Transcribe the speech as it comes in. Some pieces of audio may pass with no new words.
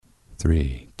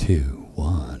3, 2,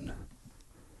 1.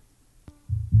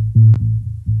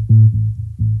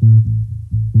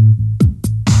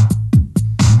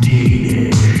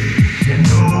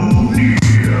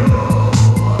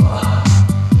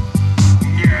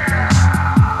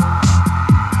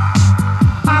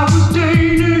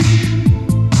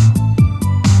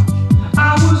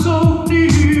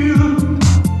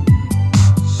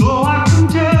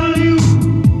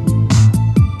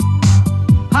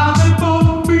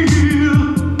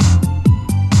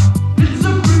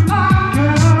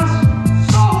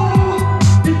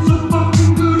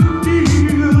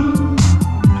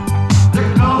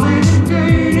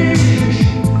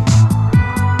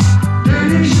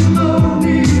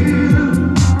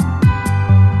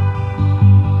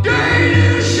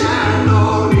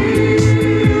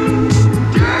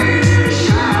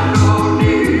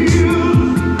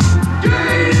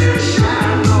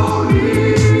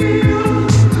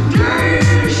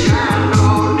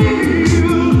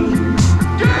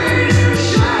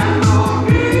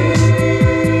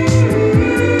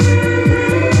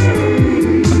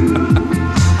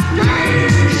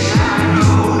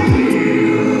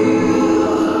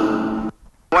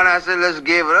 Let's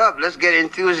give it up. Let's get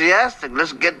enthusiastic.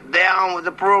 Let's get down with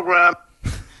the program.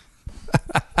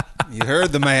 You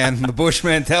heard the man. The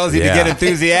Bushman tells you to get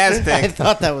enthusiastic. I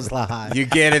thought that was live. You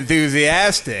get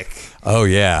enthusiastic. Oh,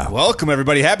 yeah. Welcome,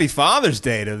 everybody. Happy Father's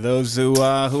Day to those who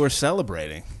are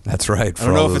celebrating. That's right. I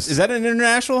don't know if is that an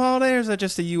international holiday or is that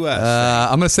just a U.S.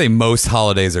 thing? I'm going to say most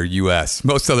holidays are U.S.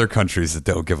 Most other countries that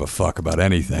don't give a fuck about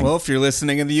anything. Well, if you're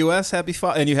listening in the U.S.,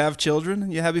 and you have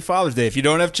children, happy Father's Day. If you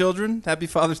don't have children, happy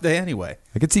Father's Day anyway.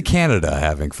 I could see Canada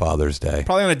having Father's Day.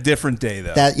 Probably on a different day,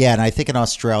 though. And I think in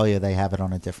Australia they have it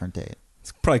on a different date.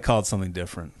 It's probably called something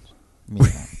different.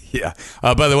 Yeah.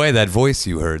 By the way, that voice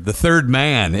you heard, the third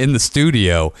man in the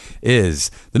studio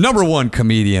is the number one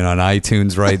comedian on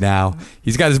iTunes right now.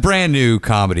 He's got his brand new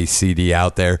comedy CD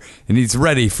out there, and he's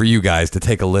ready for you guys to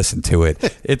take a listen to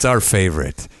it. It's our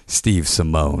favorite, Steve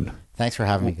Simeone. Thanks for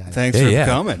having me, guys. Thanks for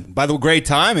coming. By the way, great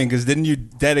timing, because didn't you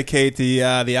dedicate the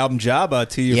album Jabba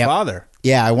to your father?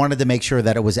 Yeah, I wanted to make sure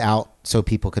that it was out so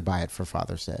people could buy it for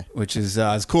Father's Day. Which is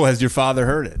cool. Has your father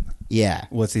heard it? Yeah.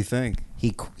 What's he think?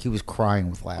 He was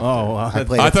crying with laughter. Oh, wow. I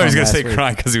thought he was going to say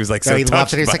crying because he was like so he touched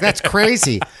loved it. He was by like, that's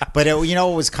crazy. But it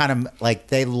was kind of like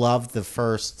they loved the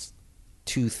first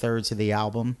 2/3 of the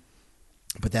album.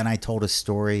 But then I told a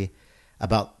story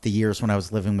about the years when I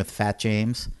was living with Fat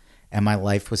James. And my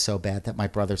life was so bad that my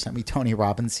brother sent me Tony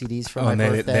Robbins CDs for my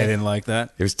birthday. They didn't like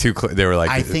that? It was too clear. They were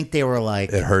like, I think they were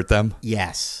like, it hurt them?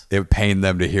 Yes. It pained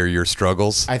them to hear your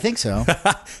struggles? I think so.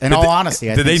 In all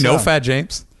honesty, I think so. Did they know Fat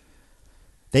James?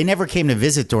 They never came to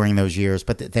visit during those years,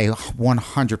 but they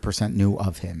 100% knew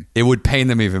of him. It would pain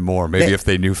them even more, maybe if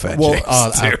they knew Fat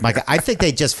James. My God, I think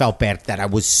they just felt bad that I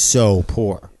was so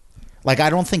poor. Like, I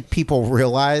don't think people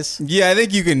realize. Yeah, I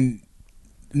think you can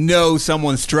know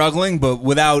someone's struggling, but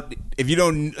without, if you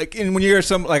don't, like, and when you're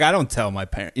I don't tell my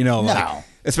parents, like,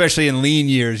 especially in lean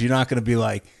years, you're not going to be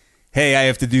like, hey, I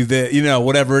have to do this,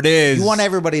 whatever it is. You want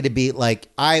everybody to be like,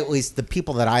 at least the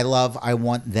people that I love, I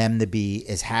want them to be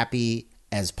as happy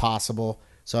as possible.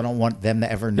 So I don't want them to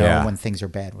ever know when things are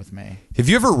bad with me. Have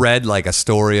you ever read like a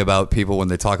story about people when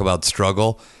they talk about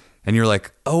struggle and you're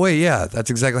like, oh wait, yeah, that's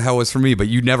exactly how it was for me, but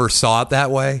you never saw it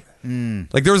that way?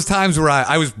 Like there was times where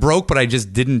I was broke, but I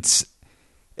just didn't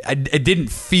it didn't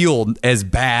feel as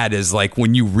bad as like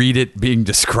when you read it being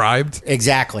described.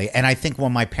 Exactly. And I think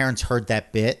when my parents heard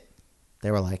that bit,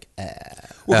 they were like,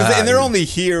 Well, and they're only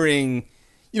hearing,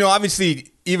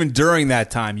 obviously even during that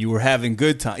time you were having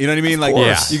good time. You know what I mean?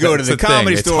 Like you go to the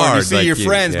comedy store and you see your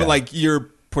friends, but like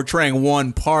you're portraying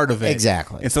one part of it.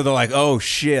 Exactly. And so they're like, oh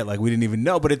shit, like we didn't even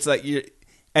know. But it's like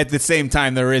at the same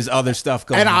time, there is other stuff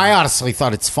going on. And I honestly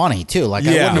thought it's funny, too. Like,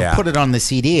 I wouldn't have put it on the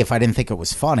CD if I didn't think it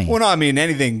was funny. Well, no, I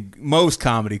mean, most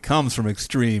comedy comes from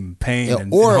extreme pain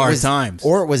and hard times.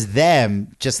 Or it was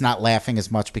them just not laughing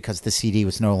as much because the CD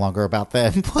was no longer about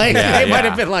them. Like, they might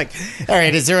have been like, all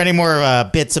right, is there any more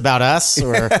bits about us?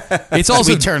 Or it's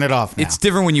also, we turn it off now? It's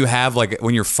different when you have, like,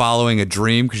 when you're following a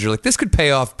dream because you're like, this could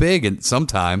pay off big and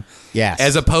sometime. Yes.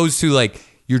 As opposed to, like,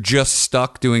 you're just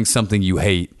stuck doing something you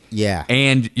hate. Yeah.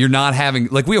 And you're not having,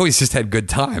 like, we always just had good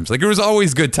times. Like, it was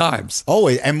always good times.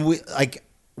 Always. And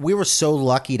we were so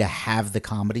lucky to have the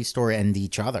Comedy Store and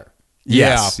each other.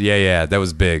 Yes. Yeah. That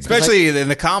was big. Especially in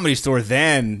the Comedy Store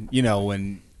then,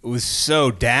 when was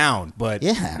so down, but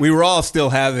Yeah. we were all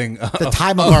still having The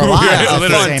time of our lives at the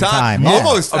fun same time. Yeah.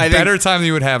 Almost A better time than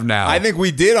you would have now. I think we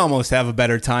did almost have a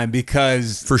better time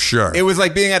because For sure. it was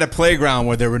like being at a playground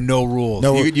where there were no rules.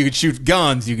 No- You could shoot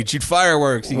guns, you could shoot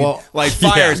fireworks, you Well, could light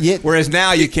fires. yeah. Whereas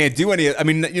now you can't do any. I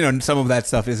mean, some of that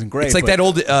stuff isn't great. It's like but that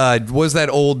old, was that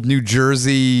old New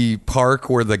Jersey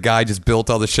park where the guy just built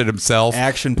all the shit himself?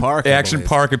 Action Park. I Action believe.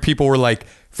 Park, and people were like,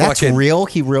 That's fucking, real.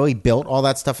 He really built all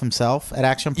that stuff himself at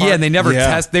Action Park. Yeah, and they never Yeah.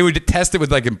 test. They would test it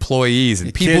with like employees,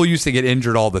 and people used to get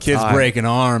injured all the Kids time. breaking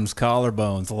arms,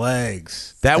 collarbones,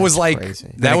 legs. That was like crazy.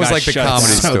 that They was got like the shut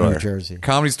comedy down. So store. New Jersey.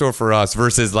 Comedy store for us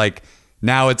versus like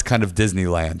now it's kind of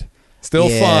Disneyland. Still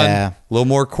Yeah. fun, a little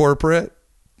more corporate,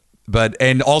 but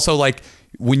and also like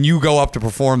when you go up to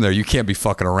perform there, you can't be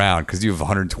fucking around because you have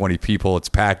 120 people. It's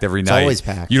packed every night. always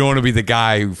packed. You don't want to be the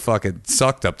guy who fucking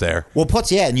sucked up there. Well,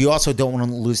 and you also don't want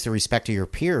to lose the respect of your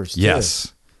peers. Too.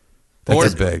 Yes,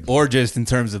 that's big. Or just in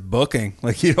terms of booking,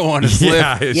 like you don't want to slip,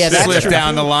 Yeah, it's Yeah, that's slip true.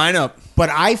 down the lineup. But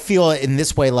I feel in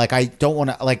this way, like I don't want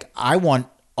to, like I want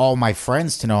all my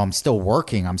friends to know I'm still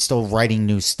working. I'm still writing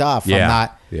new stuff. Yeah. I'm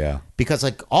not, Yeah. because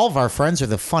like all of our friends are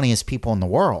the funniest people in the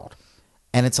world.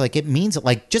 And it's like, it means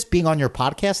like just being on your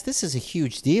podcast, this is a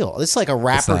huge deal. It's like a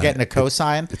rapper not- getting a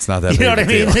cosign. it's not that You know what I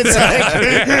big mean? a deal. It's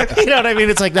like, you know what I mean?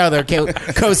 It's like, no, they're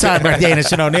co-signed by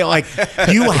Danish and O'Neill. Like,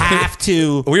 you have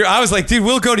to. I was like, dude,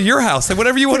 we'll go to your house. Like,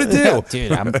 whatever you want to do.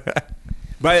 Dude,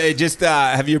 But it just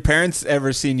have your parents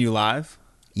ever seen you live?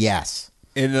 yes.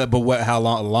 How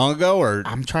long ago? Or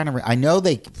I'm trying to. I know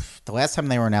the last time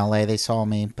they were in LA, they saw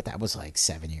me, but that was like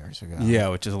 7 years ago. yeah,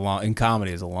 which is in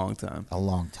comedy is a long time. A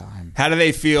long time. How do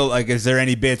they feel? Like, is there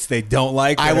any bits they don't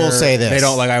like? I will say this. They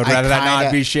don't like. I would rather that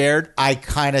not be shared. I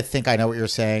kind of think I know what you're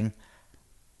saying.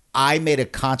 I made a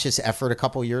conscious effort a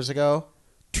couple years ago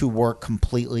to work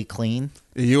completely clean.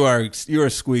 You're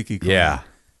squeaky clean. Yeah.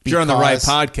 You're on the right Because-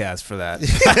 podcast for that.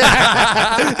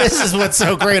 This is what's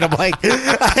so great. I'm like,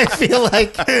 I feel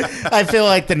like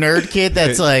the nerd kid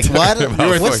that's like, what?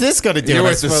 What's this going to do? You're And I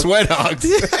with the spoke- sweat hogs.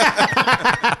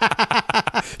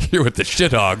 You're with the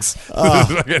shit hogs.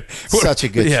 such a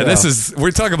good show.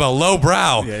 We're talking about low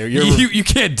brow. Yeah, you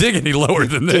can't dig any lower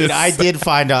than this. Dude, I did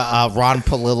find a Ron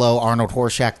Palillo, Arnold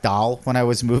Horshack doll when I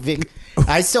was moving.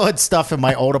 I still had stuff in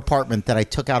my old apartment that I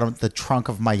took out of the trunk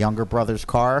of my younger brother's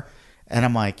car. And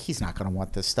I'm like, he's not going to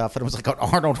want this stuff. And it was like an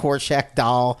Arnold Horshack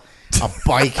doll, a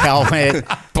bike helmet,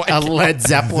 a Led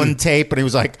Zeppelin tape. And he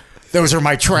was like, those are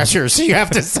my treasures. You have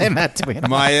to send that to me. And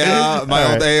I'm My like, my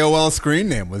All old right. AOL screen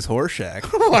name was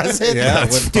Horshack. Was it? Yeah.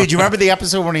 Dude, you remember the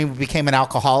episode when he became an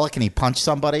alcoholic and he punched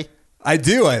somebody? I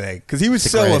do, I think, because he was The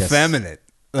so greatest. effeminate,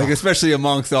 like especially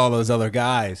amongst all those other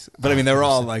guys. But I mean, they were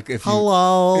all like, if you,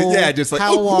 Hello. yeah, just like,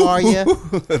 how ooh. are you?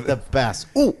 The best.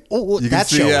 Ooh, You that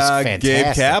can show see was fantastic. Gabe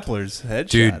Kapler's headshot.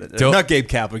 Dude, don't- Not Gabe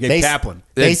Kapler, Gabe Kaplan.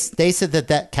 They said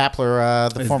that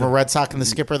Kapler, the former Red Sox and the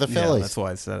skipper of the Yeah, Phillies. that's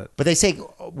why I said it. But they say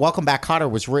Welcome Back Kotter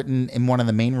was written in one of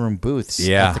the main room booths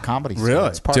Yeah. at the Comedy Store. Really?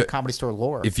 It's part of the Comedy Store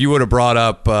lore. If you would have brought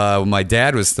up when my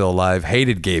dad was still alive,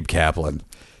 hated Gabe Kaplan.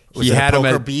 was he it had a him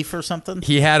poker at beef or something?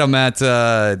 he had him at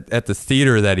the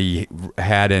theater that he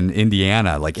had in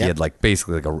Indiana. Like he Yep. had like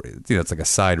basically like it's like a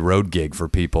side road gig for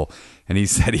people. And he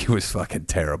said he was fucking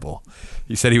terrible.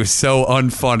 He said he was so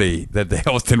unfunny that they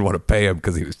almost didn't want to pay him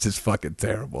because he was just fucking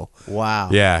terrible. Wow.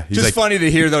 Yeah, he's Just like, funny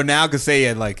to hear though now because he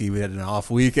had an off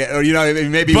weekend, or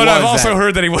maybe. But he I've was also that.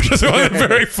 heard that he wasn't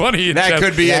very funny. in That general.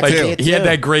 could be it, Like, too. He had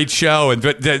that great show, and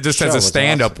but just Show as a was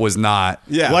stand-up awesome. was not.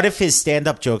 Yeah. What if his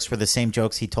stand-up jokes were the same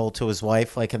jokes he told to his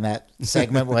wife, like in that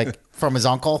segment, like from his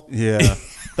uncle? Yeah.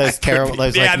 Those terrible,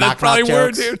 those Yeah, like they knock probably knock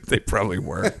were, jokes. dude. They probably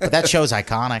were. But that show's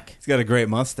iconic, He's got a great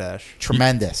mustache.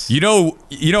 tremendous. You know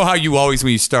how you always,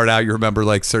 when you start out, you remember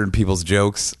like certain people's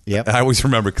jokes. Yep. I always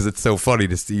remember because it's so funny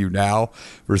to see you now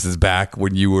versus back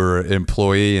when you were an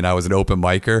employee and I was an open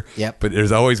micer. Yep. But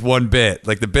there's always one bit,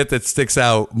 like the bit that sticks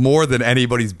out more than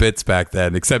anybody's bits back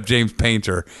then, except James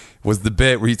Painter, was the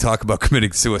bit where you talk about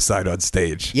committing suicide on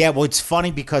stage. Yeah, well, it's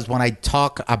funny because when I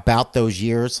talk about those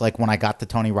years, like when I got the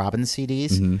Tony Robbins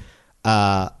CDs,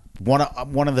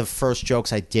 one of the first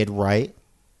jokes I did write,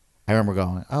 I remember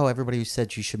going, "Oh, everybody who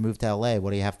said you should move to LA,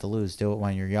 what do you have to lose? Do it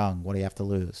when you're young. What do you have to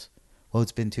lose?" Well,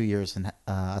 it's been 2 years, and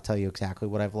I'll tell you exactly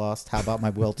what I've lost. How about my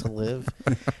will to live?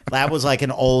 That was like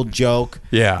an old joke.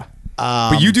 Yeah.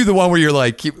 But you do the one where you're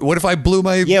like, what if I blew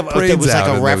my Yeah, but brains it was like out?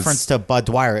 a And reference to Bud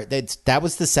Dwyer. That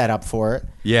was the setup for it.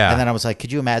 Yeah. And then I was like,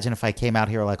 could you imagine if I came out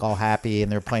here like all happy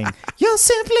and they're playing "You're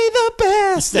Simply the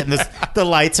Best" and the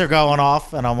lights are going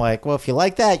off, and I'm like, well, if you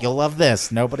like that, you'll love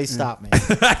this. Nobody stopped me.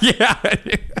 yeah.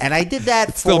 And I did that.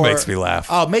 It still makes me laugh.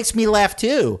 Oh, it makes me laugh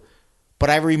too. But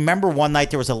I remember one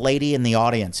night there was a lady in the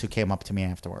audience who came up to me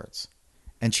afterwards.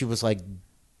 And she was like,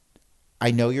 I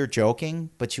know you're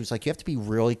joking, but she was like, you have to be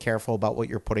really careful about what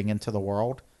you're putting into the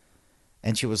world.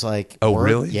 And she was like, oh,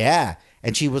 really? Yeah.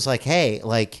 And she was like, hey,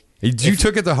 like. You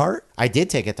took it to heart? I did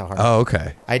take it to heart. Oh,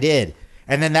 okay. I did.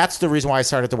 And then that's the reason why I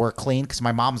started to work clean, because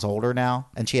my mom's older now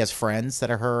and she has friends that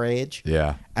are her age.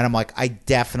 Yeah. And I'm like, I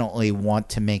definitely want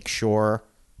to make sure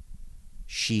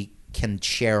she can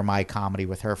share my comedy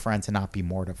with her friends and not be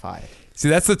mortified. See,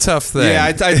 that's the tough thing. Yeah,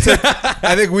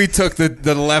 I think we took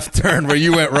the left turn where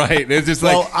you went right. It's just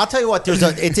like, Well, I'll tell you what.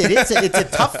 It's a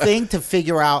tough thing to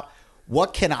figure out.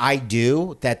 What can I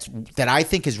do that I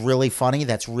think is really funny?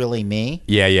 That's really me.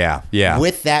 Yeah.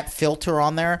 With that filter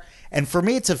on there, and for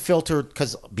me, it's a filter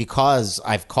because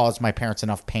I've caused my parents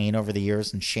enough pain over the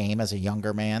years and shame as a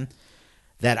younger man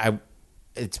that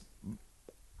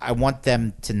I want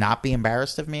them to not be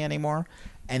embarrassed of me anymore.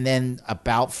 And then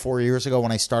about 4 years ago,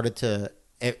 when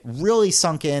it really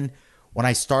sunk in when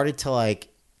I started to like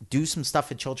do some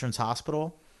stuff at Children's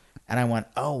Hospital, and I went,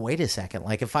 oh, wait a second,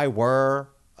 like if I were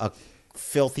a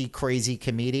filthy, crazy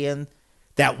comedian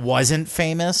that wasn't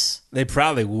famous, they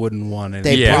probably wouldn't want it.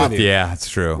 Yeah, it's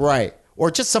true. Right. Or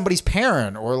just somebody's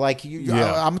parent, or like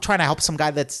I'm trying to help some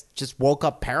guy that's just woke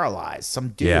up paralyzed, some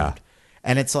dude. Yeah.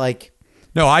 And it's like,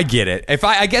 no, I get it.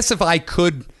 I guess if I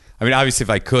could, I mean, obviously if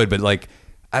I could, but like,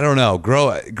 I don't know,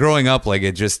 growing up, like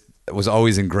it just was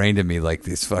always ingrained in me, like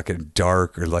this fucking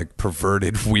dark or like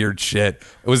perverted weird shit.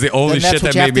 It was the only shit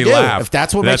that made me laugh. If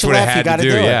that's what makes you laugh, you got to do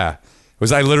it. Yeah.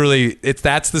 Was I literally?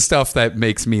 That's the stuff that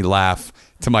makes me laugh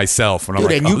to myself when I'm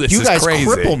like, and this you is guys crazy.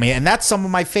 cripple me, and that's some of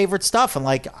my favorite stuff. And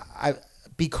like, I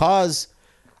was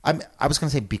gonna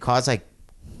say because I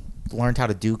learned how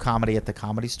to do comedy at the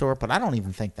Comedy Store, but I don't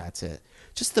even think that's it.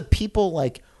 Just the people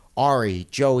like Ari,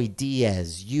 Joey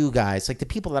Diaz, you guys, like the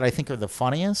people that I think are the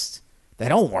funniest. They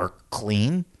don't work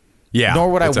clean. Yeah.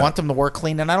 Nor would I want them to work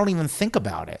clean, and I don't even think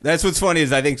about it. That's what's funny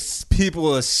is I think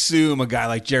people assume a guy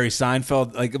like Jerry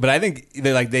Seinfeld, but I think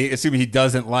they assume he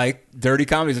doesn't like dirty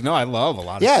comedies. Like, no, I love a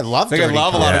lot of. Yeah, I love. Like, dirty I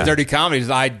love comedy. a lot of dirty comedies.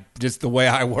 Just the way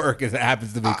I work is it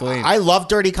happens to be clean. I love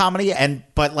dirty comedy,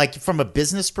 but like from a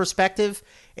business perspective,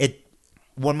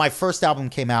 when my first album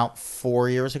came out 4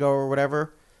 years ago or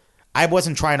whatever, I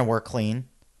wasn't trying to work clean.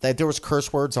 There was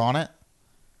curse words on it,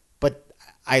 but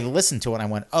I listened to it and I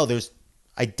went,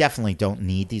 I definitely don't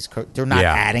need these. They're not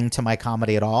adding to my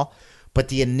comedy at all. But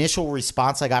the initial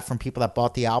response I got from people that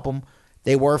bought the album,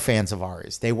 they were fans of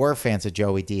Ari's. They were fans of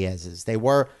Joey Diaz's. They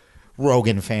were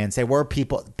Rogan fans. They were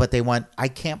people, but they went, I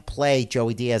can't play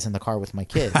Joey Diaz in the car with my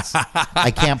kids.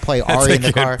 I can't play Ari in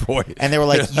the car. Point. And they were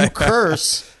like, you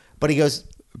curse, but he goes,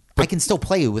 I can still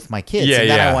play you with my kids. Yeah, and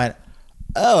then I went,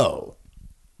 oh.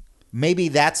 Maybe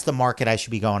that's the market I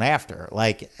should be going after.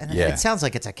 Like, it sounds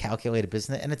like it's a calculated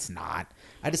business, and it's not.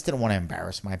 I just didn't want to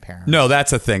embarrass my parents. No,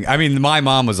 that's a thing. I mean, my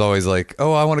mom was always like,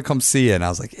 "Oh, I want to come see you," and I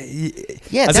was like, "Yeah,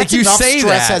 I was that's like, you enough say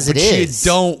stress that, as it but is. you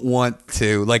don't want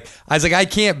to." Like, I was like, I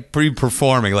can't be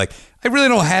performing. Like, I really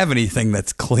don't have anything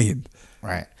that's clean.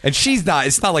 Right. And she's not.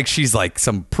 It's not like she's like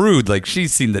some prude. Like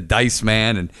she's seen the Dice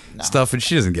Man and stuff, and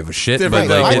she doesn't give a shit. Different,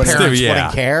 but like, my it's parents still,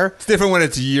 wouldn't care. It's different when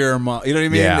it's your mom. You know what I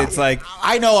mean? Yeah. It's like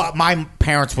I know my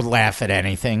parents would laugh at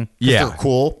anything. Yeah. They're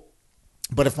cool.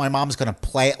 But if my mom's gonna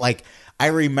play it, like I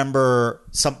remember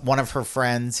one of her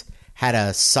friends had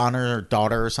a son or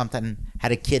daughter or something,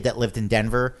 had a kid that lived in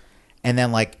Denver, and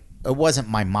then like it wasn't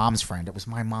my mom's friend, it was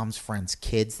my mom's friend's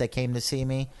kids that came to see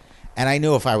me. And I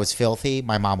knew if I was filthy,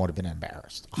 my mom would have been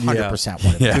embarrassed. 100% would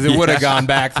have been. because it would have gone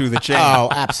back through the chain. Oh,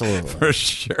 absolutely. for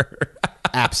sure.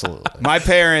 Absolutely. My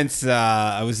parents,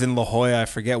 I was in La Jolla, I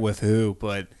forget with who,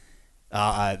 but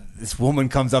this woman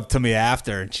comes up to me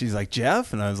after, and she's like,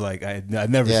 Jeff? And I was like, I'd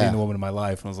never seen the woman in my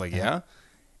life. And I was like, yeah?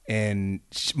 And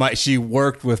she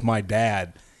worked with my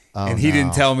dad. And he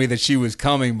didn't tell me that she was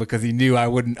coming because he knew I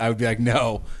would be like,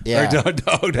 no, or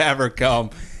don't have her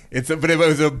come. But it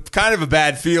was a kind of a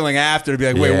bad feeling after to be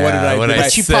like, wait, what did I do?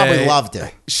 But she probably loved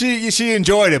it. She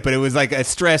enjoyed it, but it was like a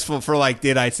stressful for like,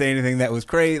 did I say anything that was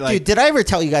crazy? Like, dude, did I ever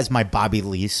tell you guys my Bobby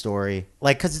Lee story?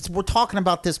 Like, because we're talking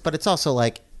about this, but it's also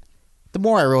like, the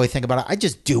more I really think about it, I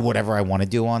just do whatever I want to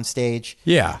do on stage.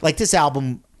 Yeah. Like this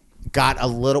album got a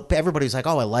little, everybody was like,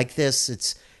 oh, I like this.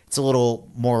 It's a little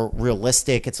more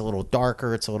realistic. It's a little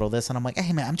darker. It's a little this. And I'm like,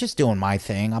 hey, man, I'm just doing my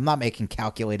thing. I'm not making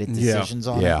calculated decisions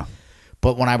on it.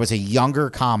 But when I was a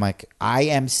younger comic, I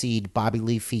emceed Bobby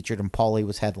Lee featured and Paulie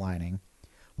was headlining.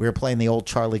 We were playing the old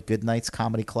Charlie Goodnight's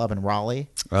Comedy Club in Raleigh.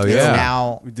 Oh, yeah.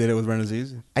 Now, we did it with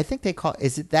Renazizi. I think they call,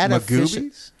 is it that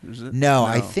Magoobies? official? No,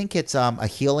 I think it's a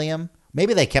Helium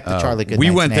Maybe they kept the Charlie Goodnight. We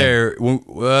went name. there well,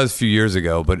 that was a few years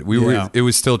ago, but we were. It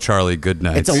was still Charlie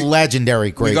Goodnight. It's a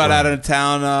legendary great We got room. out of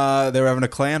town. They were having a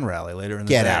Klan rally later in the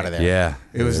Get day. out of there. Yeah,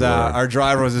 It was our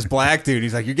driver was this black dude.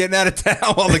 He's like, "You're getting out of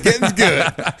town while the getting's good,"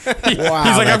 Wow,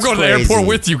 He's like, I'm that's going to the crazy. airport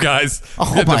with you guys.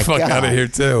 Oh, Get my the fuck God. out of here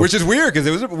too. which is weird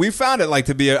because we found it like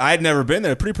to be. I had never been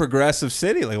there. A pretty progressive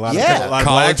city. Like a lot Yeah. of black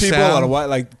College people, town. a lot of white,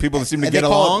 like people that seem to And get they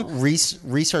call along. it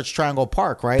Research Triangle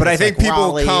Park, right? But I It's think like people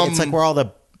Raleigh. come- It's like where all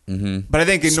the But I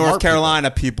think in Smart North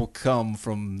Carolina, people come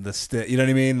from the state. You know what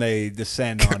I mean? They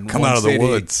descend on Come one out of the city.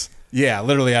 woods. Yeah,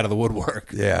 literally out of the woodwork.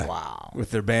 Yeah. wow.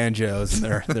 With their banjos and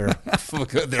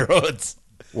their hoods.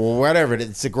 Well, whatever.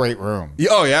 It's a great room. Yeah,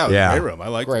 oh yeah, it was Yeah. a great room. I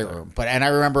like Great room. And I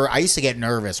remember I used to get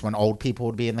nervous when old people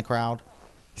would be in the crowd.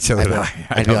 So I'd did be I. like, I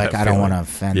I'd be know like, that I don't feeling. want to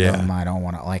offend Yeah. them. I don't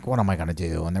want to, like, what am I going to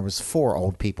do? And there was 4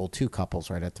 old people, 2 couples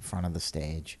right at the front of the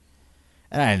stage.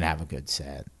 And I didn't have a good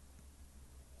set.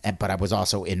 But I was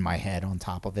also in my head on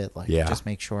top of it. Like, Yeah. just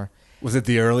make sure. Was it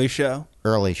the early show?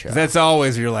 Early show. 'Cause that's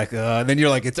always you're like, and then you're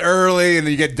like, it's early, and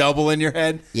then you get double in your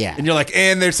head. Yeah. and you're like,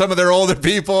 and there's some of their older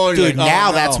people. And Dude, you're like, now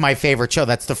oh, no. that's my favorite show.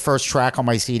 That's the first track on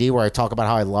my CD where I talk about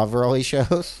how I love early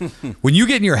shows. When you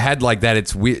get in your head like that,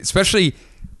 it's weird. Especially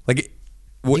like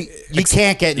You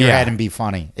can't get in your Yeah. head and be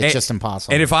funny. It's just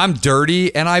impossible. And if I'm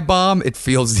dirty and I bomb, it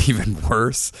feels even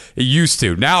worse. It used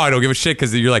to. Now I don't give a shit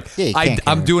because you're like, Yeah, you can't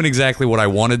I'm care. doing exactly what I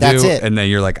want to That's do, it. and then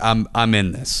you're like, I'm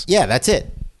in this. yeah, that's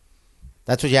it.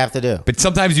 That's what you have to do. But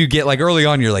sometimes you get like early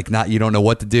on, you're like, you don't know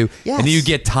what to do, Yes. and then you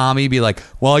get Tommy be like,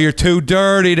 well, you're too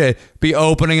dirty to be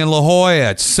opening in La Jolla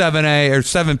at 7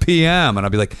 p.m. And I'll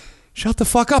be like, shut the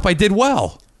fuck up. I did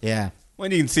well. Yeah.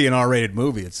 when you can see an R-rated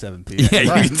movie at 7 p.m. Yeah, you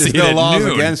Right. can see There's it no at laws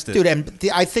noon. against it. Dude, and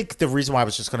I think the reason why I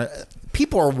was just going to...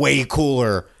 People are way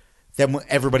cooler than what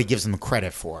everybody gives them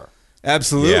credit for.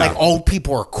 Absolutely. Yeah. Like, old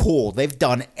people are cool. They've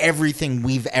done everything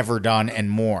we've ever done and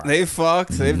more. They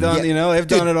fucked. They've done, Yeah. they've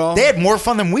Dude, done it all. They had more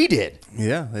fun than we did.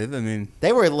 Yeah, I mean,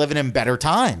 They were living in better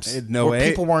times. They had no where way-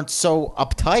 people weren't so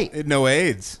uptight. they had no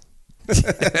AIDS.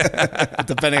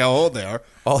 Depending how old they are.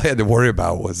 All I had to worry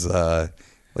about was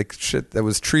like shit that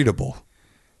was treatable.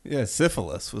 Yeah,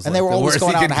 syphilis was And like they were the always worst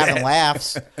going you out and could having get.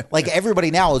 laughs. Like, everybody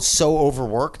now is so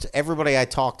overworked. Everybody I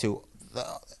talk to, the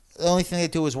only thing they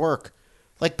do is work.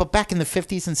 Like, but back in the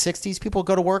 50s and 60s, people would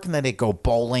go to work and then they'd go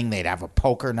bowling. They'd have a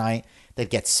poker night. They'd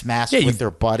get smashed Yeah, with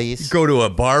their buddies. Go to a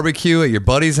barbecue at your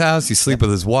buddy's house. You sleep with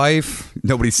his wife.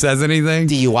 Nobody says anything.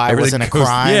 DUI Everything wasn't a goes-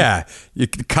 crime. Yeah, you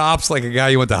cops like a guy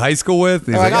you went to high school with.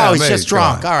 And They're like, "Yeah, oh, he's mate, just come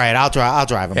drunk. on." All right, I'll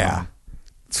drive him Yeah, home.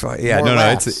 it's fine. Yeah, More no,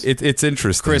 laughs. it's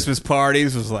interesting. Christmas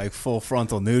parties was like full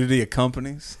frontal nudity at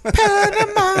companies.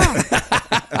 Panama.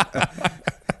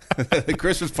 The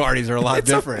Christmas parties are a lot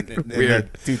different in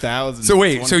weird. the 2000s. So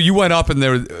wait, so you went up in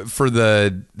there for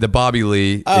the Bobby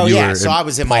Lee? Oh, and you yeah. were So I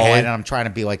was in my Pauly? head and I'm trying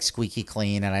to be like squeaky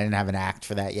clean and I didn't have an act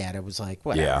for that yet. It was like,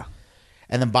 whatever. Yeah.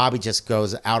 And then Bobby just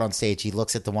goes out on stage. He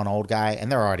looks at the one old guy,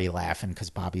 and they're already laughing because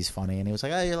Bobby's funny. And he was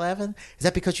like, "Oh, you're laughing? Is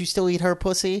that because you still eat her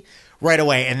pussy?" Right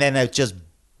away. And then it just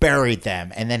buried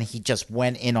them. And then he just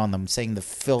went in on them, saying the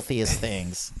filthiest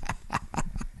things.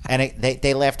 And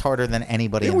they laughed harder than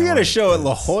anybody. Yeah, in we the had a audience. show at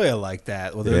La Jolla like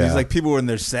that. Where there Yeah. was like people were in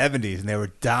their 70s and they were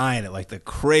dying at like the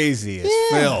craziest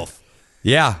filth.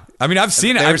 Yeah, I mean, I've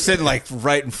seen it. They I've were sitting like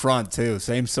right in front too.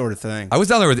 Same sort of thing. I was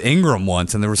down there with Ingram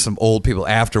once, and there were some old people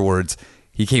afterwards.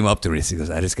 He came up to me and he goes,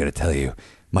 I just got to tell you,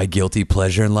 my guilty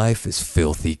pleasure in life is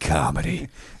filthy comedy.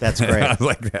 That's great. I was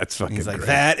like, that's fucking He's like great.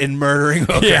 that and murdering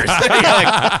hookers. Yeah. You're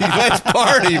like, let's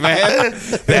party, man.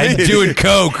 That and doing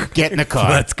coke. Get in the car.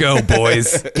 Let's go,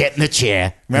 boys. Get in the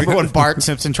chair. Remember when Bart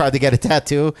Simpson tried to get a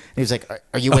tattoo? And he was like,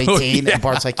 "Are you 18?" yeah. And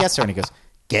Bart's like, "Yes, sir." And he goes,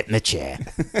 "Get in the chair."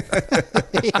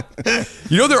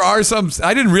 You know, there are some.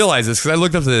 I didn't realize this because I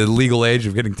looked up the legal age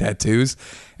of getting tattoos,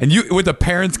 and you, with the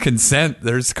parents' consent,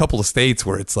 there's a couple of states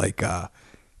where it's like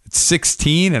it's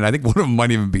 16, and I think one of them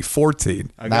might even be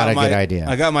 14. Not a good idea.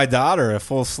 I got my daughter a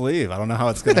full sleeve. I don't know how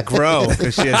it's going to grow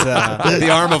because she has the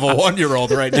arm of a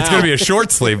 1-year-old right now. It's going to be a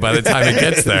short sleeve by the time it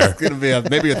gets there. It's going to be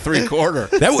maybe a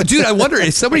 3/4. That would, dude. I wonder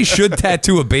if somebody should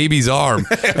tattoo a baby's arm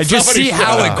and just Somebody see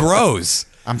how should. it grows.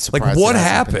 I'm Like, surprised what it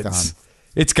hasn't been happens? done.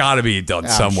 It's got to be done I'm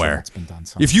sure somewhere. it's been done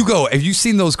somewhere. If you go, have you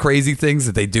seen those crazy things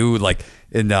that they do, like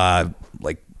in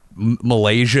like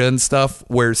Malaysia and stuff,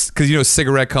 where because you know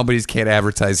cigarette companies can't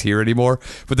advertise here anymore,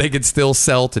 but they can still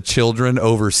sell to children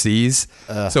overseas.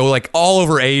 So like all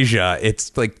over Asia,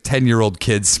 it's like 10-year-old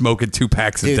kids smoking 2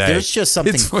 packs a Dude, day. there's just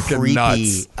something It's fucking creepy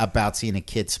nuts. about seeing a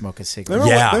kid smoke a cigarette.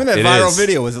 Remember, Yeah, remember that it viral is.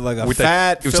 video? Was it like a With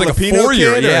fat it was like a Filipino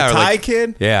 4-year-old, kid or yeah, a or Thai like-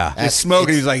 kid? Yeah. Just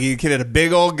smoking. He's like, he kid had a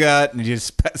big old gut and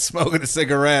just smoking a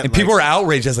cigarette. And people are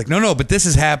outraged. I was like, no, but this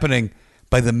is happening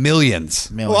by the millions.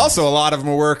 Well, also a lot of them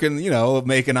are working,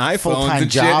 making iPhones Full-time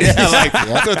and jobs. shit.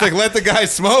 Yeah, so it's like let the guy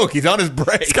smoke. He's on his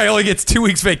break. This guy only gets 2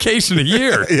 weeks vacation a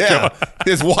year. Yeah,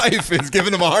 his wife is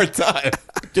giving him a hard time.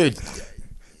 Dude,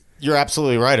 you're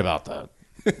absolutely right about that.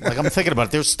 Like, I'm thinking about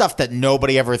it. There's stuff that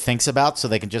nobody ever thinks about, so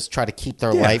they can just try to keep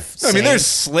their life sane. I mean, there's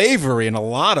slavery in a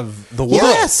lot of the world.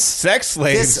 Yes. Sex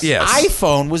slaves. This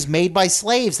iPhone was made by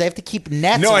slaves. They have to keep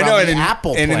nets around the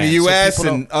Apple and in plant, the U.S.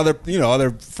 so and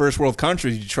other first world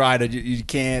countries, you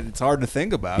can't. It's hard to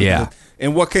think about. Yeah.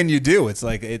 And what can you do? It's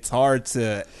like it's hard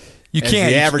to. You as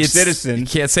can't. The average citizen. You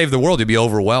can't save the world. You'd be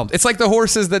overwhelmed. It's like the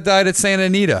horses that died at Santa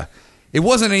Anita. It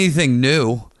wasn't anything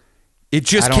new. It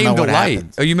just came to light.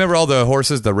 Happened. Oh, you remember all the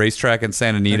horses, the racetrack in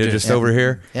Santa Anita, just over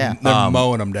here? Yeah. They're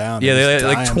mowing them down. Yeah, They're they, just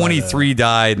like dying by 23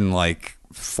 died in like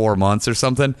 4 months or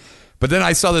something. But then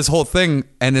I saw this whole thing,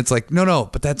 and it's like, no,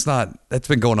 but that's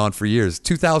been going on for years.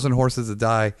 2,000 horses that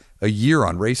die a year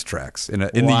on racetracks in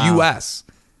the U.S.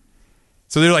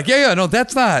 So they're like, no,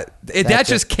 that's not. That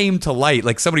just came to light.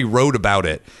 Like somebody wrote about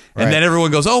it. And then everyone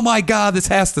goes, oh my God, this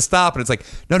has to stop. And it's like,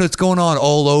 no, it's going on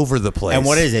all over the place. And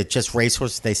what is it? Just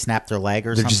racehorses? They snap their leg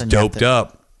or They're something? just doped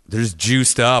up. They're just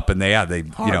juiced up. And they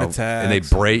Heart attacks. and they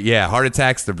break. Yeah, heart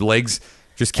attacks. Their legs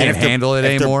just can't handle it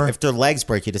anymore. If their legs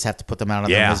break, you just have to put them out of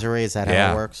their misery. Is that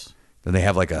how it works? Then they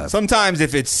have like a. Sometimes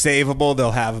if it's savable,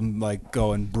 they'll have them like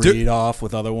go and breed off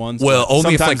with other ones. Well,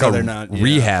 only if like a not,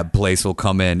 rehab place will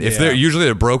come in. If they're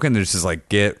usually broken, they're just like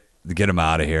get them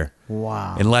out of here.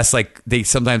 Wow. Unless like they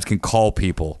sometimes can call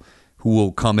people who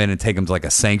will come in and take them to like a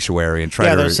sanctuary and try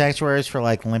to. Yeah, there's sanctuaries for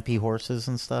like limpy horses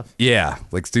and stuff. Yeah,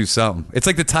 like do something. It's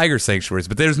like the tiger sanctuaries,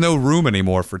 but there's no room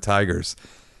anymore for tigers.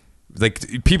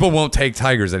 Like people won't take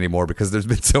tigers anymore because there's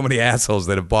been so many assholes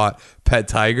that have bought pet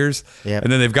tigers, and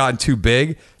then they've gotten too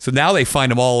big. So now they find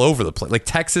them all over the place. Like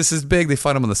Texas is big; they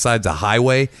find them on the sides of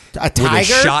highway. A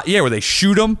tiger? Where they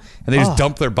shoot them and they just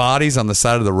dump their bodies on the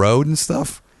side of the road and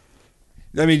stuff.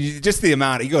 I mean, just the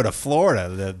amount. You go to Florida.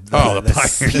 The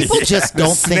People just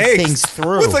don't think things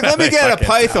through. It's like, let me get a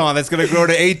python that's going to grow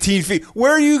to 18 feet.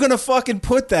 Where are you going to fucking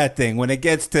put that thing when it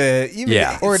gets to even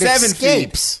or it 7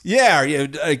 escapes? feet? Yeah,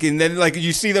 and then like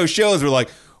you see those shows where like,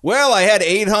 well, I had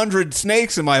 800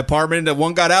 snakes in my apartment, and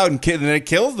one got out and then it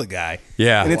kills the guy.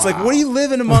 Yeah, and it's like, what are you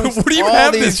living amongst? What do you all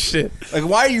have these, this shit? Like,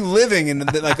 why are you living in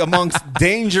like amongst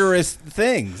dangerous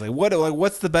things? Like,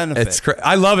 what's the benefit? It's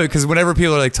I love it because whenever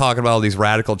people are like talking about all these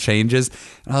radical changes,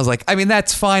 and I was like, I mean,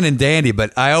 that's fine and dandy,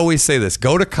 but I always say this: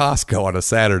 go to Costco on a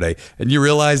Saturday, and you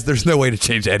realize there's no way to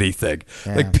change anything.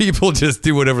 Yeah. Like people just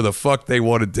do whatever the fuck they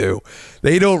want to do.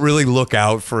 They don't really look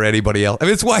out for anybody else. I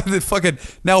mean, it's why the fucking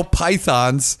now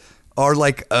pythons are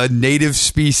like a native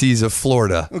species of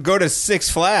Florida. We'll go to Six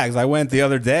Flags. I went the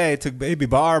other day. Took Baby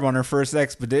Barb on her first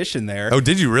expedition there. Oh,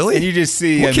 did you really? And you just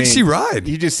see. What can she ride?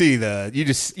 You just see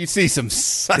you see some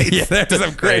sights. Yeah,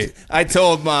 that's great. I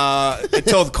told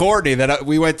Courtney that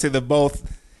we went to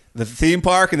both the theme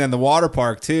park and then the water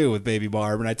park too with Baby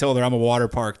Barb, and I told her I'm a water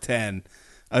park 10.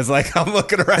 I was like, I'm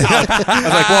looking around. I was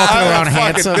like, walking around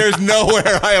handsome. There's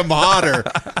nowhere I am hotter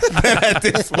than at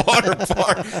this water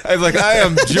park. I was like, I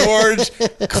am George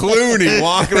Clooney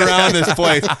walking around this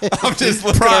place. I'm just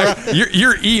looking around.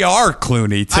 You're ER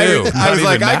Clooney too. I was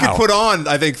like, I could put on,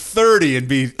 I think 30 and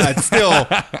be still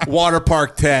water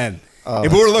park 10. Oh,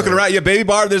 if we were looking around, Baby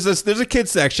Barb, there's a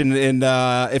kids section, and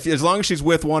as long as she's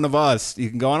with one of us, you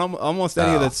can go on almost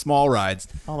any of the small rides.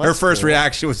 Her first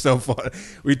reaction was so fun.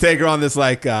 We take her on this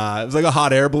like it was like a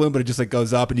hot air balloon, but it just like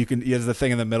goes up, and there's the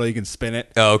thing in the middle, you can spin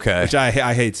it. Oh, okay. Which I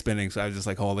hate spinning, so I was just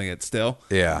like holding it still.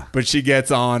 Yeah. But she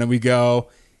gets on, and we go.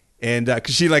 And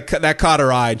because she like that caught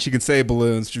her eye, and she could say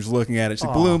balloons. She was looking at it. She's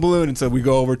like, balloon, and so we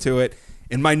go over to it.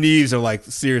 And my knees are like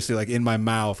seriously like in my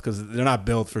mouth because they're not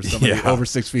built for somebody over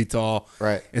 6 feet tall.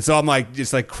 Right. And so I'm like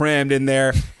just like crammed in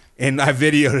there, and I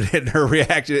videoed it. And her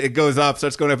reaction, it goes up,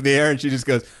 starts going up in the air, and she just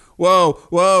goes, "Whoa,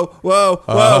 whoa, whoa,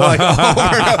 whoa!" Like over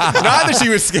and over. Not that she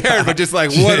was scared, but just like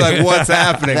what's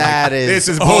happening? That like, is this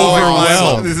is blowing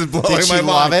overwhelmed. This is blowing Did she my mind.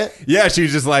 love it? Yeah, she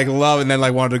was just like love, and then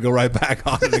like wanted to go right back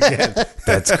on it again.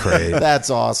 That's great.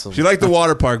 That's awesome. She liked the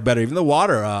water park better, even the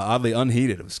water oddly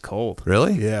unheated. It was cold.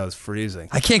 Really? Yeah, it was freezing.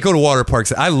 I can't go to water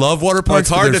parks. I love water parks. It's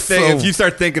hard but to they're think so- if you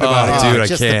start thinking about it. dude, I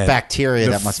just can't. the bacteria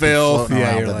The that must filth, be floating yeah,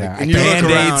 around you're in like- there. and you look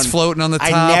Band-Aids around. floating on the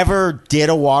top. I never did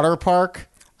a water park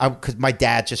because my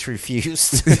dad just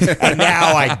refused, and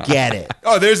now I get it.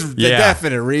 Oh, there's a Yeah.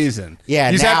 definite reason. Yeah,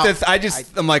 you just now- have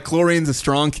to. I'm like, chlorine's a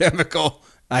strong chemical.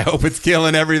 I hope it's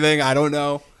killing everything. I don't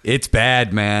know. It's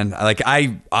bad, man. Like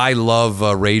I love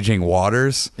raging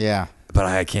waters. Yeah. But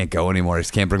I can't go anymore. I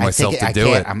just can't bring I myself think to I do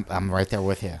can't. it. I'm right there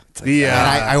with you. Yeah,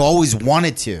 And I always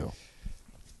wanted to.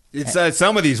 It's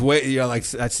some of these weight. Like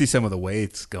I see some of the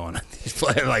weights going on these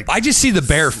players. Like I just see the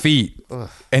bare feet,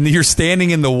 and you're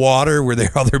standing in the water where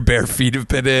their other bare feet have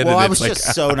been in. Well, and I it's was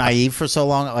just so naive for so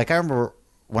long. Like I remember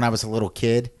when I was a little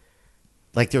kid,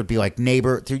 like there would be like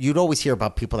you'd always hear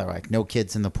about people that were like no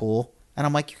kids in the pool, and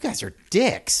I'm like, you guys are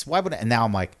dicks. Why would? And now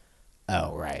I'm like,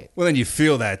 oh right. well, then you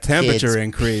feel that temperature Kids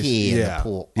increase. pee in the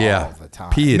pool all the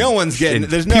time. Pee No one's getting.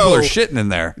 and There's people no are shitting in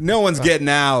there. No one's getting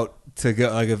out to go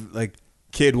like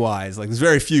kid wise. Like there's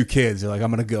very few kids. They're like, I'm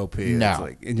gonna go pee. No. It's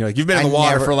like, and you're like, you've been in the I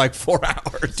water never- for like 4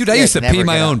 hours. Dude, I Yeah, used to never pee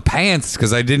my get own out. pants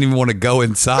because I didn't even want to go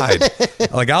inside.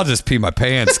 Like, I'll just pee my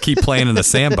pants, keep playing in the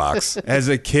sandbox. As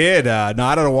a kid, not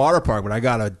at a water park, but I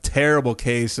got a terrible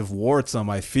case of warts on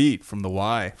my feet from the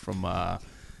Y.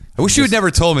 I wish you had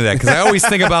never told me that because I always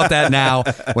think about that now.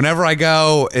 Whenever I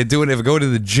go and do it, if I go to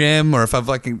the gym or if I'm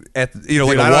fucking at like Dude,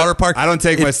 a water park, I don't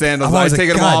take my sandals. I'm I always take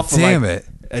like, them God off for damn like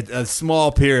it. a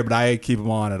small period, but I keep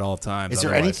them on at all times. Is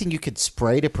there otherwise. anything you could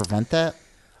spray to prevent that?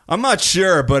 I'm not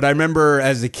sure, but I remember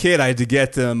as a kid I had to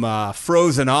get them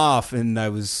frozen off, and I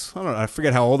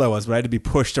forget how old I was, but I had to be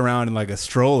pushed around in like a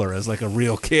stroller as like a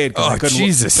real kid. 'Cause Oh, I couldn't,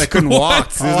 Jesus. I couldn't What?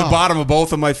 walk through the bottom of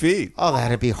both of my feet. Oh,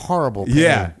 that'd be horrible. Pain.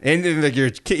 Yeah, and like you're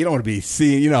a kid, you don't want to be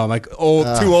seeing, like too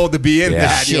old to be in Yeah.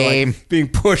 that. You're, Shame. like, being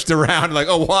pushed around, like,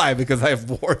 oh, why? Because I have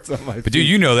warts on my feet. But dude,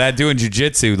 you know that doing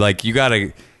jujitsu, like you got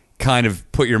to kind of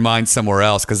put your mind somewhere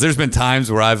else because there's been times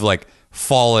where I've like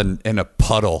fallen in a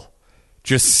puddle,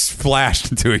 just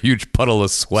splashed into a huge puddle of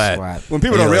sweat. When people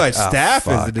And don't you're realize like, oh, staph is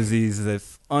fuck. a disease that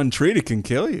if untreated can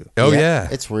kill you. Oh yeah,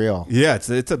 It's real. Yeah, it's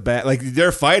a bad. Like there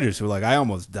are fighters who are like, I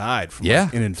almost died from Yeah.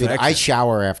 like, an Dude, infection. I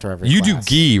shower after every you class. do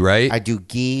gi, right? I do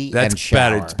gi That's and shower.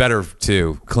 better. It's better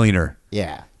too, cleaner.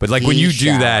 Yeah. But like Gi, when you do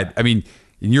shower. that, I mean,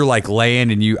 and you're like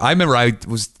laying and I remember I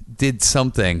did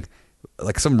something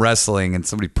like some wrestling and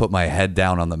somebody put my head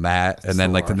down on the mat and then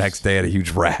the like the worst. next day I had a huge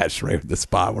rash right at the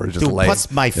spot where it just Dude, lay plus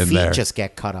my in feet there. just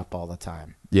get cut up all the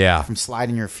time. Yeah. From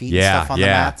sliding your feet Yeah, and stuff on the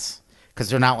yeah. mats. Because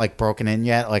they're not like broken in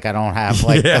yet. Like I don't have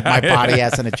like my body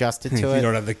hasn't adjusted to you it.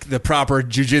 don't have the proper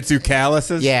jujitsu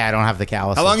calluses. Yeah, I don't have the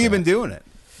calluses. How long have you yet. been doing it?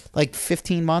 Like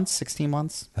 15 months, 16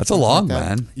 months. That's a long, like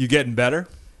that. man. You getting better?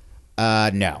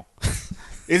 No.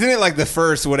 Isn't it like the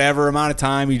first whatever amount of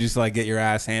time you just like get your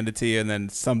ass handed to you and then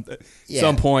some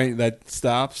point that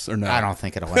stops or no? I don't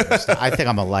think it'll ever stop. I think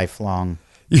I'm a lifelong.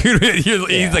 He's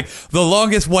like the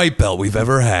longest white belt we've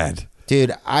ever had.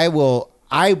 Dude,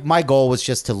 my goal was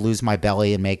just to lose my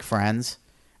belly and make friends.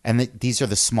 And these are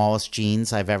the smallest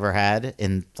jeans I've ever had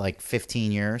in like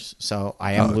 15 years. So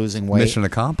I am losing weight. Mission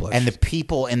accomplished. And the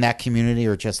people in that community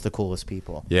are just the coolest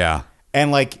people. Yeah.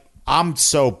 And like, I'm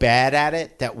so bad at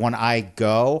it that when I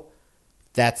go,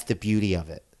 that's the beauty of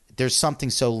it. There's something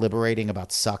so liberating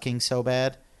about sucking so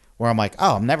bad where I'm like,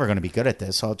 oh, I'm never going to be good at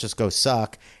this. So I'll just go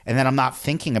suck. And then I'm not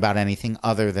thinking about anything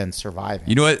other than surviving.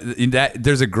 You know what?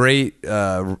 There's a great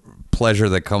pleasure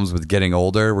that comes with getting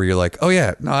older where you're like, oh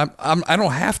yeah, no, I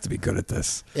don't have to be good at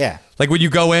this. Yeah. Like when you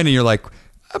go in and you're like,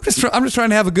 I'm just trying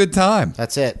to have a good time.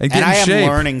 That's it. And And get I in am shape.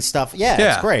 learning stuff. Yeah,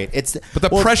 Yeah. it's great. But the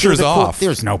pressure's off.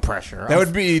 There's no pressure. That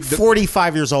would be the-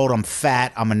 45 years old. I'm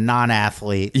fat. I'm a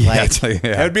non-athlete. Yeah, Like, it's like-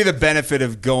 yeah. That would be the benefit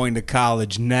of going to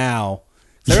college now.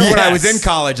 I remember when I was Yes. in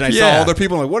college and I Yeah. saw older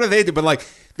people, I'm like, what do they do? But like,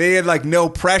 they had like no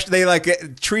pressure. They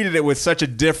like treated it with such a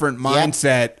different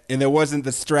mindset, and there wasn't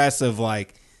the stress of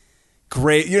like,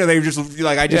 great. They were just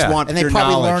like, I just Yeah. want and they your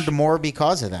probably knowledge. learned more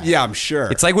because of that. Yeah, I'm sure.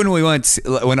 It's like when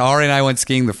Ari and I went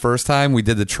skiing the first time, we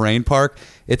did the terrain park.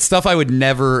 It's stuff I would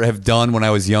never have done when I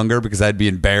was younger because I'd be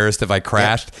embarrassed if I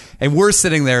crashed. And we're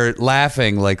sitting there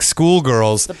laughing like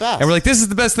schoolgirls. the best. And we're like, this is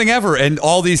the best thing ever. And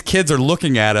all these kids are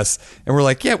looking at us and we're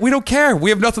like, yeah, we don't care. We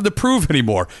have nothing to prove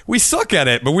anymore. We suck at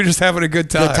it, but we're just having a good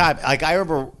time. Good time. Like I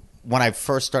remember when I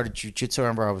first started jiu-jitsu, I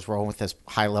remember I was rolling with this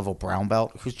high-level brown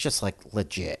belt who's just like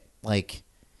legit. Like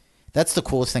that's the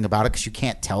coolest thing about it because you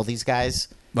can't tell these guys.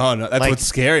 oh no, that's like- what's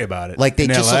scary about it. Like they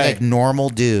In just LA. look like normal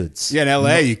dudes. Yeah, in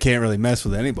LA, you can't really mess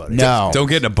with anybody. No. Don't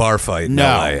get in a bar fight in No.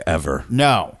 LA ever.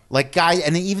 No. Like guy,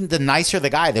 and even the nicer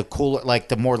the guy, the cooler, like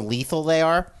the more lethal they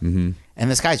are. Mm-hmm. And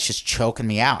this guy's just choking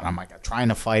me out. And I'm like, I'm trying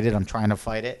to fight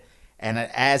it. And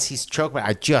as he's choking me,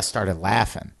 I just started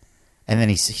laughing. And then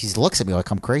he looks at me like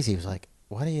I'm crazy. He was like,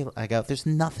 what are you? I go, there's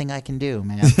nothing I can do,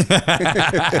 man.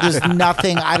 There's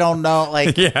nothing. I don't know.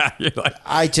 Like, Yeah. You're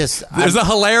like, there's a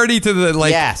hilarity to the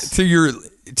Yes.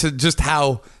 to just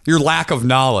how your lack of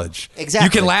knowledge. Exactly. You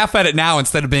can laugh at it now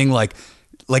instead of being like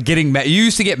getting mad. You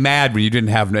used to get mad when you didn't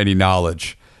have any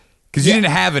knowledge because you Yeah.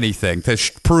 didn't have anything to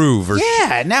prove or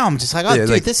yeah. Now I'm just like, oh, Yeah, dude,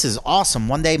 like- this is awesome.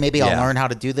 One day maybe I'll Yeah. learn how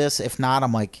to do this. If not,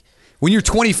 I'm like, when you're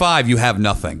 25, you have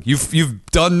nothing. You've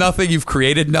done nothing. You've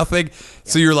created nothing.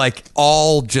 So you're like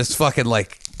all just fucking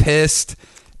like pissed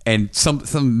and some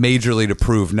majorly to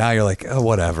prove. Now you're like, oh,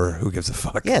 whatever. Who gives a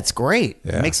fuck? Yeah, it's great.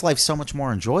 Yeah. It makes life so much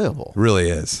more enjoyable. It really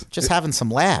is. Just having some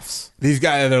laughs. These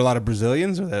guys, are there a lot of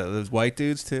Brazilians or those white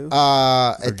dudes too?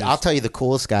 I'll tell you the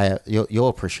coolest guy. You'll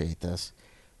appreciate this.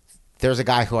 There's a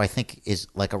guy who I think is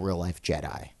like a real life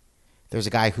Jedi. There's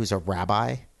a guy who's a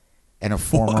rabbi and a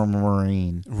former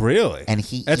Marine. Really? And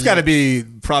that's got to be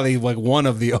probably like one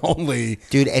of the only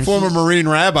former Marine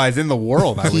rabbis in the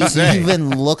world, I would say. He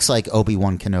even looks like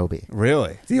Obi-Wan Kenobi.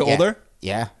 Really? Is he older?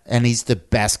 Yeah. And he's the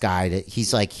best guy.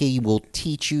 He's like, he will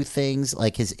teach you things.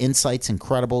 Like his insight's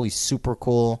incredible. He's super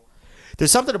cool.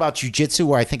 There's something about jiu-jitsu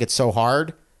where I think it's so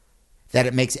hard that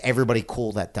it makes everybody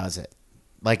cool that does it.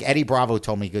 Like Eddie Bravo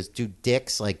told me, he goes, dude,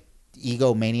 dicks, like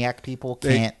egomaniac people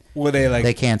can't.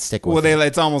 They can't stick with it.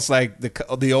 It's almost like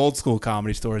the old school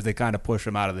comedy stores. They kind of push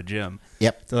them out of the gym.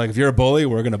 Yep. So like, if you're a bully,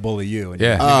 we're going to bully you. And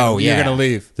Yeah. you're going to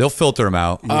leave. They'll filter them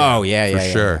out. Oh, yeah, for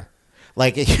sure. Yeah.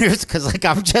 Like, here's because like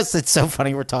it's so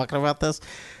funny we're talking about this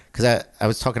because I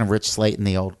was talking to Rich Slayton,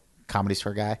 the old Comedy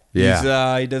Store guy.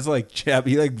 Yeah. He does like he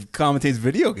like commentates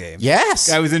video games. Yes.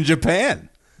 Guy was in Japan.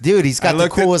 Dude, he's got the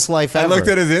coolest life ever. I looked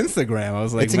at his Instagram. I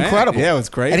was like, it's incredible. Yeah, it was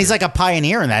crazy. And he's like a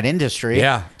pioneer in that industry.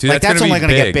 Yeah. Dude, like that's only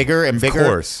going to get bigger and bigger. Of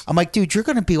course. I'm like, dude, you're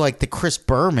going to be like the Chris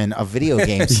Berman of video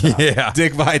games. Stuff. Yeah.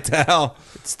 Dick Vitale.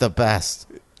 It's the best.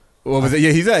 What was it?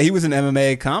 Yeah, he was an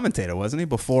MMA commentator, wasn't he?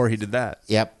 Before he did that.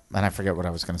 Yep. And I forget what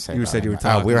I was going to say. You about said him. you were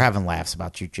talking. We were having laughs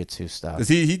about jiu-jitsu stuff. Does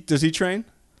he train?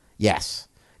 Yes.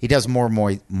 He does more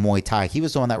Muay Thai. He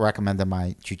was the one that recommended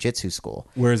my jiu-jitsu school.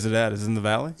 Where is it at? Is it in the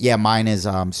Valley? Yeah, mine is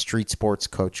street sports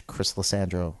coach Chris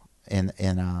Lissandro in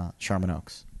Sherman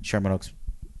Oaks. Sherman Oaks.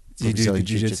 Do you do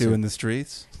jiu-jitsu in the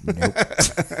streets? Nope.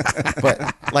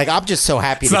 But like, I'm just so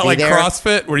happy It's to not be like there.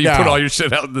 CrossFit where you put all your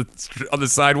shit out on the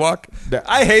sidewalk.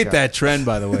 I hate that trend,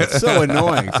 by the way. It's so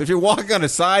annoying. So if you're walking on a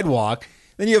sidewalk,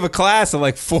 then you have a class of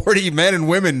like 40 men and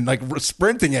women like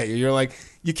sprinting at you. You're like,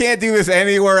 you can't do this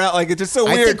anywhere else. Like, it's just so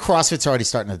weird. I think CrossFit's already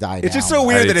starting to die It's down. just so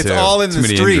weird that it's all in the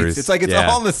streets. Injuries. It's like it's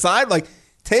all on the side. Like,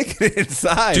 take it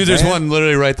inside. Dude, there's man. one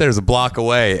literally right there. It's a block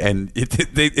away, and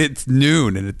it's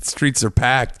noon, and the streets are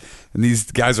packed, and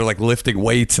these guys are like lifting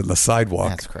weights on the sidewalk.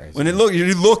 That's crazy. When you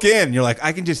look in, you're like,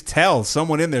 I can just tell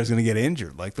someone in there is going to get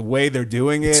injured. Like the way they're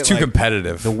doing it, It's too like,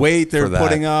 competitive. The weight they're for that.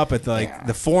 putting up, at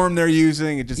the form they're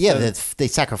using, it just they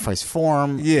sacrifice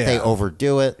form. Yeah. They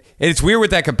overdo it. And it's weird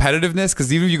with that competitiveness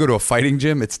because even if you go to a fighting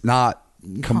gym, it's not.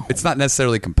 It's not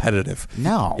necessarily competitive.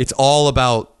 No. It's all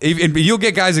about. You'll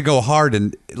get guys that go hard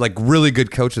and like really good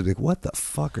coaches. Like, what the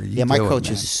fuck are you? Yeah, my doing, coach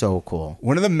man? is so cool.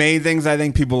 One of the main things I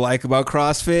think people like about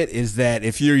CrossFit is that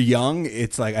if you're young,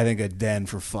 it's like I think a den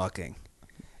for fucking.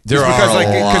 There Just are because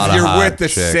a lot of you're hot with the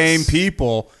chicks. same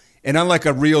people, and unlike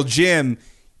a real gym,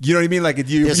 you know what I mean. Like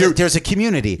if There's a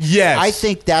community. Yes. I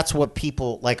think that's what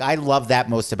people like. I love that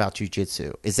most about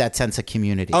jiu-jitsu is that sense of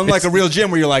community. unlike a real gym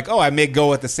where you're like, oh, I may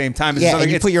go at the same time. It's Yeah, something-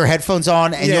 and you it's- put your headphones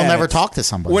on and Yeah, you'll never it's- talk to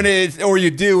somebody. or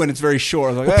you do, and it's very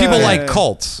short. Like, Well, people "Ah, like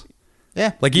cults.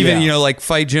 yeah. Like even Yeah. like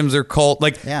fight gyms are cult.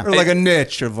 Like Yeah. or like a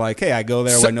niche of like, hey, I go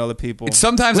there, I know the people.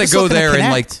 Sometimes We're I just go looking to there and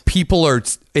connect. like people are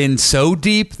in so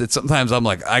deep that sometimes I'm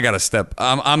like, I gotta step.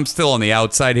 I'm still on the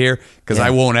outside here because Yeah. I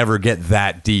won't ever get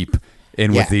that deep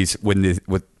in Yeah.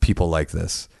 with people like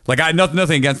this. Like I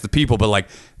nothing against the people, but like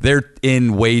they're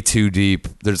in way too deep.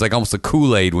 There's like almost a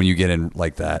Kool-Aid when you get in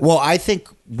like that. Well, I think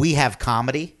we have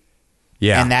comedy.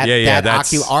 Yeah, And that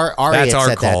that's Ari that's had our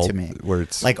said call, that to me. Where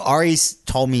it's like Ari's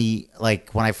told me,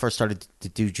 like when I first started to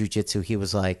do jujitsu, he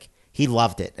was like, he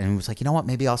loved it, and he was like, you know what,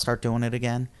 maybe I'll start doing it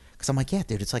again. Because I'm like, yeah,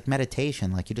 dude, it's like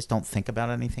meditation. Like you just don't think about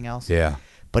anything else. yeah.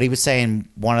 But he was saying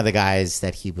one of the guys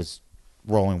that he was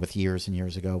rolling with years and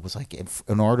years ago was like,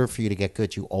 in order for you to get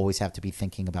good, you always have to be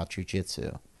thinking about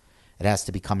jujitsu. It has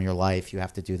to become your life. You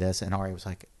have to do this. And Ari was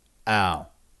like, oh.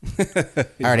 I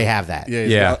already have that.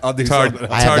 Yeah, I'll do it's hard. something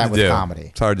It's else. I have hard that to with do. comedy.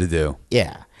 It's hard to do.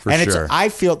 Yeah. For and sure. it's I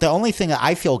feel the only thing that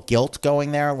I feel guilt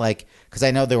going there, like, because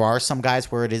I know there are some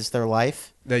guys where it is their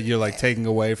life. that you're like taking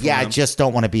away from. Yeah, I them. just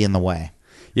don't want to be in the way.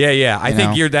 Yeah. I You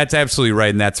think know? that's absolutely right,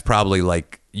 and that's probably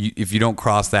like if you don't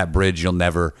cross that bridge, you'll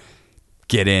never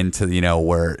get into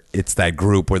where it's that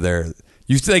group where they're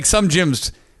like some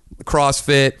gyms,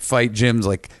 CrossFit, fight gyms,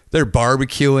 like they're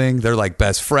barbecuing, they're like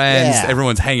best friends, Yeah.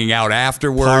 everyone's hanging out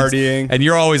afterwards, Partying. and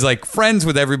you're always like friends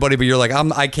with everybody, but you're like I'm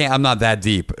not that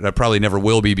deep, and I probably never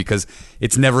will be because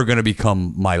it's never going to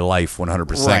become my life 100%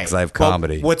 because I have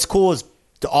comedy. But what's cool is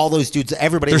all those dudes.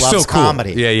 Everybody They're loves still cool.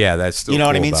 comedy. Yeah, that's still You know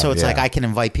what I cool mean? about So it, it's like yeah. I can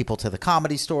invite people to the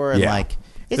comedy store and Yeah. like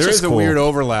There is a cool. weird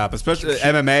overlap, especially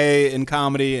MMA in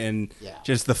comedy and Yeah.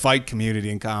 just the fight community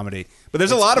in comedy. But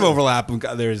there's a lot of overlap.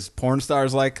 There's porn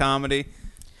stars like comedy.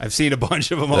 I've seen a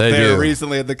bunch of them up They there do.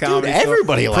 recently at the comedy store.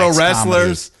 everybody Pro likes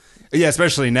wrestlers. Yeah,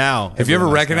 especially now. Have you ever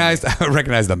Everyone likes recognized? I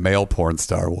recognized a male porn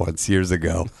star once years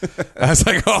ago. I was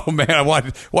like, "Oh man, I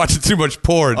watching too much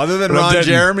porn." Other than But I'm Ron dead-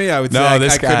 Jeremy, I would say no, I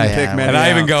this couldn't guy. pick many and I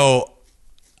even out. go,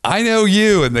 "I know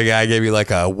you," and the guy gave me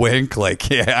like a wink, like,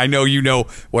 "Yeah, I know you know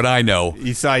what I know."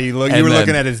 He saw you look. And You were then-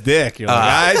 looking at his dick. You're like,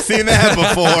 I've seen that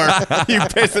before. You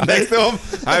pissing next to him.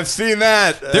 I've seen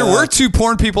that. There were two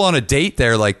porn people on a date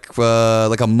there, like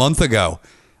a month ago.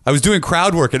 I was doing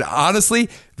crowd work, and honestly,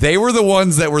 they were the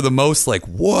ones that were the most like,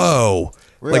 "Whoa!"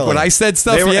 Really? Like when I said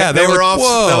stuff, They were, they were off.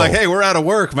 Whoa! They're like, hey, we're out of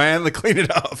work, man. Like, clean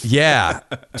it up. Yeah,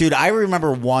 Dude, I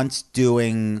remember once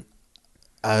doing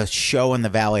a show in the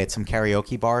Valley at some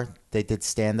karaoke bar. They did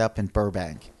stand up in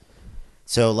Burbank.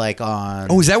 So like on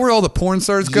Oh, is that where all the porn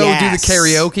stars go Yes. do the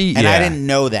karaoke? And yeah. I didn't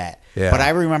know that. Yeah. But I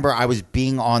remember I was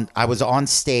on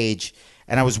stage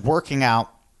and I was working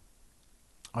out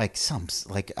like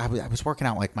I was working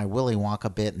out like my Willy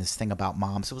Wonka bit and this thing about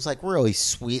moms. It was like really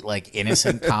sweet, like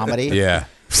innocent comedy. Yeah.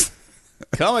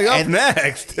 Coming up And-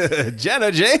 next,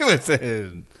 Jenna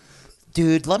Jameson.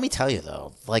 Dude, let me tell you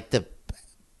though, like the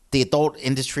adult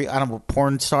industry, I don't know,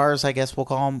 porn stars, I guess we'll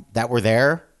call them, that were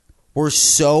there, were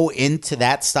so into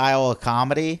that style of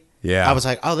comedy. Yeah. I was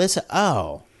like,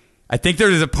 oh. I think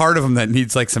there's a part of him that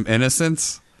needs like some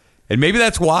innocence, and maybe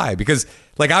that's why. Because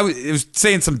like it was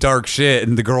saying some dark shit,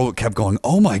 and the girl kept going,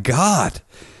 "Oh my god!"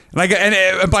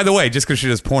 And by the way, just because she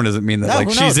does porn doesn't mean that No, like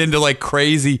who she's knows? into like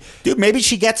crazy. Dude, maybe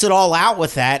she gets it all out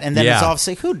with that, and then Yeah. it's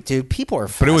obviously, dude, people are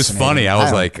But it was fascinating. funny. I was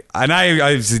don't- like, and I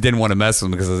obviously didn't want to mess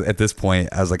with him because at this point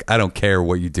I was like, I don't care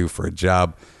what you do for a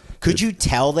job. could you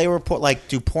tell they were,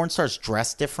 do porn stars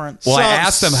dress different? Well, I Some-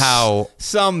 asked them how.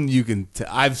 Some you can.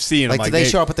 I've seen them. Like, do they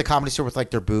show up at the comedy store with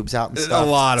like their boobs out and A stuff?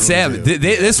 lot of Sam, them do.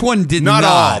 this one did Not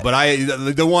not. all,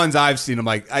 but the ones I've seen, I'm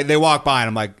like, they walk by and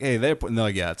I'm like, hey, they're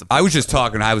like, yeah, it's a. I was just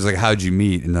talking. I was like, "How'd you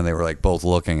meet?" And then they were like both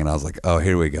looking, and I was like, "Oh,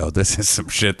 here we go. This is some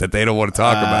shit that they don't want to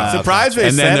talk about." Surprised they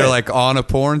And then said they're it. like on a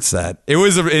porn set. It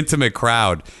was an intimate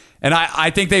crowd, and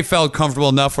I think they felt comfortable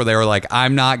enough where they were like,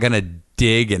 "I'm not gonna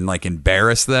dig and like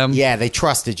embarrass them." Yeah, they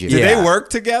trusted you. Did Yeah. they work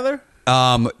together?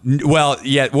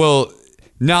 Well,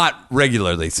 not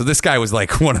regularly. So this guy was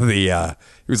like one of the.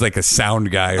 He was like a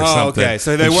sound guy or Oh, something. okay.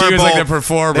 So they And weren't She was both like a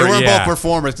performer. They weren't yeah. both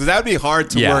performers because that would be hard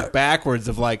to Yeah. work backwards.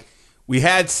 Of like, we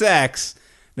had sex.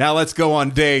 Now let's go on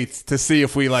dates to see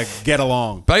if we like get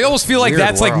along. But I almost feel like Weird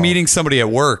that's like world. meeting somebody at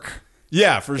work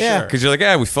Yeah, for sure. because you're like,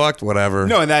 "Yeah, we fucked, whatever."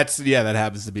 No, and that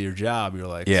happens to be your job. You're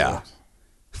like, Yeah.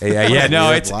 so- Yeah. No,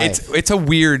 Weird it's a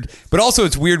weird, but also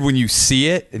it's weird when you see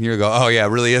it and you go, "Oh yeah, it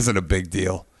really isn't a big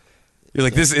deal." You're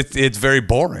like, it's very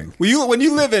boring. Well, when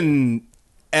you live in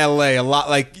L.A. a lot,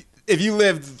 like if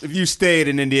you stayed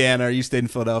in Indiana or you stayed in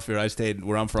Philadelphia or I stayed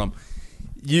where I'm from,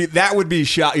 that would be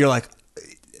shot. You're like,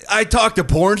 I talk to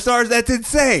porn stars. That's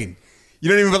insane. You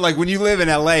don't even, but like when you live in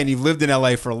L.A. and you've lived in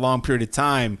L.A. for a long period of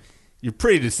time, you're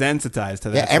pretty desensitized to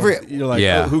that. Yeah, You're like,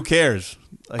 Yeah. oh, who cares?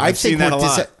 Like, I I've seen think that a we're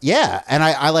lot. yeah, and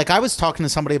I was talking to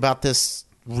somebody about this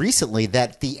recently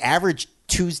that the average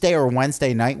Tuesday or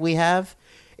Wednesday night we have,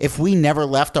 if we never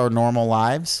left our normal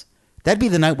lives, that'd be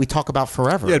the night we talk about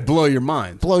forever. Yeah, it'd blow your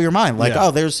mind. Blow your mind. Like, Yeah.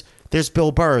 oh, there's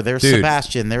Bill Burr, there's Dude,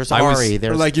 Sebastian, there's I was- Ari, Or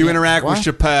there's like you interact What?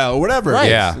 with Chappelle or whatever. Right. it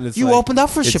is. Yeah. And it's You like- opened up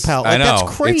for It's- Chappelle. I Like, know. that's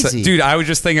It's- crazy. dude, I was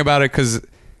just thinking about it because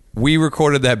we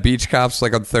recorded that Beach Cops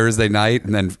like on Thursday night,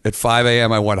 and then at 5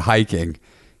 a.m. I went hiking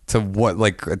to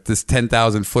at this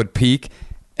 10,000-foot peak,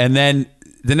 and then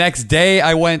the next day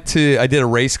I did a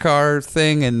race car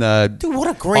thing in the Dude, what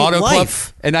a great auto club,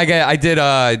 life. and I did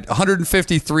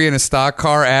 153 in a stock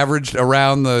car, averaged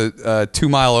around the 2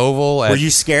 mile oval. At Were you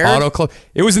scared? Auto club.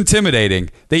 It was intimidating.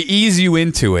 They ease you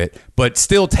into it, but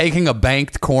still taking a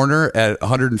banked corner at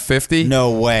 150.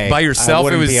 No way. By yourself, I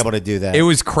wouldn't it was be able to do that. It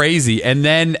was crazy. And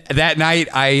then that night,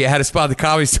 I had a spot at the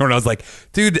Comedy Store, and I was like,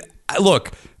 dude,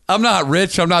 look, I'm not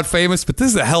rich, I'm not famous, but this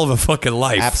is a hell of a fucking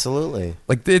life. Absolutely.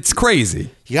 Like, it's crazy.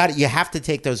 You have to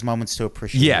take those moments to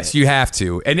appreciate Yes, it. you have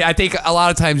to. And I think a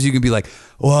lot of times you can be like,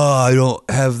 well, I don't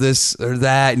have this or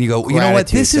that. And you go, you know what?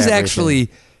 This Gratitude's is everything.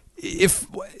 actually,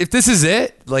 if this is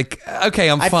it, like, okay,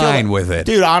 I'm I feel fine like- with it.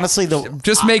 Dude, honestly,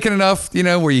 Just making enough,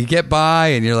 where you get by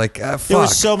and you're like, fuck. there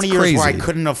was so many it's years where I crazy.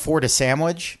 couldn't afford a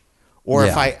sandwich. Or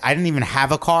if Yeah. I didn't even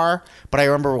have a car, but I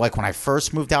remember like when I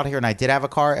first moved out here and I did have a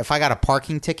car, if I got a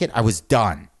parking ticket, I was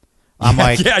done. I'm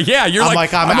like, yeah, you're I'm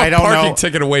like, I'm, I'm a I don't parking know,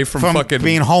 ticket away from fucking-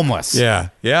 being homeless. Yeah.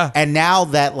 And now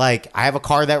that like I have a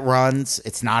car that runs,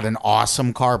 it's not an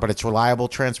awesome car, but it's reliable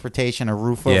transportation, a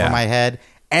roof over Yeah. my head,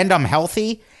 and I'm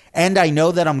healthy, and I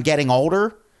know that I'm getting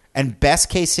older, and best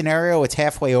case scenario, it's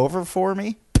halfway over for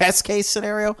me. Best case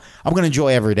scenario, I'm going to enjoy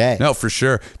every day. No, for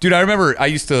sure. Dude, I remember I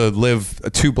used to live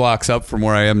 2 blocks up from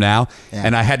where I am now,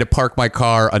 and I had to park my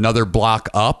car another block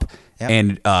up. Yep.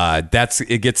 And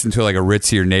it gets into like a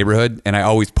ritzier neighborhood, and I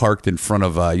always parked in front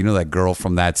of that girl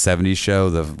from that '70s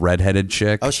show, the redheaded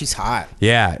chick. Oh, she's hot.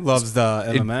 Yeah, loves the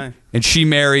MMA, and she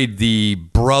married the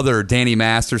brother, Danny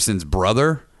Masterson's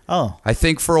brother. Oh, I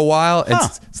think for a while, and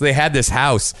so they had this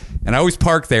house, and I always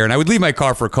parked there, and I would leave my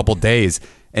car for a couple days,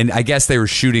 and I guess they were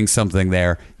shooting something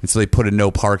there, and so they put a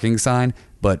no parking sign.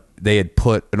 But they had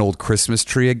put an old Christmas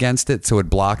tree against it, so it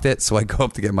blocked it. So I go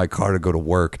up to get my car to go to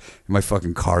work, and my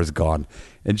fucking car's gone.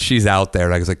 And she's out there,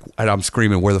 and I was like, and I'm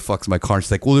screaming, where the fuck's my car? And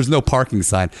she's like, well, there's no parking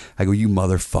sign. I go, you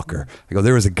motherfucker. I go,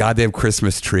 there was a goddamn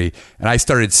Christmas tree. And I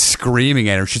started screaming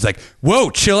at her. She's like, whoa,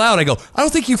 chill out. I go, I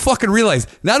don't think you fucking realize,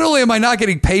 not only am I not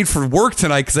getting paid for work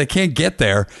tonight because I can't get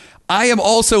there, I am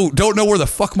also don't know where the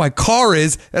fuck my car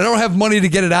is, and I don't have money to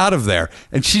get it out of there.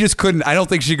 And she just couldn't, I don't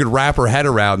think she could wrap her head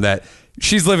around that.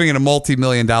 She's living in a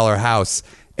multi-million-dollar house,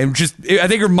 and I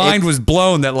think her mind was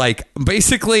blown that, like,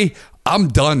 basically, I'm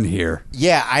done here.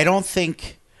 Yeah, I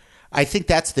think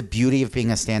that's the beauty of being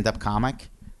a stand-up comic,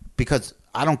 because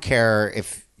I don't care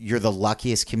if you're the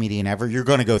luckiest comedian ever, you're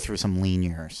going to go through some lean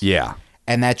years. Yeah.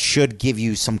 And that should give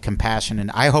you some compassion,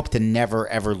 and I hope to never,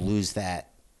 ever lose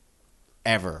that,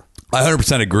 ever. I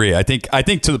 100% agree. I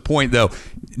think to the point though,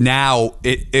 now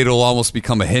it'll almost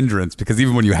become a hindrance because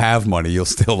even when you have money, you'll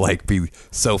still like be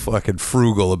so fucking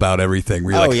frugal about everything.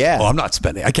 Where you're like, yeah. Oh, I'm not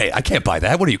spending. I can't buy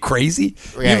that. What are you, crazy?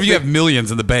 Yeah, Even if you have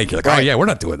millions in the bank, you're like, oh yeah, we're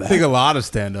not doing that. I think a lot of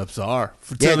stand-ups are.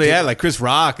 Like Chris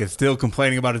Rock is still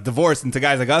complaining about his divorce, and to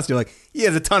guys like us, you're like, he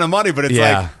has a ton of money, but it's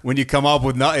like when you come up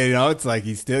with nothing, it's like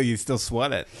you still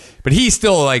sweat it. But he's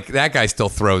still like that guy still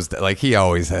throws like he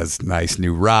always has nice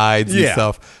new rides and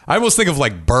stuff. I almost think of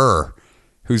like Burr,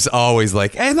 who's always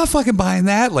like, hey, I'm not fucking buying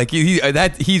that. Like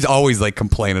he's always like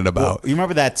complaining about. Well, you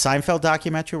remember that Seinfeld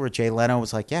documentary where Jay Leno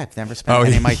was like, yeah, I've never spent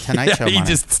any of my Tonight Show money. He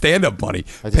just stand-up money.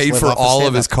 Paid for all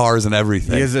of his cars and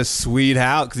everything. He has a sweet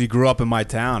house because he grew up in my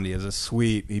town.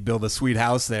 He built a sweet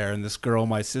house there, and this girl,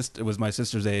 my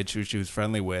sister's age, who she was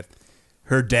friendly with,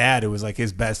 her dad, who was like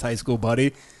his best high school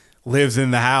buddy, lives in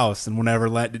the house. And whenever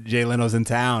Jay Leno's in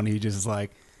town, he just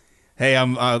like, hey,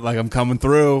 I'm coming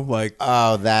through. Like,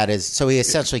 oh, that is so. He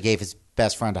essentially gave his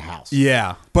best friend a house.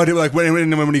 Yeah, but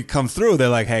when he comes through, they're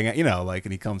like hanging,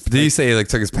 and he comes. Did he say he like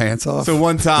took his pants off? So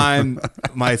one time,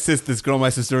 this girl my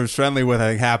sister was friendly with, I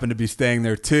think, happened to be staying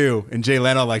there too, and Jay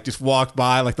Leno like just walked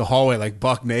by like the hallway like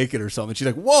buck naked or something. She's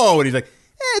like, whoa, and he's like,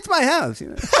 it's my house. She's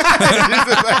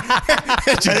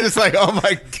just like, oh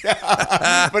my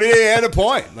God. But he had a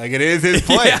point. Like, it is his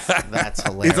place. Yeah. That's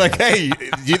hilarious. He's like, hey,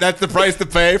 that's the price to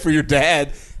pay for your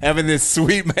dad having this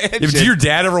sweet mansion. Did your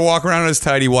dad ever walk around in his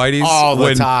tidy whities? All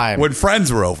the time. When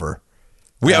friends were over.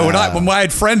 When I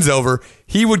had friends over,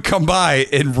 he would come by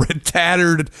in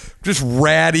tattered, just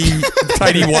ratty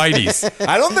tidy whities.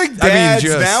 I don't think dads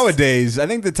nowadays. I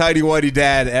think the tidy whitey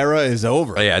dad era is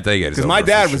over. Oh, yeah, I think it is. Because my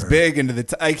dad was big into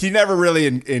he never really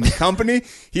in company.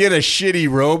 He had a shitty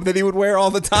robe that he would wear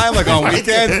all the time, like on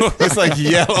weekends. It's like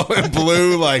yellow and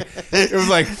blue, like it was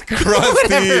like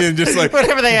crusty and just like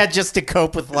whatever they had just to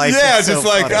cope with life. Yeah, just so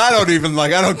like funny.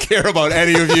 I don't care about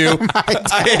any of you.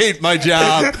 I hate my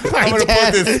job. I'm gonna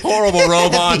put this horrible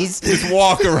robe on. Just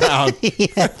walk around. He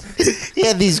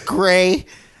had these gray,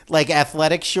 like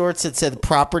athletic shorts that said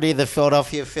 "Property of the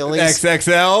Philadelphia Phillies."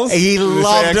 XXLs. He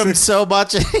loved them so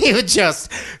much, and he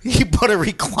put a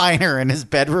recliner in his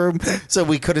bedroom so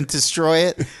we couldn't destroy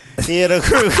it. He had a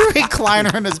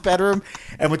recliner in his bedroom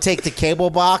and would take the cable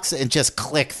box and just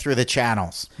click through the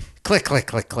channels. Click, click,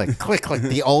 click, click, click, click.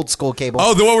 The old school cable.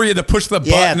 Oh, the one where you had to push the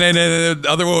button and then the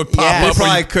other one would pop up. He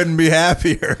probably couldn't be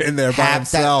happier in there by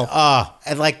himself.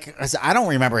 And like, I don't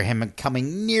remember him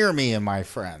coming near me and my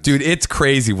friends. Dude, it's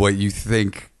crazy what you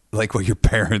think, like what your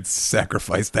parents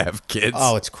sacrificed to have kids.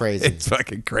 Oh, it's crazy. It's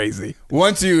fucking crazy.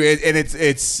 Once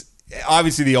it's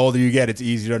obviously the older you get, it's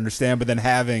easier to understand, but then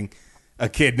having a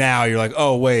kid now, you're like,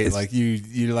 oh wait, like you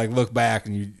like look back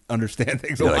and you understand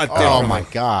things a lot differently. Oh my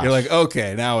god! You're like,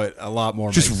 okay, now it a lot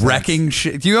more. Just wrecking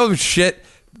shit. Do you know shit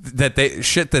that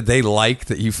they like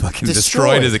that you fucking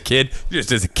destroyed as a kid?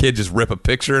 Just as a kid, just rip a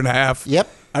picture in half. Yep.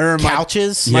 I remember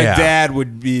couches. My dad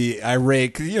would be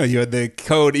irate because you had the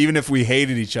code. Even if we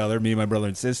hated each other, me and my brother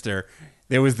and sister,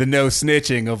 there was the no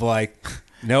snitching of like,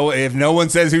 no, if no one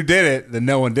says who did it, then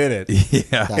no one did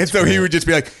it. Yeah, and so he would just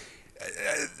be like,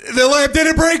 the lamp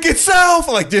didn't break itself,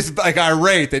 like just like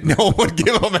irate that no one would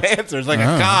give him answers, like a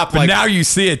cop. But like, now you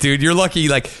see it, dude. You're lucky.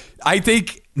 Like I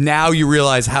think now you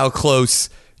realize how close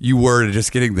you were to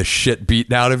just getting the shit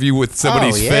beaten out of you with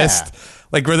somebody's fist.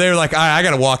 Like where they're like, I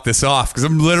got to walk this off because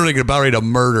I'm literally about ready to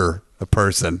murder a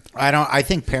person. I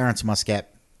think parents must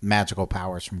get magical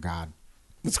powers from God.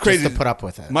 It's crazy just to put up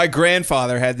with it. My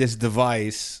grandfather had this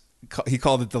device. He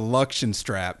called it the Luxion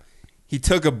strap. He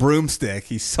took a broomstick.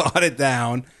 He sawed it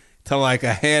down to like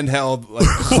a handheld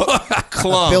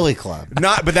club. Billy club.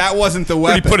 But that wasn't the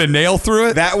weapon. Did he put a nail through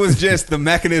it? That was just the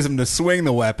mechanism to swing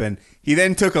the weapon. He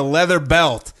then took a leather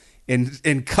belt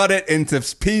and cut it into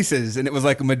pieces, and it was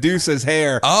like Medusa's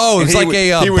hair. Oh, it's like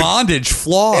a bondage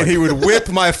flog. And he would whip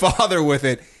my father with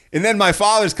it. And then my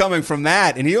father's coming from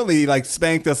that, and he only like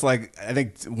spanked us like I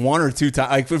think 1 or 2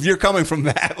 times. Like if you're coming from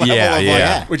that level of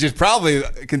like, which is probably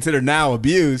considered now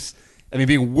abuse. I mean,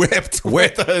 being whipped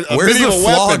with a Where's the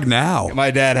flog weapon. now?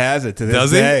 My dad has it to this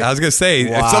Does day. he? I was gonna say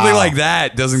Wow. if something like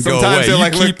that doesn't go away, he'll, you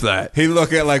like, keep that. He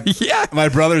look at like Yeah. my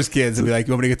brother's kids and be like,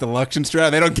 "You want me to get the Luxion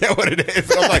strap?" They don't get what it is.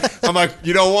 I'm like,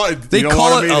 you don't want it. They you don't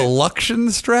call want it to a meet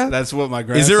Luxion strap. That's what my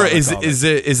Is there? grandfather called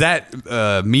it. Is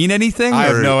that mean anything? I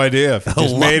have or- no idea. If he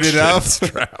just made it up.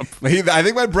 Strap. I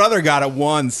think my brother got it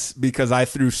once because I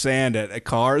threw sand at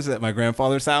cars at my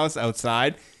grandfather's house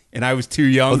outside. And I was too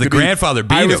young. The grandfather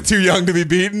beat I was him. too young to be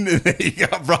beaten, and then he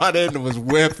got brought in and was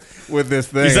whipped with this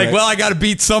thing. He's like, well, I got to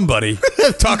beat somebody.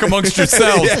 Talk amongst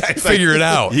yourselves. Figure it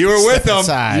out. You were with Step him.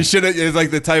 aside. You should have. It's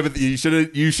like the type of you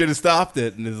should have stopped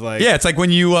it. And it's like, Yeah, it's like when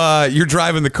you're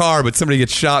driving the car, but somebody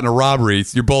gets shot in a robbery.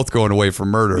 You're both going away for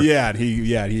murder. yeah. And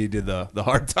he did the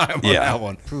hard time on Yeah. that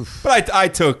one. But I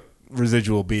took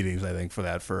residual beatings. I think for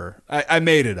that. I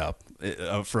made it up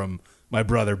from my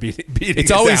brother beating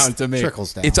It's it always down to me.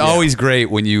 Trickles down. It's always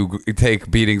great when you take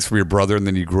beatings from your brother and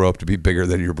then you grow up to be bigger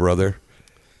than your brother.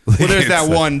 Well, there's that It's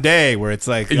like- one day where it's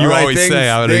like, You all right, always say,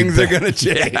 I would things be are going to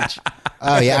big. change.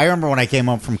 Oh yeah, I remember when I came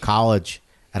home from college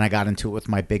and I got into it with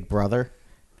my big brother,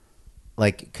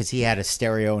 like because he had a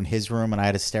stereo in his room and I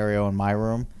had a stereo in my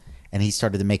room, and he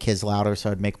started to make his louder,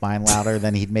 so I'd make mine louder.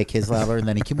 Then he'd make his louder, and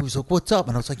then he came over, he was like, "What's up?"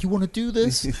 And I was like, "You want to do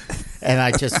this?"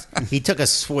 And he took a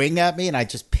swing at me, and I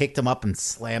just picked him up and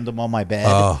slammed him on my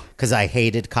bed because I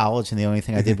hated college, and the only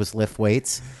thing I did was lift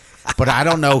weights. But I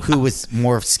don't know who was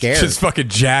more scared. Just fucking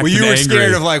jacked. Well, you and were angry.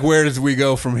 scared of like, where does we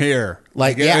go from here?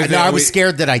 Like, yeah, no, I was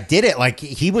scared that I did it. Like,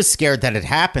 he was scared that it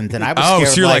happened, and I was scared.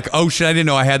 So you're like, oh shit, I didn't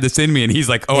know I had this in me, and he's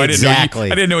like, oh,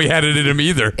 Exactly. I didn't know he had it in him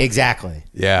either. Exactly.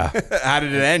 Yeah. How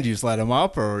did it end? You just let him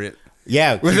up, or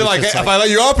Yeah. was he it like, just if I let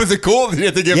you up, is it cool? Did you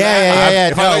have to give Yeah, back? yeah.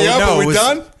 If I let you up, are we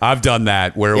done? I've done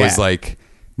that where it was Yeah. like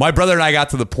my brother and I got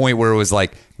to the point where it was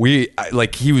like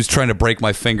he was trying to break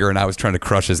my finger and I was trying to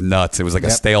crush his nuts. It was like a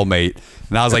stalemate,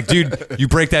 and I was like, "Dude, you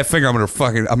break that finger, I'm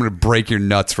gonna break your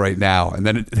nuts right now." And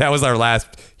then that was our last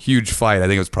huge fight. I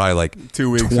think it was probably like 2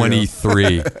 weeks ago.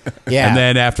 23. Yeah. And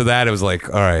then after that, it was like,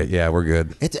 "All right, yeah, we're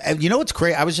good." It's, you know what's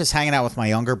crazy? I was just hanging out with my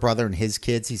younger brother and his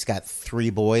kids. He's got 3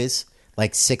 boys,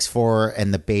 like 6'4",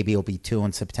 and the baby will be 2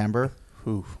 in September.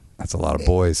 That's a lot of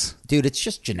boys. Dude, it's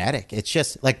just genetic. It's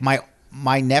just like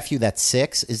my nephew that's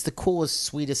 6 is the coolest,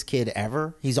 sweetest kid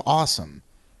ever. He's awesome.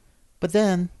 But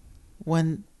then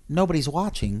when nobody's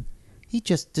watching, he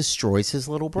just destroys his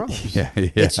little brothers. Yeah.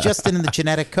 It's just in the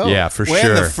genetic code. Yeah, for When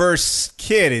sure. the first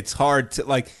kid, it's hard to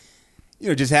like,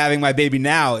 just having my baby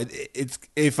now. It's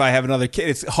if I have another kid,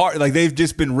 it's hard. Like they've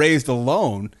just been raised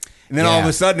alone, and then all of Yeah.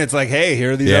 a sudden it's like, hey,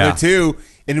 here are these Yeah. other 2.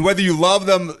 And whether you love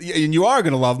them, and you are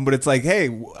going to love them, but it's like, hey,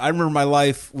 I remember my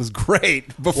life was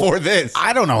great before this.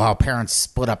 I don't know how parents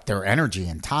split up their energy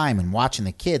and time and watching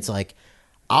the kids. Like,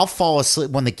 I'll fall asleep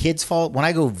when the kids when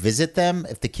I go visit them,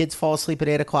 if the kids fall asleep at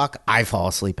 8 o'clock, I fall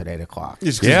asleep at 8 o'clock.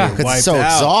 Just Yeah. you're 'Cause it's wiped so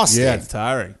out. exhausting. Yeah, it's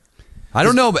tiring. I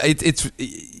don't know, but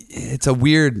it's a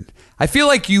weird. I feel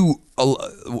like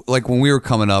like when we were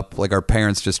coming up, like our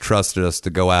parents just trusted us to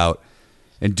go out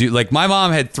and do. Like my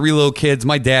mom had 3 little kids.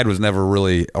 My dad was never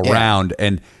really around,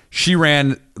 and she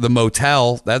ran the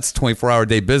motel. That's 24-hour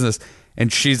day business,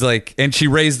 and she's like, and she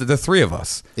raised the 3 of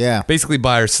us. Yeah. basically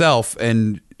by herself,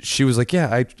 and she was like, yeah,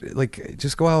 I like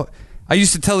just go out. I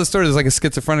used to tell this story. There's like a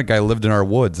schizophrenic guy who lived in our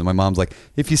woods, and my mom's like,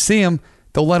 if you see him,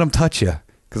 don't let him touch you.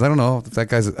 Because I don't know if that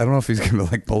guy's, I don't know if he's going to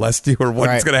like molest you or what's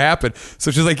Right. going to happen.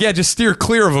 So she's like, yeah, just steer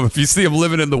clear of him if you see him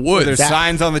living in the woods. There's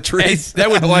signs on the trees. That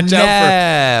would watch out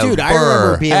never Dude, I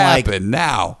remember being like- happen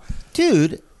now.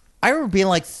 Dude, I remember being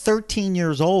like 13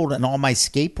 years old and on my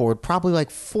skateboard, probably like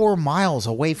 4 miles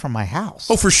away from my house.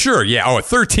 Oh, for sure. Yeah. Oh, at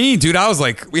 13, dude, I was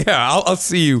like, yeah, I'll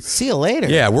see you. See you later.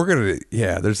 Yeah, we're going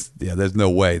to, there's no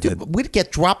way. Dude, we'd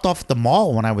get dropped off at the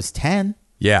mall when I was 10.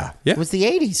 Yeah. It was the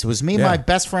 80s. It was me and my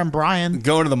best friend Brian.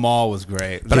 Going to the mall was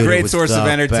great. It was Dude, a it great was source of the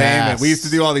entertainment. best. We used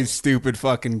to do all these stupid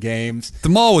fucking games. The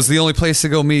mall was the only place to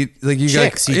go meet like you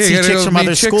Chicks. guys. You'd see gotta chicks go from meet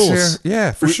other chicks schools. here.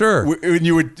 Yeah, for sure. And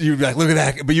you'd be like, look at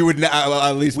that. But you would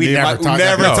at least We'd me and never my- talk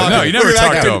never about talk. No, you Look never at that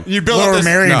talk guy. to him. You build up Laura this,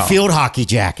 Marion no. field hockey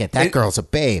jacket. That girl's a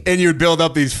babe. and you'd build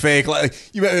up these fake. Like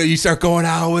you start going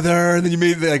out with her, and then you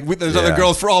meet like there's other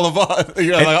girls for all of us.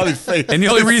 You know, like all these fake. And the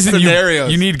only reason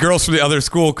scenarios. you need girls from the other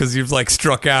school because you've like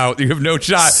struck out. You have no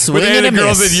shot. Swing with any and of the a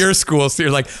girls miss. in your school. So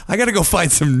you're like, I got to go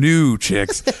find some new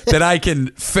chicks that I can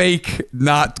fake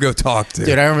not go talk to.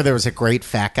 Dude, I remember there was a great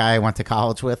fat guy I went to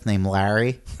college with named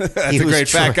Larry. That's a great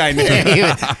fat guy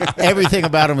name. Everything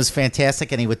about him was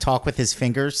fantastic, and he would talk with his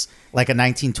fingers like a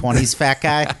 1920s fat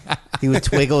guy. He would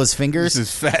twiggle his fingers.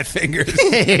 His fat fingers.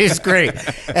 It was great.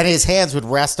 And his hands would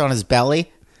rest on his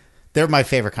belly. They're my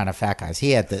favorite kind of fat guys.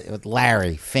 He had the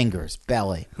Larry, fingers,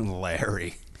 belly.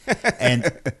 Larry.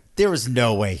 And there was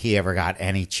no way he ever got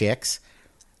any chicks.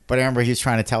 But I remember he was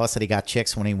trying to tell us that he got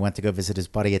chicks when he went to go visit his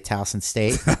buddy at Towson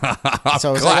State. So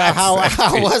I was like, how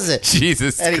was it?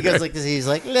 Jesus And he goes like this. He's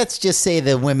like, let's just say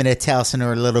the women at Towson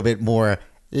are a little bit more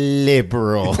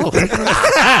liberal.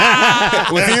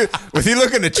 Was he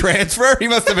looking to transfer? He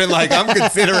must have been like, I'm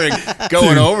considering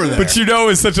going over there. But you know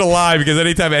it's such a lie because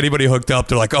anytime anybody hooked up,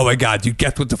 they're like, "Oh my god, you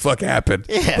guess what the fuck happened?"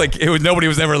 Yeah. Like nobody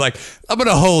was ever like, "I'm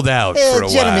gonna hold out for a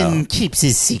Gentleman while." keeps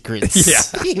his secrets. Yeah.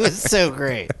 He was so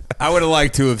great. I would have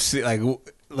liked to have seen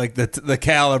like the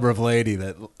caliber of lady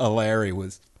that Larry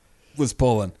was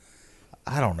pulling.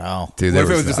 I don't know. Dude, What there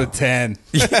if it was just no- a 10?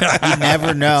 You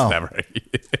never know. Never.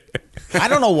 I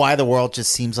don't know why the world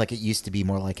just seems like it used to be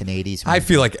more like an 80s movie. I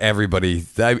feel like everybody,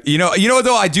 you know what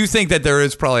though. I do think that there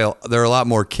are a lot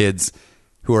more kids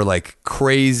who are like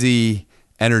crazy,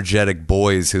 energetic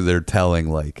boys who they're telling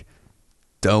like,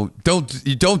 don't do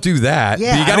that.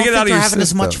 Yeah, you I gotta don't get think out of they're your having as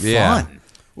system. much fun. Yeah.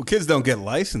 Well, kids don't get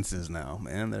licenses now,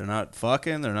 man. They're not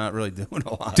fucking. They're not really doing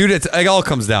a lot. Dude, it all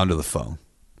comes down to the phone.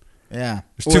 Yeah.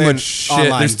 There's too Well, much shit.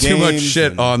 online There's too much games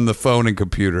shit and- on the phone and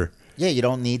computer. Yeah, you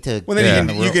don't need to. Well, then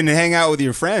Yeah. you can hang out with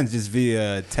your friends just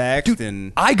via text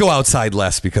and. I go outside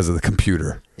less because of the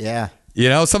computer. Yeah. You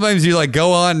know, sometimes you like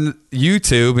go on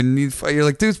YouTube and you're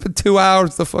like, dude, it's been 2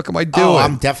 hours. The fuck am I doing? Oh,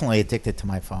 I'm definitely addicted to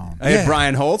my phone. I had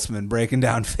Brian Holtzman breaking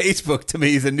down Facebook to me.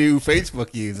 He's a new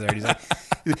Facebook user. And he's like,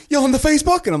 "You on the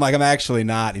Facebook?" And I'm like, "I'm actually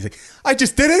not." He's like, "I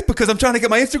just did it because I'm trying to get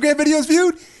my Instagram videos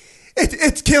viewed.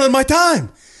 It's killing my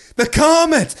time. The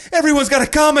comments. Everyone's got a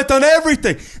comment on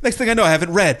everything. Next thing I know, I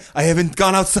haven't read. I haven't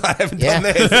gone outside. I haven't done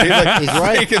this." And he's like, He's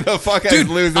right. freaking the fuck out. Dude,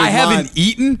 Losing I his haven't mind.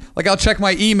 eaten. Like, I'll check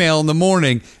my email in the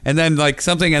morning and then, like,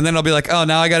 something, and then I'll be like, oh,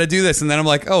 now I got to do this. And then I'm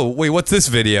like, oh, wait, what's this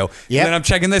video? Yep. And then I'm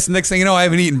checking this, and next thing you know, I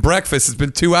haven't eaten breakfast. It's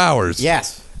been 2 hours.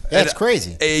 Yes. That's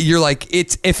crazy. You're like,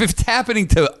 if it's happening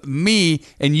to me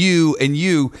and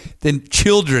you, then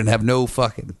children have no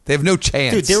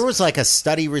chance. Dude, there was like a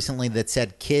study recently that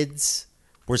said kids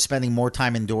were spending more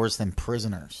time indoors than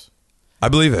prisoners. I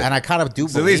believe it. And I kind of do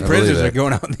So believe these it. prisoners believe are it.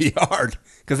 going out in the yard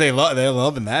because they're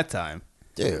loving that time.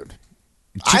 Dude.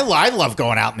 I love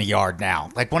going out in the yard now.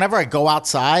 Like, whenever I go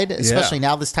outside, especially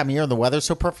now this time of year and the weather's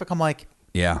so perfect, I'm like,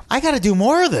 Yeah. I got to do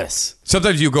more of this.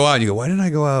 Sometimes you go out and you go, why didn't I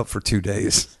go out for 2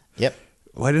 days? Yep.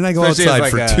 Why didn't I go Especially as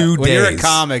outside like for 2 days? When you're a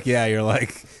comic, yeah, you're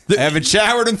like, I haven't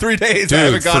showered in 3 days. Dude, I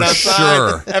haven't gone for outside.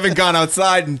 sure. I haven't gone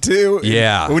outside in 2.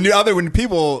 Yeah. But when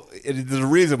people, there's a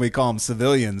reason we call them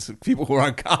civilians, people who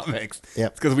aren't comics.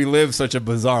 Yep. It's because we live such a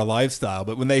bizarre lifestyle.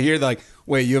 But when they hear like,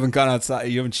 wait, you haven't gone outside,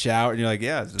 you haven't showered, and you're like,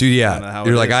 yeah, it's just Dude, kinda yeah. how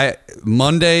You're it like, is.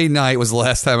 Monday night was the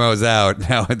last time I was out.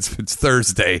 Now it's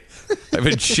Thursday. I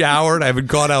haven't showered. I haven't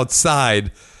gone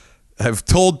outside. I've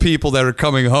told people that are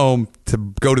coming home to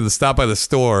go to stop by the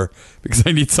store because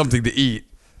I need something to eat.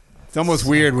 It's almost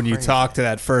weird when you talk to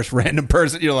that first random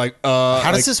person. You're like,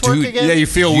 How does this work dude, again? Yeah, you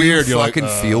feel weird. You're fucking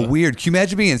like, feel weird. Can you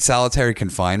imagine being in solitary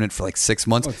confinement for like 6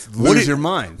 months? lose your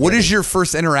mind. What is your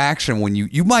first interaction when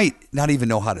you might not even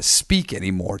know how to speak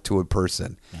anymore to a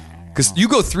person? Because you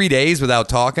go 3 days without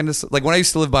talking to like when I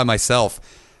used to live by myself.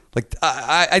 Like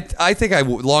I think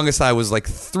longest I was like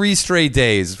 3 straight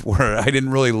days where I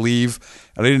didn't really leave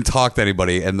and I didn't talk to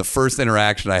anybody, and the first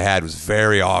interaction I had was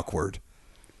very awkward.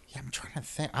 Yeah, I'm trying to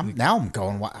think. Now I'm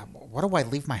going, what do I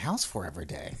leave my house for every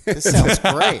day? This sounds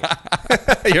great.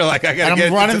 You're like, I gotta And get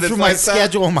I'm running into this through my lifestyle.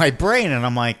 schedule in my brain, and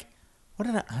I'm like, what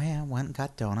did I went and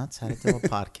got donuts, had to do a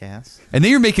podcast. And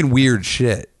then you're making weird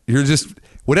shit. You're just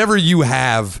whatever you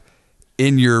have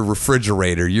in your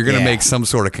refrigerator, you're going to Yeah. make some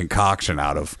sort of concoction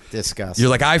out of. Disgusting. You're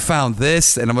like, I found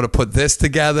this, and I'm going to put this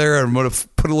together, and I'm going to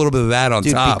put a little bit of that on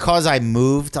Dude, top. because I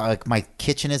moved, like my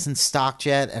kitchen isn't stocked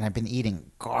yet, and I've been eating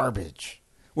garbage.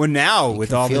 Well, now with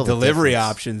can all the feel the delivery difference.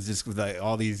 options, just with like,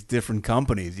 all these different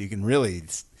companies, you can really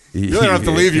you don't have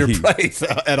to leave your place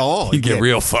at all. You get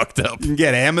real fucked up. You can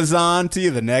get Amazon to you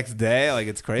the next day. Like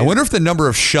it's crazy. I wonder if the number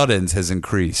of shut-ins has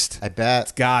increased. I bet.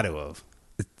 It's got to have.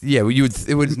 Yeah, well,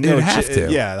 it would have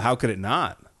to. Yeah, how could it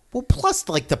not? Well, plus,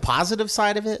 like, the positive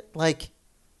side of it, like,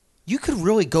 you could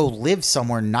really go live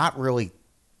somewhere not really...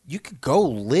 You could go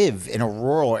live in a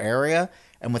rural area,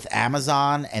 and with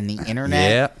Amazon and the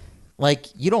internet, Yeah. like,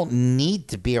 you don't need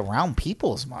to be around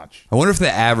people as much. I wonder if the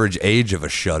average age of a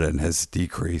shut-in has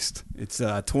decreased. It's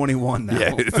 21 now.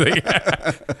 Yeah, it's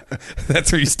like-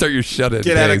 that's where you start your shut-in.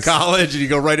 Get out of days. college and you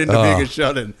go right into being a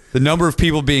shut-in. The number of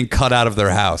people being cut out of their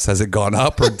house, has it gone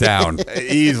up or down?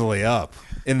 Easily up.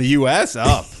 In the U.S.,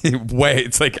 up. Wait,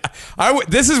 it's like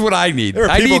this is what I need. There were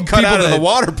I people need cut out of that- the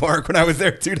water park when I was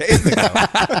there 2 days ago.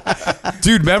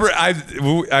 Dude, remember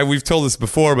we've told this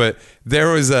before, but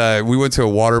there was we went to a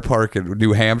water park in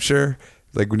New Hampshire,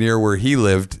 like near where he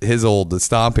lived, his old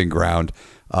stomping ground,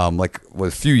 like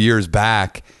a few years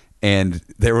back, and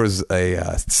there was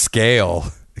a scale.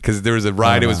 Because there was a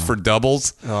ride, it was for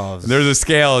doubles. Oh, and there was a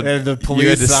scale. And the you had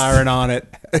police to- siren on it.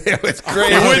 It was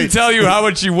crazy. It wouldn't tell you how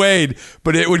much you weighed,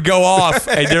 but it would go off,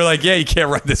 and you're like, "Yeah, you can't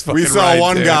ride this fucking." We saw ride,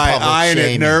 one dude. guy Public eyeing it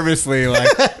shaming. nervously,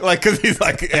 like because he's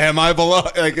like, "Am I below?"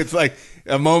 Like it's like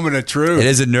a moment of truth. It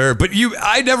is a nerve, but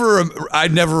I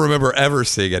never remember ever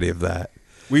seeing any of that.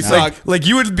 We saw Like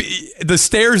you would be the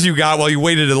stairs you got while you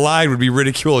waited in line would be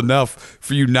ridicule enough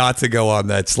for you not to go on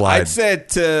that slide. I said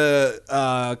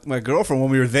to my girlfriend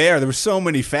when we were there were so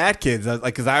many fat kids. I was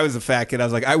like, because I was a fat kid, I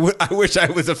was like, I wish I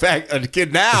was a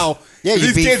kid now. Yeah, you'd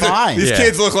these be kids fine. These Yeah.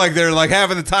 kids look like they're like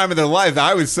having the time of their life.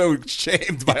 I was so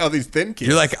shamed by all these thin kids.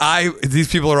 You're like these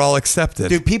people are all accepted.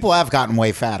 Dude, people have gotten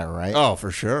way fatter, right? oh,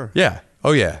 for sure. Yeah.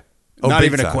 Oh yeah. Oh, Not big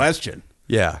even a time. question.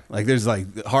 Yeah. Like there's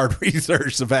like hard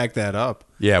research to back that up.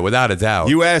 Yeah. Without a doubt.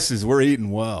 U.S. is we're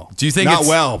eating well. Do you think not it's-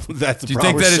 well? That's the Do you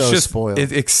problem. think that We're it's so just spoiled.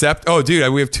 except? Oh,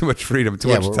 dude, we have too much freedom, too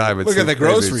Yeah, much we're- time. It's Look so at the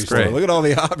crazy. grocery It's store. great. Look at all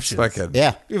the options. Fucking-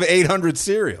 Yeah. We have 800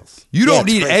 cereals. You don't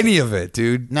it's need crazy. any of it,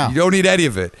 dude. No. You don't need any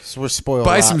of it. So we're spoiled.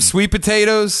 Buy rotten. some sweet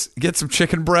potatoes, get some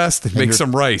chicken breast, and make you're-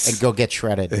 some rice. And go get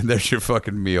shredded. And there's your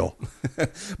fucking meal.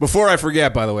 Before I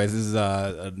forget, by the way, this is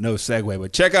no segue,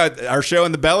 but check out our show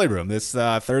in the Belly Room this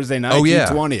Thursday night, Oh, yeah.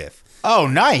 June 20th. Oh,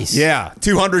 nice. Yeah,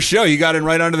 200 show. You got in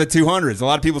right under the 200s. A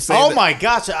lot of people say. Oh that- my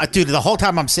gosh, dude! The whole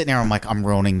time I'm sitting there, I'm like, I'm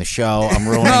ruining the show. I'm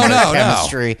ruining No, the no.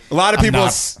 chemistry. A lot of I'm people,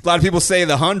 not- a lot of people say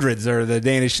the hundreds are the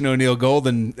Danish and O'Neill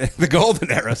golden, the golden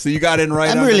era. So you got in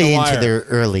right. I'm under really the into wire. their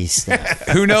early stuff.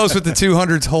 Who knows what the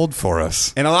 200s hold for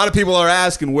us? And a lot of people are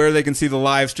asking where they can see the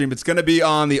live stream. It's going to be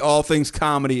on the All Things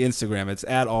Comedy Instagram. It's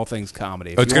at All Things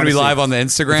Comedy. Oh, it's going to be live on the If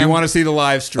Instagram? you want to see the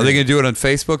live stream. Are they going to do it on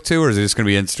Facebook too, or is it just going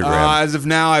to be Instagram? As of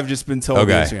now, I've just been told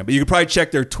Okay. Instagram. But you could probably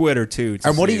check their Twitter too. to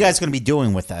And what are see you guys going to be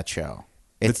doing with that show?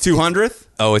 The 200th?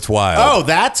 Oh, it's wild. Oh,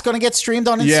 that's going to get streamed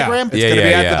on Yeah. Instagram? It's Yeah, going to be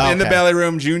yeah, at yeah. in the Okay. Belly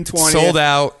Room, June 20th. Sold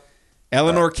out.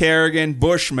 Eleanor Kerrigan,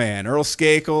 Bushman, Earl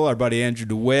Skakel, our buddy Andrew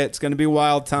DeWitt. It's going to be a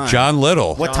wild time. John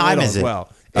Little. What John time Little is as it? Well,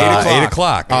 8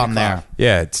 o'clock. I'm there.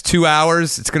 Yeah, it's 2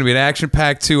 hours. It's going to be an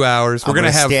action-packed 2 hours. We're I'm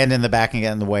going to have stand in the back and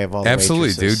get in the way of all the absolutely,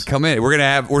 waitresses. dude. Come in.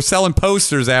 We're selling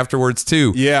posters afterwards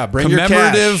too. Yeah, bring your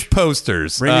commemorative cash.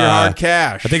 posters. Bring your hard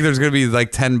cash. I think there's going to be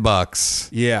like $10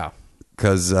 Yeah.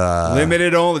 because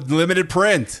Limited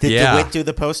print. Did Yeah. DeWitt do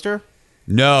the poster?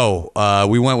 no,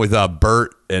 we went with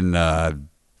Bert and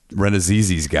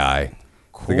Renazizi's guy,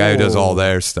 the guy who does all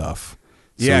their stuff.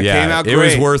 So, Yeah, it came out It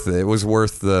was great. worth it. It was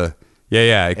worth the.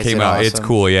 Yeah. It Is came it out. It's awesome?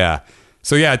 cool. Yeah.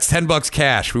 So yeah, it's $10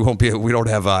 cash. We don't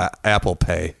have Apple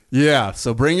Pay Yeah,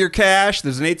 so bring your cash.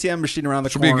 There's an ATM machine around the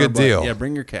Should be a corner. good but deal. Yeah,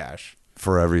 bring your cash.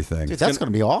 for everything. Dude, that's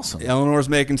going to be awesome. Eleanor's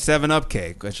making 7-Up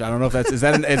cake, which I don't know if that's is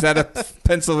that a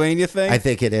Pennsylvania thing? I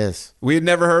think it is. We had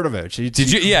never heard of it.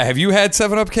 Did you? Yeah. Have you had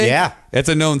 7-Up cake? Yeah. It's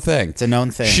a known thing. It's a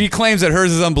known thing. She claims that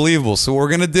hers is unbelievable. So what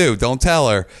we're gonna do? Don't tell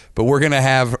her, but we're gonna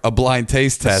have a blind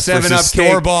taste test 7-Up versus cake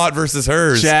store bought versus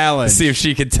hers challenge. to see if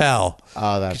she can tell.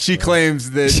 Oh, that's She great.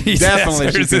 claims that She definitely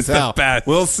says she hers can is the tell. best.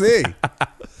 We'll see.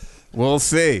 We'll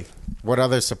see. What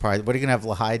other surprise? What are you going to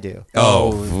have Lahai do?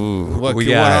 What we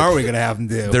what got- are we going to have them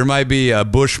do? There might be a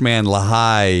Bushman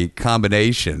Lahai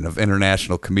combination of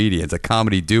international comedians, a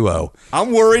comedy duo.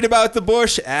 I'm worried about the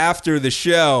Bush after the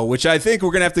show, which I think we're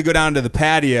going to have to go down to the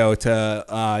patio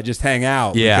to just hang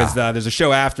out. Yeah. Because there's a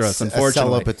show after us, A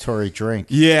unfortunately. celebratory drink.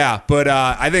 Yeah, but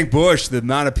I think Bush, the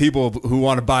amount of people who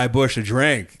want to buy Bush a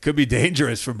drink, could be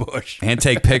dangerous for Bush. And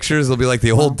take pictures. It'll be like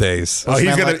the old days.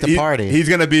 Bushman liked to party. He's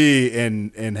gonna be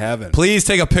in heaven Please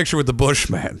take a picture with the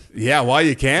Bushman. Yeah, why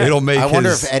you can't? It'll make I wonder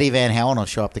his- if Eddie Van Halen will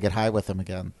show up to get high with him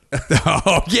again.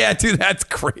 Oh, yeah, dude, that's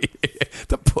great.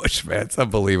 The Bushman, it's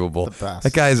unbelievable. The best.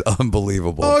 That guy is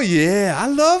unbelievable. Oh, yeah, I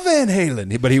love Van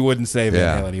Halen. But he wouldn't say Van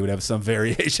Yeah. Halen. He would have some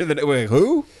variation. That like,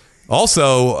 who?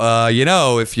 Also,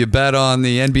 if you bet on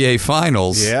the NBA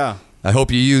Finals, Yeah. I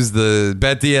hope you use the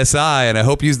Bet DSI, and I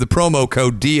hope you use the promo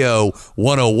code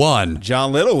DO101.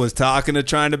 John Little was trying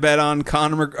to bet on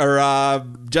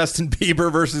Justin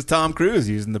Bieber versus Tom Cruise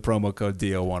using the promo code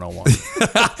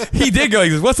DO101. He did go. He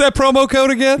goes, "What's that promo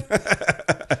code again?"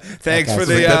 Thanks for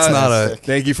the. That's not a.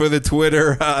 Thank you for the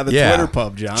Twitter. Twitter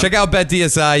pub, John. Check out Bet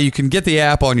DSI. You can get the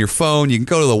app on your phone. You can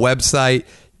go to the website.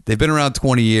 They've been around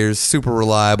 20 years. Super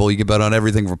reliable. You can bet on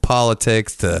everything from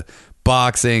politics to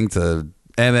boxing to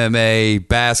MMA,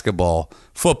 basketball,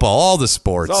 football, all the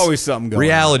sports. There's always something going on.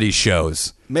 Reality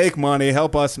shows. Make money.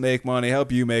 Help us make money.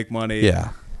 Help you make money. Yeah.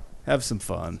 Have some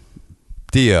fun.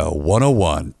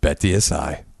 DO101. Bet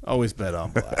DSI. Always bet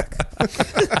on black.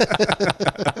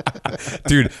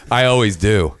 Dude, I always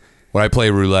do. When I play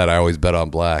roulette, I always bet on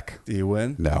black. Do you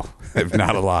win? No,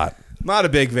 not a lot. Not a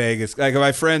big Vegas. Like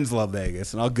my friends love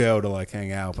Vegas, and I'll go to like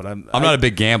hang out. But I'm not a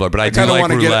big gambler, but I do kinda like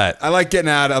wanna roulette. I like getting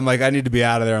out. I'm like I need to be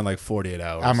out of there in like 48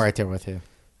 hours. I'm right there with you.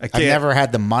 I I've can't- never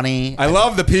had the money. I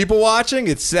love the people watching.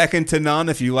 It's second to none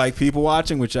if you like people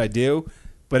watching, which I do.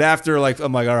 But after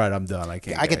I'm like, all right, I'm done. I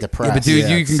can't. I get Yeah, depressed. but dude,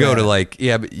 Yeah, you can go to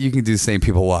sad. but you can do the same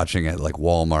people watching at like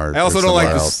Walmart. I also or don't like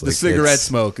somewhere the, else. the Like, cigarette it's-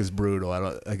 smoke is brutal. I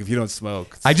don't like if you don't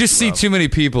smoke. I just see rough. too many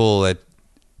people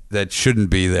that shouldn't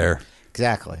be there.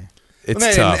 Exactly. It's and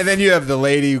then, tough. And then you have the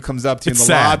lady who comes up to you in It's the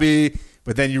sad. lobby,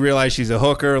 but then you realize she's a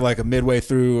hooker, like a midway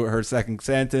through her second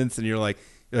sentence, and you're like,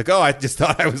 oh, I just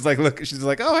thought I was like, look, she's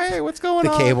like, oh, hey, what's going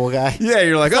The on? cable guy. Yeah,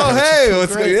 you're like, oh, hey,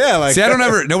 what's going? Great. Yeah, like, See,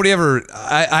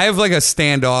 I have like a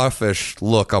standoffish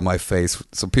look on my face,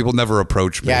 so people never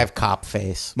approach me. Yeah, I have cop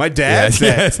face. My dad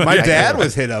Yeah, said yeah. my dad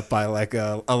was hit up by like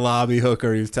a lobby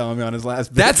hooker. He was telling me on his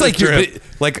last. That's like business your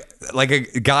trip. like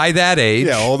a guy that age.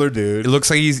 Yeah, older It dude. looks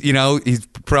like he's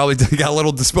probably got a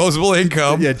little disposable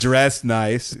income. Yeah, dressed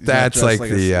nice. He's not That's dressed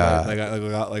like a-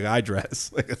 the, like I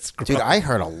dress. Like it's Dude, I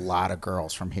heard a lot of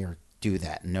girls from here do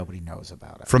that, and nobody knows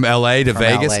about it. From LA to From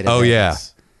Vegas. LA to Oh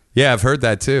Vegas. yeah, I've heard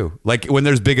that too. Like when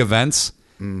there's big events,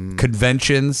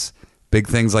 conventions, big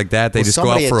things like that, they Well, just go out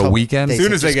somebody for had a told- weekend. They Soon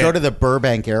said, as they just get- go to the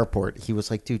Burbank airport. He was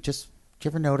like, dude, do you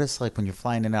ever notice like when you're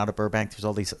flying in and out of Burbank,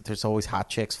 there's always hot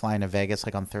chicks flying to Vegas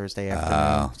like on Thursday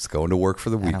afternoon. It's going to work for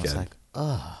the and weekend. I was like,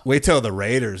 oh, Wait till the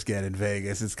Raiders get in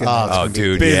Vegas. It's Oh, gonna. it's gonna be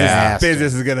dude, business, yeah.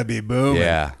 business is gonna be booming.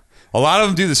 Yeah, a lot of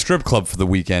them do the strip club for the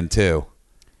weekend too.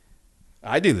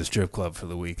 I do the strip club for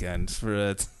the weekends.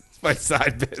 It's my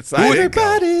side income.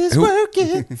 everybody's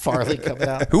working. Farley coming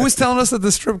out. Who was telling us that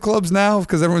the strip clubs now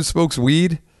because everyone smokes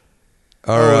weed?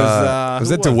 Or Oh, it was who it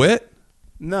was it? DeWitt?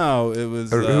 No, it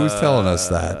was. Or who was telling us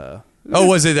that? Oh,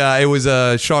 was it? It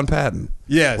was Sean Patton.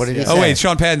 Yes. What did he yes. say? Oh wait,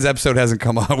 Sean Patton's episode hasn't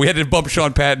come on. We had to bump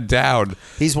Sean Patton down.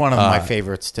 He's one of my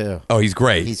favorites too. Oh, he's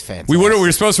great. He's fantastic. We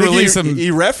were supposed to I think release he, him.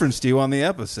 He referenced you on the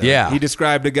episode. Yeah. He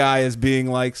described a guy as being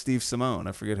like Steve Simeone.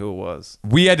 I forget who it was.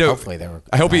 We had to. Hopefully they were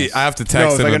I hope nice. I have to No, text it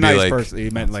was him like a and be nice like person. He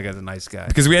meant like as a nice guy.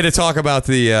 because we had to talk about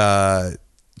the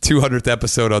 200th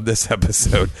episode on this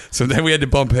episode. So then we had to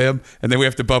bump him, and then we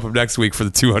have to bump him next week for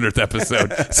the 200th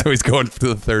episode. So he's going to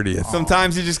the 30th.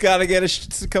 Sometimes you just got to get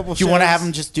a couple. Do you want to shows. have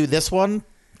him just do this one?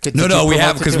 No, we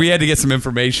have because we had to get some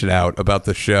information out about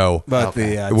the show But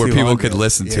Okay. the where people 200. could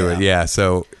listen to it. Yeah,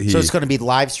 so So it's going to be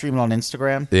live streamed on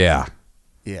Instagram. yeah,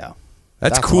 Yeah.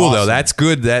 that's That's cool though. awesome. That's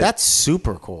good. That's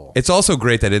super cool. It's also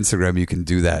great that Instagram you can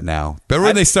do that now. Remember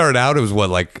when they started out, it was what,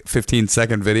 like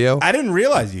 15-second video? I didn't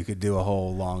realize you could do a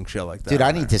whole long show like that. Dude,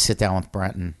 I need to sit down with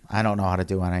Brenton. I don't know how to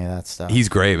do any of that stuff. He's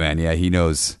great, man. Yeah, he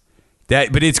knows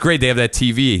that. But it's great they have that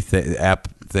TV app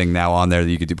thing now on there that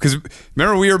you could do. Because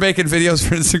remember we were making videos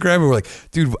for Instagram? We were like,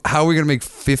 dude, how are we going to make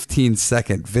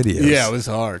 15-second videos? Yeah, it was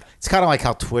hard. It's kind of like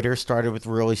how Twitter started with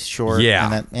really short. Yeah.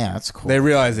 And then, yeah, that's cool. They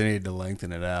realized they needed to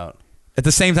lengthen it out. At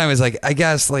the same time, it's like, I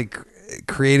guess, like,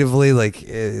 creatively, like,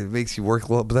 it makes you work a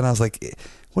little. But then I was like,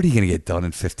 what are you going to get done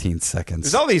in 15 seconds?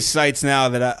 There's all these sites now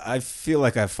that I feel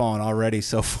like I've fallen already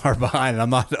so far behind. I'm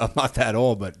not that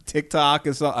old, but TikTok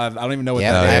is. I don't even know what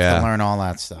yeah, that I is. have yeah. to learn all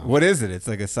that stuff. What is it? It's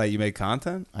like a site you make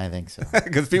content. I think so.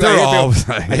 Because people,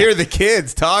 They're I hear the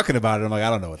kids talking about it. I'm like, I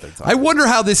don't know what they're talking. I wonder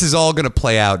how this is all going to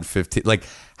play out in 15. Like,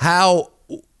 how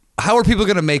are people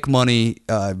going to make money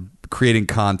creating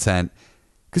content?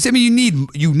 Because I mean,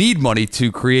 you need money to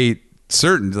create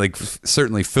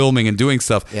certainly filming and doing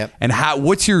stuff. Yep. And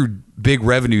what's your big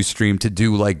revenue stream to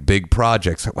do like big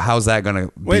projects? How's that going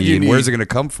to When do be? you And need where's it going to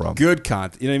come from? Good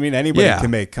content. You know what I mean? Anybody Yeah.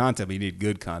 can make content, but you need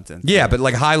good content. Yeah, but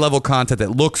like high level content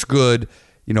that looks good,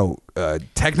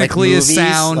 technically Like is movies?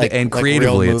 sound Like and real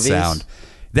creatively it's movies? sound.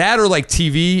 That or like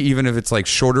TV, even if it's like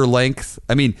shorter length.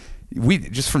 I mean, we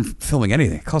just from filming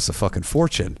anything, it costs a fucking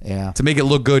fortune. Yeah. To make it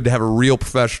look good, to have a real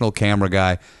professional camera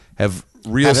guy, have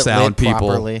real Have it sound lit people,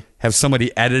 properly. have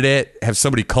somebody edit it, have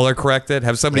somebody color correct it,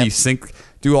 have somebody Yep.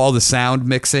 do all the sound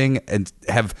mixing, and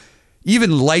have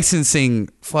even licensing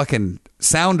fucking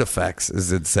sound effects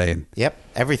is insane. Yep,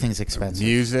 everything's expensive.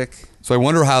 Music. So I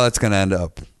wonder how that's going to end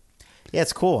up. Yeah,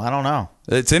 it's cool. I don't know.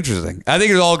 It's interesting. I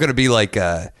think it's all going to be like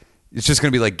it's just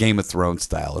going to be like Game of Thrones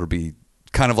style. It'll be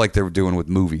kind of like they're doing with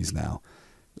movies now.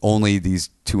 Only these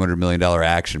 $200 million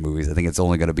action movies. I think it's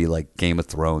only going to be like Game of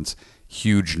Thrones,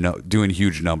 doing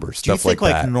huge numbers, Do you stuff think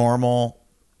like like that. normal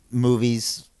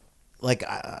movies, like,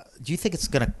 do you think it's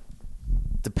gonna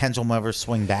the pendulum will ever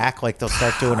swing back? Like they'll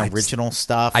start doing original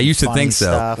stuff. I used to funny think so.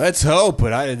 stuff? Let's hope,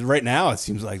 but right now it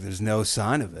seems like there's no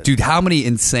sign of it. Dude, how many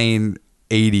insane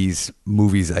 80s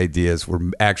movies ideas were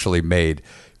actually made?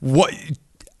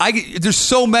 There's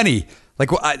so many. Like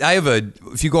I have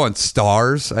if you go on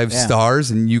Stars, I have Yeah.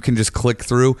 Stars, and you can just click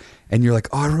through, and you're like,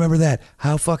 oh, I remember that.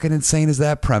 How fucking insane is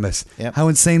that premise? Yep. How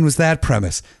insane was that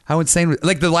premise? How insane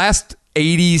like the last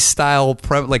 80s style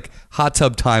like Hot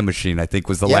Tub Time Machine, I think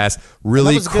was the Yep. last That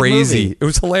really was a good crazy. movie. It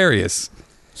was hilarious.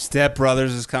 Step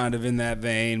Brothers is kind of in that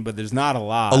vein, but there's not a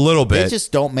lot. A little They bit.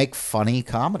 just don't make funny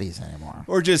comedies anymore.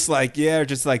 Or just like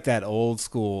that old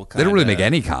school kind They don't really make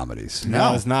any comedies.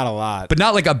 No, there's not a lot. But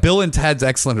not like a Bill and Ted's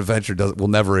Excellent Adventure will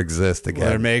never exist Well, again.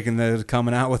 they're making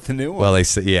coming out with the new one. Well, they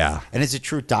say, yeah. And is it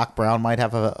true Doc Brown might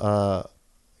have a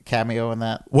cameo in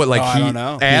that? What, like I don't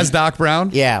know. as Doc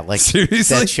Brown? Yeah, like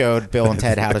Seriously? that showed Bill and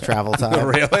Ted how to travel time.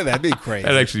 Really? That'd be crazy.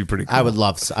 That'd actually be pretty cool. I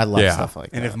love Yeah. stuff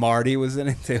like And that. if Marty was in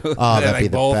it too, that'd be the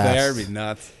both best. there, it'd be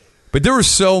nuts. But there were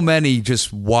so many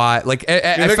just why. Like, I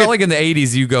look felt at- like in the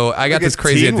 80s, you go, I got look this at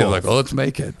crazy Teen idea. Wolf. Like, oh, let's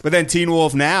make it. But then Teen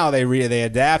Wolf now they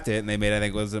adapt it and they made, I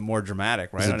think, was it more dramatic,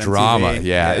 right? It on was a drama. MTV?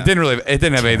 Yeah. It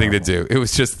didn't have anything to do. It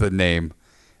was just the name.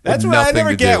 That's Had what I nothing never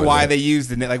to do get with why it. they used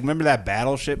the like. Remember that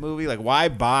Battleship movie? Like, why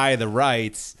buy the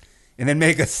rights and then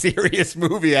make a serious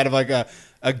movie out of like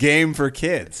a game for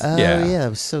kids? Oh Yeah. yeah, it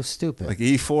was so stupid. Like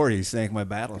E40 sank my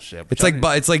battleship. It's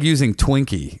like using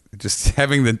Twinkie, just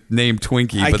having the name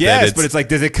Twinkie. I but guess, then but it's like,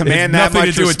 does it it command has that nothing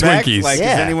much to do with respect? Twinkies. Like,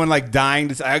 Yeah. is anyone like dying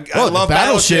to? I Oh, the love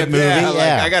Battleship movie,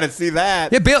 yeah. I got to see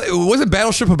that. Yeah, wasn't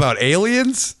Battleship about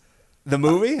aliens? The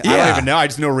movie? I Yeah. don't even know. I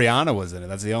just know Rihanna was in it.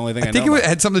 That's the only thing I, I think know. it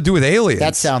had something to do with aliens.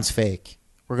 That sounds fake.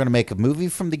 We're gonna make a movie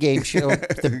from the game show,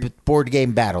 the board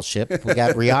game Battleship. We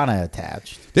got Rihanna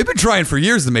attached. They've been trying for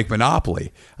years to make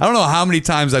Monopoly. I don't know how many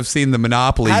times I've seen the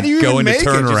Monopoly How do you go even into make it?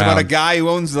 Just about a turnaround. guy who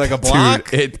owns like a block?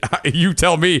 Dude, you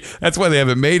tell me. That's why they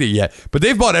haven't made it yet. But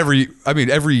they've bought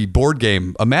every board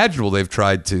game imaginable they've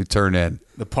tried to turn in.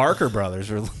 The Parker brothers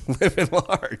are living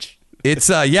large. It's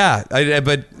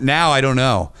but now I don't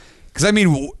know. Because I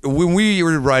mean, when we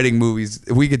were writing movies,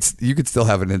 you could still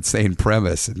have an insane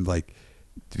premise and like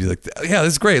be like, yeah,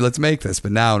 this is great, let's make this.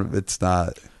 But now it's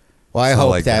not. Well, I It's not hope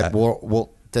like that that.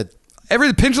 that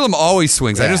The pendulum always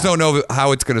swings. I just Yeah. don't know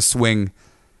how it's going to swing.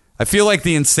 I feel like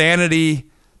the insanity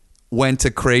went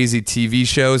to crazy TV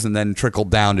shows and then trickled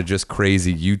down to just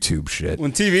crazy YouTube shit.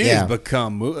 When TV Yeah. has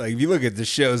become like, if you look at the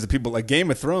shows that people like, Game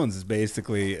of Thrones is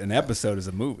basically an episode is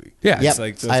a movie. Yeah. It's Yep,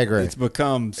 like I agree. It's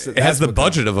become It has the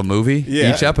budget of a movie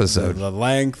each episode. the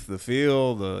length, the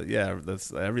feel,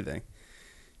 that's everything.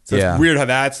 So Yeah. it's weird how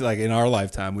that's like in our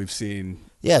lifetime we've seen.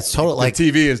 yeah, it's total like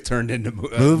the TV has turned into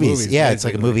movies. Yeah, it's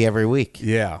like a basically. movie every week.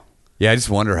 Yeah. Yeah, I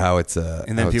just wonder how it's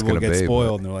And then people get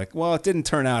spoiled, and they're like, "Well, it didn't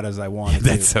turn out as I wanted."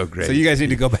 That's to. so great. So you guys need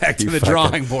to go back to You the fucking-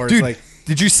 drawing board. Dude, It's like,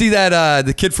 did you see that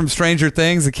the kid from Stranger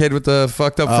Things, the kid with the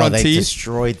fucked up Oh, front they teeth?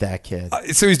 destroyed that kid.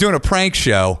 So he's doing a prank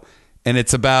show, and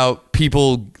it's about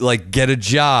people like get a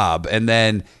job, and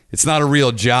then it's not a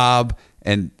real job,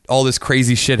 and all this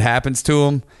crazy shit happens to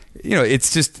him.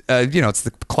 It's just it's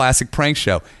the classic prank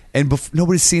show. And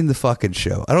nobody's seen the fucking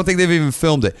show. I don't think they've even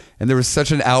filmed it. And there was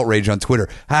such an outrage on Twitter.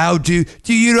 How do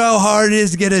you know how hard it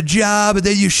is to get a job and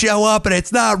then you show up and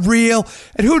it's not real?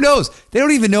 And who knows? They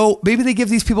don't even know. Maybe they give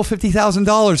these people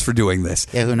 $50,000 for doing this.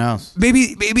 Yeah, who knows?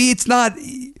 Maybe it's not.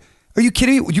 Are you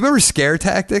kidding me? Do you remember Scare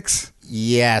Tactics?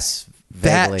 Yes,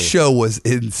 vaguely. That show was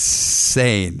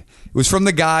insane. It was from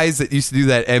the guys that used to do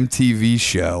that MTV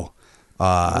show.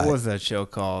 what was that show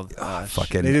called?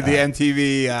 fucking, they did the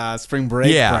MTV Spring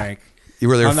Break yeah. prank.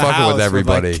 Where they were on the fucking house with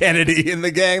everybody. like Kennedy and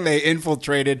the gang. They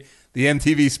infiltrated The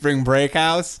MTV Spring Break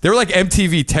house. They were like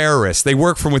MTV terrorists. They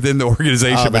work from within the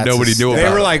organization, but that's nobody knew about it.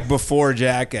 They were like before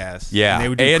Jackass. Yeah, and, they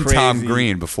would do and crazy. Tom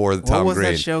Green before the Tom What was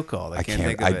Green. that show called? I can't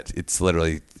think of it. It's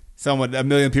literally. A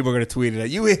million people are going to tweet it at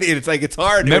you. Idiot! It's like it's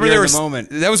hard. Remember, when they you're were in the moment.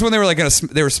 That was when they were like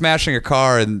they were smashing a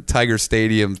car in Tiger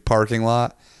Stadium's parking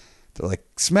lot. They're like,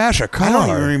 smash a car. I don't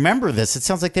even remember this. It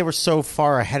sounds like they were so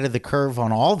far ahead of the curve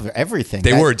on everything.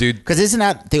 They were, dude. Because isn't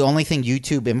that the only thing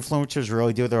YouTube influencers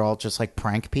really do? They're all just like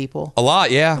prank people. A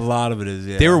lot, yeah. A lot of it is.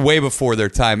 Yeah. They were way before their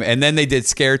time, and then they did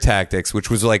Scare Tactics, which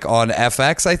was like on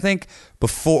FX, I think,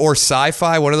 before or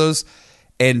Sci-Fi, one of those,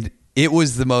 and it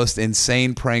was the most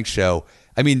insane prank show.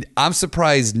 I mean, I'm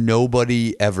surprised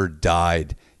nobody ever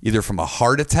died either from a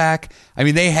heart attack. I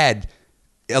mean, they had.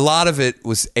 A lot of it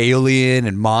was alien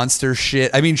and monster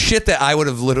shit. I mean, shit that I would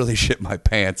have literally shit my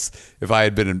pants if I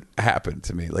had been happened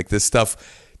to me. Like this stuff.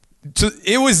 So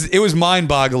it was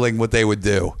mind-boggling what they would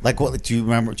do. Like what? Do you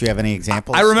remember? Do you have any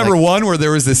examples? I remember Like, one where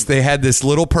there was this. They had this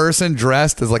little person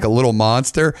dressed as like a little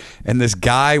monster, and this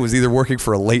guy was either working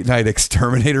for a late-night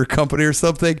exterminator company or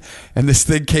something. And this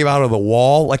thing came out of the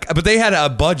wall, but they had a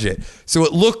budget, so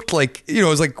it looked like it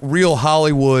was like real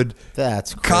Hollywood.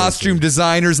 That's crazy. Costume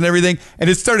designers and everything, and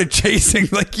it started chasing.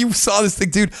 Like you saw this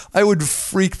thing, dude. I would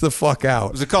freak the fuck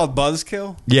out. Was it called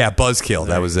Buzzkill? Yeah, Buzzkill.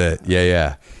 That was it.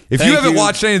 Yeah. If you haven't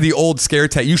watched any of the old Scare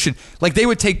Tactics, you should. Like they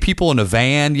would take people in a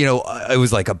van. It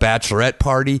was like a bachelorette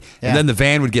party, and then the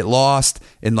van would get lost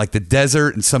in like the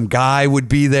desert, and some guy would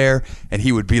be there, and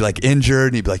he would be like injured,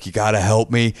 and he'd be like, "You gotta help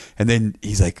me." And then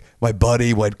he's like, "My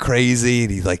buddy went crazy,"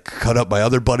 and he like cut up my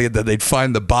other buddy, and then they'd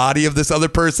find the body of this other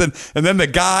person, and then the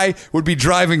guy would be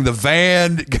driving the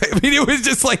van. I mean, it was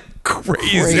just like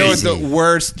crazy. You know what the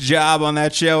worst job on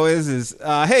that show is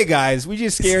hey guys, we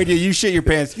just scared you. You shit your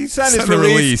pants. Can you sign this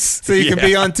release so you can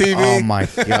be on TV? Oh my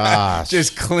gosh!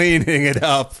 Just cleaning it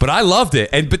up. But I loved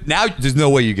it, but now there's no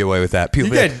way you get away with that. People,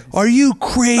 You be get- like, are you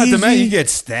crazy? You get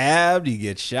stabbed. You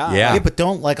get shot. Yeah. Yeah, but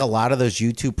don't like a lot of those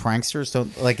YouTube pranksters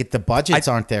don't like the budgets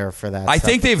aren't there for that. I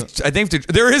stuff. think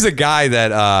there is a guy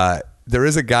that there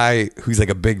is a guy who's like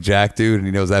a big jack dude and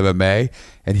he knows MMA,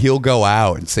 and he'll go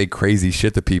out and say crazy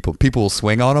shit to people. People will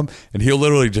swing on him, and he'll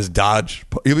literally just dodge.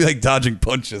 He'll be like dodging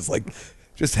punches, like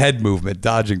just head movement,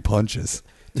 dodging punches.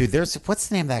 Dude, what's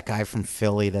the name of that guy from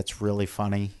Philly that's really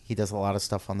funny? He does a lot of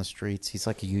stuff on the streets. He's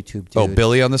like a YouTube dude. Oh,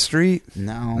 Billy on the Street?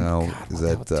 No, is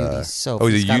God, that? dude, he's so.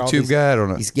 He's a got all YouTube these- guy. I don't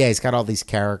know. He's got all these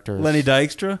characters. Lenny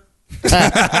Dykstra.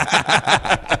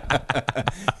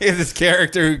 He has this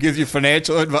character who gives you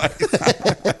financial advice.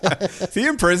 Is he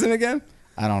in prison again?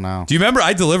 I don't know. Do you remember?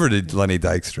 I delivered to Lenny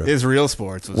Dykstra His Real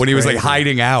Sports was when he was like crazy.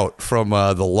 hiding out from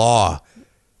the law.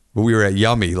 When we were at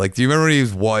Yummy, like, do you remember when he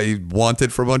was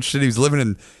wanted for a bunch of shit? He was living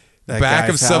in That back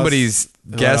of guy's somebody's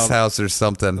house? guest Well, house or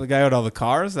something. The guy with all the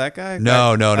cars, that guy?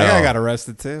 No. That guy got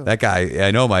arrested too. That guy,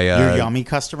 I know my Your Yummy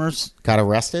customers got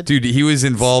arrested? dude. He was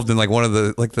involved in like one of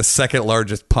the second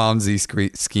largest Ponzi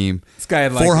scheme. This guy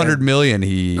had like 400 million.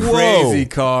 He crazy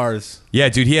cars. yeah,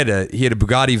 dude. He had a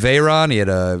Bugatti Veyron. He had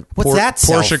a What's that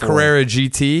sell Porsche for? Carrera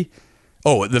GT.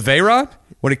 Oh, the Veyron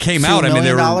when it came $2 out, I mean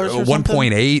they were million or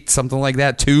 1.8 something like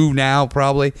that. 2 now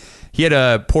probably. He had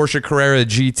a Porsche Carrera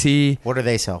GT. What do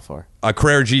they sell for? A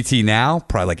Carrera GT now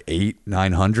probably like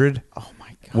 800-900. Oh my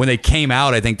god! When they came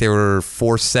out, I think they were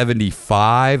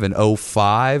 475 and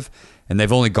 05, and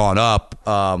they've only gone up.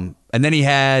 And then he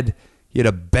had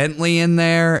a Bentley in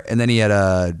there, and then he had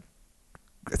I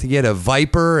think he had a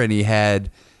Viper, and he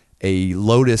had a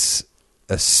Lotus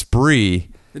Esprit.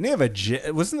 Didn't he have a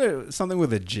jet? Wasn't there something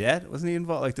with a jet? Wasn't he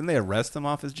involved? Like, didn't they arrest him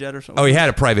off his jet or something? Oh, he had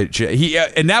a private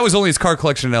jet. And that was only his car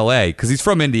collection in L.A. because he's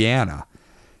from Indiana.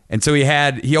 And so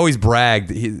he always bragged.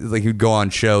 He'd go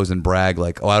on shows and brag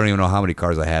like, "Oh, I don't even know how many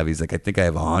cars I have." He's like, "I think I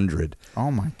have 100." Oh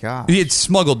my god! He had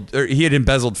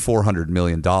embezzled $400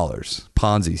 million.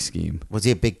 Ponzi scheme. Was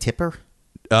he a big tipper?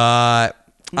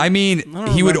 I mean,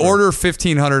 he would remember. order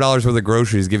 $1,500 worth of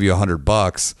groceries, give you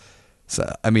 $100.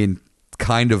 So, I mean,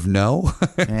 kind of no.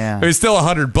 Yeah. It was still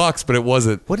 $100, but it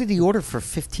wasn't. What did he order for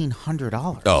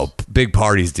 $1,500? Oh, big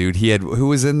parties, dude. He had, who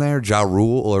was in there? Ja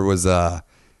Rule, or was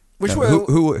Which no, way?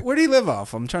 who- Where do you live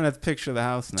off? I'm trying to picture the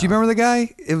house now. Do you remember the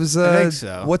guy? It was I think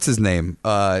so. What's his name?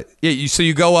 So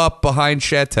you go up behind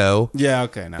Chateau. Yeah.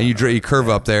 Okay. Now And you curve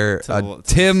up there. To-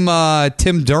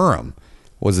 Tim Durham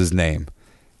was his name.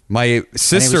 My And he was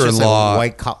just sister-in-law. a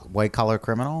white collar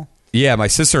criminal. Yeah, my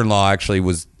sister-in-law actually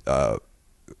was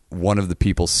one of the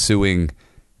people suing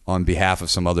on behalf of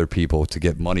some other people to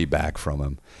get money back from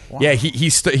him. Wow. Yeah,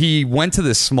 he went to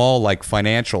this small like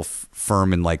financial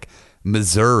firm in like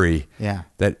Missouri. Yeah.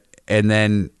 And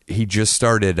then he just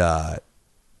started.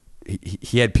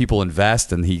 he had people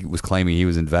invest, and he was claiming he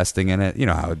was investing in it. You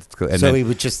know how it's, and so then he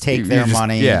would just take their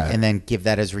money and then give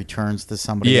that as returns to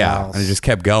somebody else. And it just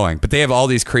kept going. But they have all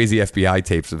these crazy FBI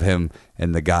tapes of him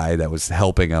and the guy that was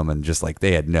helping him, and just like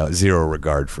they had zero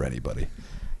regard for anybody.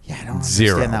 Yeah, I don't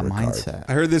Zero understand that regard. mindset.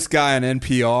 I heard this guy on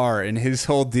NPR, and his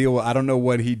whole deal, I don't know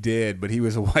what he did, but he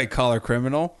was a white-collar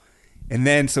criminal. And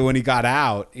then, so when he got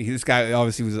out, this guy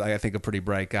obviously was, I think, a pretty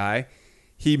bright guy.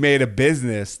 He made a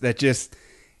business that just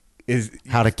is...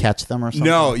 How to catch them or something?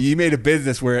 No, you made a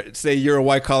business where, say you're a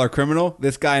white-collar criminal,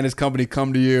 this guy and his company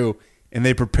come to you, and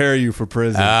they prepare you for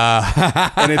prison.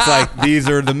 And it's like, these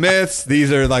are the myths.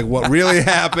 These are like what really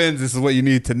happens. This is what you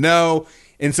need to know.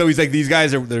 And so he's like, these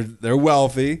guys they're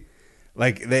wealthy.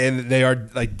 Like they are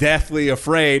like deathly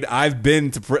afraid. I've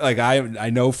been to like I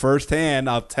know firsthand.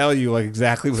 I'll tell you like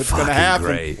exactly what's going to happen.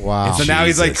 Great. Wow. And so now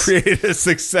he's like Jesus. created a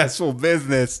successful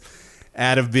business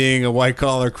out of being a white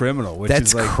collar criminal. Which That's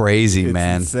is like, crazy, it's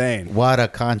man. Insane. What a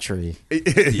country.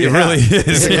 It really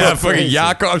is. Yeah, Yeah, fucking crazy.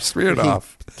 Yakov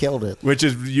Smirnoff. Killed it. Which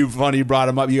is funny. You brought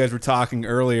him up. You guys were talking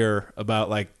earlier about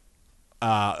like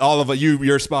all of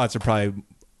your spots are probably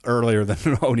earlier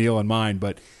than O'Neill and mine,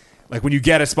 but like when you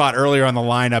get a spot earlier on the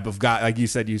lineup of guy, like you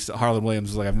said, Harlan Williams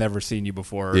was like, I've never seen you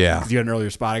before. Yeah. Because you had an earlier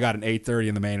spot. I got an 8:30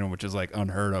 in the main room, which is like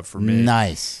unheard of for me.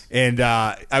 Nice. And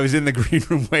I was in the green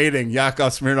room waiting.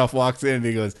 Yakov Smirnoff walks in and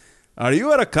he goes, "Are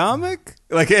you at a comic?"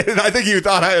 Like, and I think he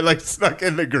thought I had like snuck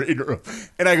in the green room.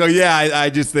 And I go, "Yeah, I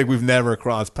just think we've never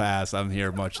crossed paths. I'm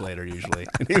here much later usually."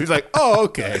 And he was like, "Oh,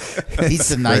 okay." He's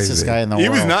the nicest guy in the world. He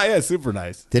was not, yeah, super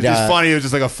nice. Did, It was just funny. It was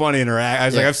just like a funny interaction. I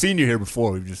was Yeah. like, "I've seen you here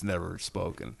before. We've just never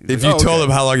spoken." He's If like, you "Oh, told okay."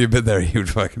 him how long you've been there, he would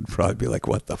fucking probably be like,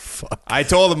 "What the fuck?" I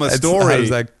told him a That's- story I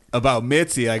was like- about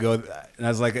Mitzi. I go, and I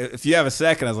was like, "If you have a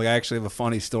second," I was like, "I actually have a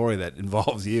funny story that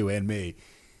involves you and me."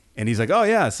 And he's like, "Oh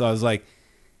yeah." So I was like,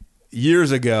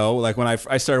 years ago, like when I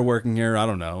started working here, I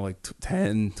don't know, like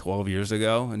 10, 12 years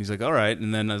ago. And he's like, "All right."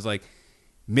 And then I was like,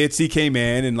 Mitzi came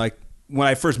in, and like when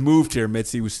I first moved here,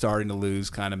 Mitzi was starting to lose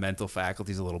kind of mental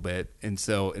faculties a little bit. And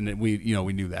so, and then we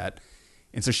knew that.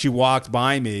 And so she walked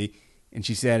by me and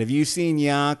she said, "Have you seen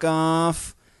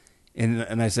Yakov?"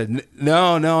 And I said,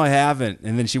 no, I haven't.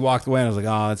 And then she walked away, and I was like,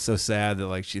 "Oh, it's so sad that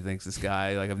like she thinks this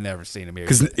guy, like I've never seen him here."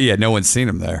 Because no one's seen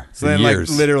him there So in then, years.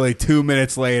 like literally 2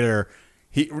 minutes later,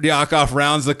 Yakov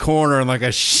rounds the corner in like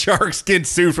a sharkskin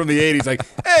suit from the '80s, like,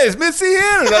 "Hey, is Missy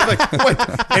here?" And I was like,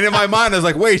 "What?" And in my mind, I was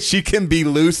like, "Wait, she can be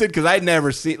lucid?" Because I'd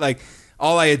never seen like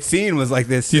all I had seen was like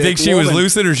this. Do you think sick she was woman.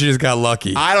 lucid or she just got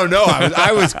lucky? I don't know.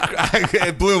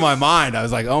 It blew my mind. I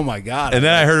was like, "Oh my god!" And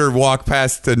then I heard her walk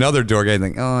past another door guy and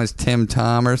think, "Oh, is Tim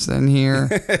Thomerson here?"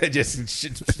 just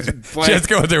Just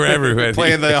going through everywhere.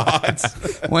 playing the odds.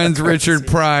 When's Richard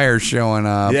Pryor showing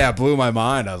up? Yeah, it blew my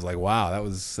mind. I was like, "Wow, that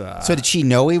was." So did she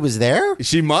know he was there?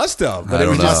 She must have, I but it don't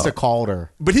was know. just. Must have called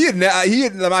her. But he had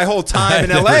my whole time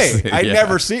in I'd never L.A. seen- I'd yeah.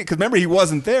 never seen because remember he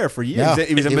wasn't there for years. No,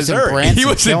 he was in he was in Missouri. Branson. He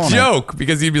was a killing it. joke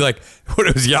because he'd be like,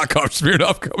 "What was Yakov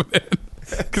Smirnoff coming in?"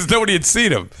 Because nobody had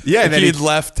seen him. Yeah, Like and then he had he-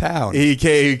 left town. He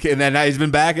came, and then he's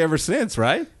been back ever since,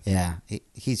 right? Yeah,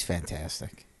 he's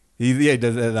fantastic. He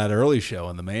does that early show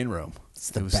in the main room. It's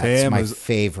the It was best. him. It's It my was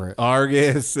favorite.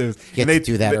 Argus. It was, Get and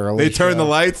to do that early They turned the show.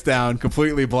 lights down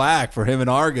completely black for him and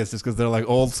Argus just because they're like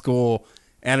old school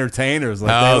entertainers.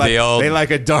 Like Oh, they like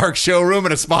a dark showroom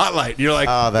and a spotlight. You're like,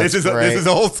 Oh, that's this great. is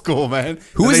old school, man.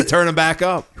 Who And is they it? turn them back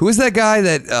up? Who was that guy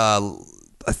that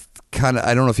kind of,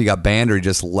 I don't know if he got banned or he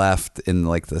just left in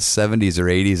like the 70s or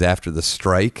 80s after the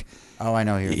strike? Oh, I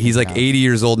know. He's like 80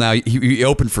 years old now. He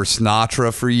opened for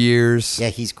Sinatra for years. Yeah,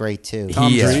 he's great too.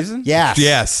 Tom He, Dreesen? Yes.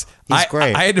 Yes. He's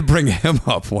great. I had to bring him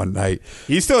up one night.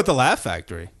 He's still at the Laugh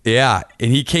Factory. Yeah.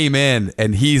 And he came in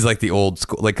and he's like the old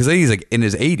school, like, because he's like in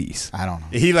his 80s. I don't know.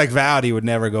 He like vowed he would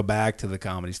never go back to the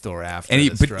Comedy Store after And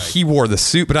the strike. but he wore the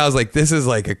suit. But I was like, this is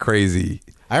like a crazy.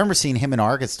 I remember seeing him and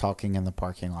Argus talking in the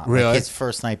parking lot. Really? Like his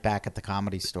first night back at the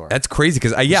Comedy Store. That's crazy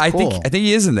because I cool. think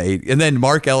he is in the 80s. And then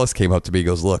Mark Ellis came up to me. He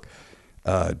goes, "Look,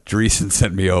 Dreesen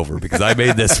sent me over because I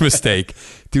made this mistake."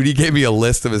 Dude, he gave me a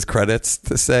list of his credits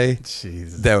to say.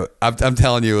 Jesus. That I'm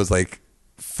telling you, it was like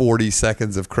 40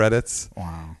 seconds of credits.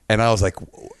 Wow. And I was like,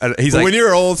 he's But like, when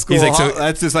you're old school, he's like, so-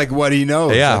 that's just like what he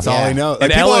knows. Yeah. That's all Yeah. he knows. Like,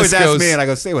 And people Ellis always ask goes- me, and I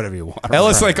go, "Say whatever you want."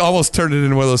 Ellis like almost turned it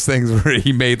into one of those things where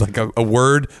he made like a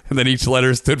word and then each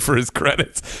letter stood for his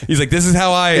credits. He's like, "This is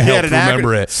how I He had helped an remember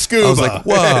acronym. it." Scuba. I was like,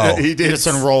 "Whoa." He You did. just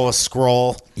unroll a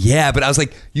scroll. Yeah, but I was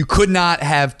like, you could not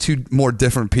have two more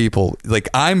different people. Like,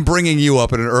 I'm bringing you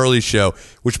up at an early show,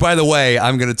 which, by the way,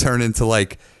 I'm going to turn into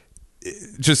like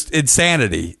just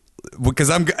insanity because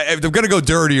I'm going to go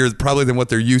dirtier probably than what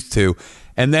they're used to,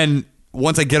 and then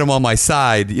once I get him on my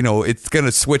side, it's going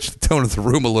to switch the tone of the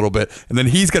room a little bit. And then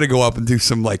he's going to go up and do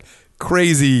some like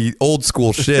crazy old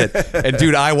school shit. And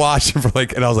dude, I watched him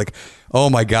and I was like, oh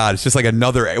my God, it's just like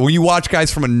when you watch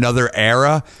guys from another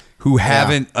era who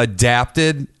haven't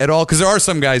adapted at all. Because there are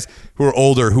some guys who are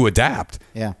older who adapt.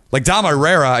 Yeah. Like Dom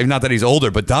Irrera, not that he's older,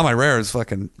 but Dom Irrera is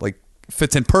fucking like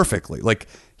fits in perfectly. Like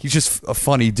he's just a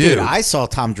funny dude. Dude, I saw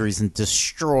Tom Dreesen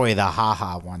destroy the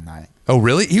haha one night. Oh,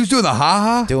 really? He was doing the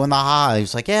ha-ha? Doing the haha. He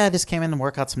was like, yeah, I just came in to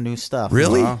work out some new stuff.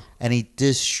 Really? And he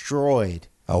destroyed.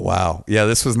 Oh, wow. Yeah,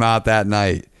 this was not that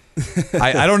night.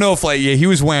 I don't know if he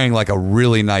was wearing like a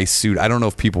really nice suit. I don't know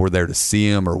if people were there to see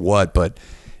him or what, but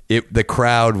the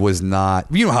crowd was not.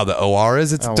 You know how the OR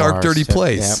is? It's a dark, dirty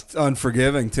place. Yep. It's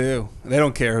unforgiving too. They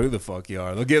don't care who the fuck you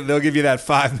are. They'll give you that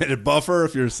 5-minute buffer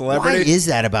if you're a celebrity. Why is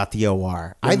that about the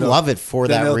OR? I love it for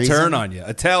that they'll reason. Turn on you.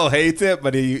 Attell hates it,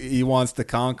 but he wants to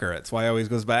conquer it. That's why he always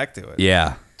goes back to it.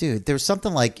 Yeah. Dude, there's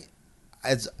something like,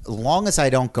 as long as I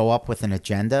don't go up with an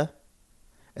agenda,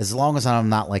 as long as I'm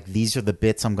not like, these are the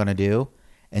bits I'm going to do,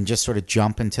 and just sort of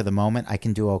jump into the moment, I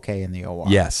can do okay in the OR.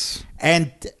 Yes.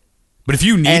 But if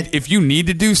you need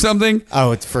to do something,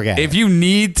 forget it. If you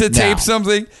need to tape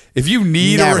something, if you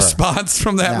need a response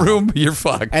from that room, you're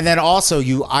fucked. And then also,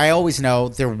 I always know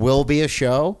there will be a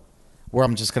show where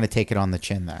I'm just going to take it on the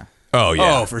chin there. Oh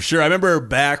yeah, oh for sure. I remember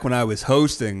back when I was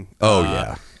hosting.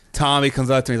 Yeah. Tommy comes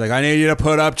up to me, he's like, I need you to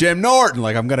put up Jim Norton.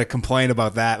 Like, I'm going to complain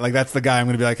about that. Like, that's the guy I'm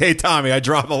going to be like, hey, Tommy, I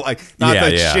drop not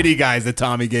the shitty guys that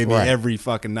Tommy gave me every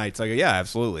fucking night. So I go, yeah,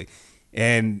 absolutely.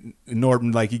 And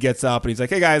Norton, like, he gets up and he's like,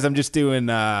 hey, guys, I'm just doing,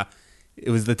 it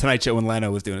was the Tonight Show when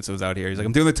Leno was doing it, so it was out here. He's like,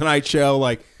 I'm doing the Tonight Show,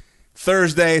 like,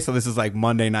 Thursday, so this is, like,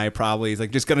 Monday night probably. He's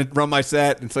like, just going to run my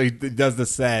set. And so he does the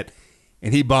set,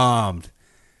 and he bombed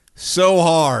so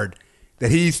hard that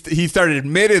he started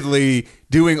admittedly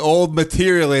doing old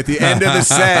material at the end of the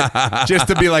set just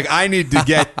to be like, I need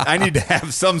to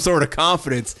have some sort of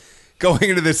confidence going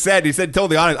into the set. He said,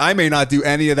 told the audience, I may not do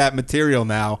any of that material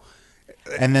now.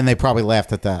 And then they probably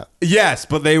laughed at that. Yes,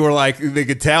 but they were like, they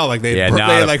could tell like they had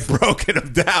like broken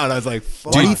him down. I was like,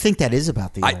 fuck. What do you think that is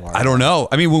about the OR? I don't know.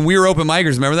 I mean, when we were open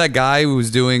micers, remember that guy who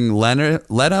was doing Leno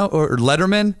or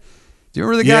Letterman? Do you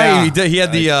remember the guy? Yeah, he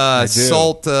had the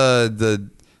salt, the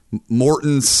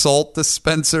Morton salt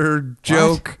dispenser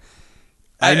joke.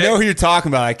 I know who you're talking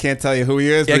about. I can't tell you who he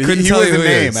is, but he was a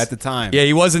name at the time. Yeah,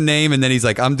 he was a name, and then he's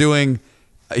like, I'm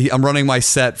running my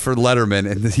set for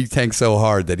Letterman, and he tanked so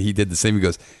hard that he did the same.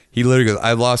 He literally goes,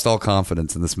 I lost all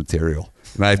confidence in this material,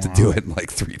 and I have to do it in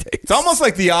like 3 days. It's almost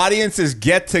like the audiences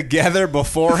get together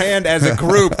beforehand as a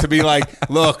group to be like,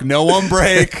 look, no one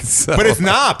break. But it's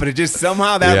not. But it just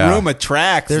somehow that room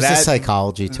attracts. There's a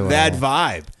psychology to that it.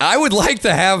 vibe. I would like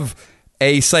to have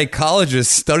a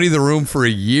psychologist study the room for a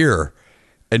year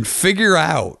and figure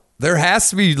out. There has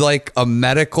to be like a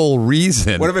medical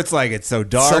reason. What if it's like it's so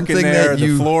dark Something in there, that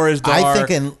the floor is dark?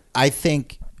 I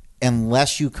think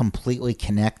unless you completely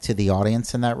connect to the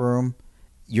audience in that room,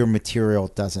 your material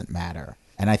doesn't matter.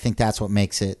 And I think that's what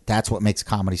makes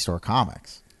Comedy Store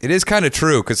comics. It is kind of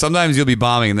true, because sometimes you'll be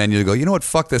bombing and then you'll go, you know what,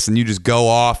 fuck this, and you just go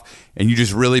off and you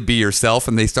just really be yourself,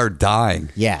 and they start dying.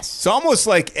 Yes. It's almost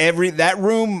like that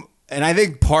room, and I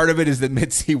think part of it is that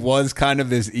Mitzi was kind of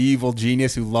this evil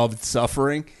genius who loved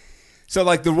suffering. So,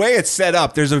 like, the way it's set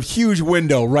up, there's a huge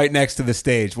window right next to the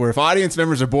stage where if audience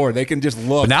members are bored, they can just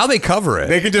look. But now they cover it.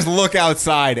 They can just look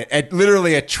outside at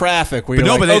literally at traffic. Where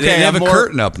But they have a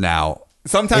curtain up now.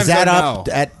 Sometimes is that up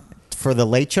for the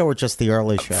late show or just the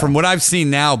early show? From what I've seen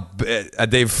now,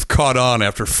 they've caught on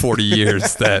after 40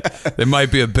 years that it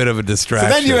might be a bit of a distraction.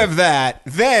 So then you have that.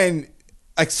 Then,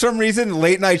 like, some reason,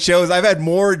 late night shows, I've had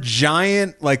more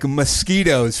giant, like,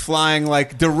 mosquitoes flying,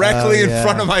 like, directly in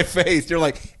front of my face. You're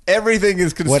like, everything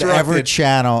is constructed.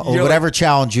 Whatever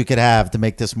challenge you could have to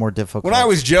make this more difficult. When I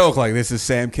always joke, like, this is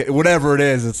Sam K, whatever it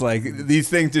is, it's like, these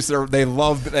things just are, they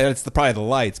love, it's probably the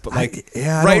lights, but, like,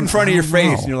 right in front of your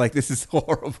face, and you're like, this is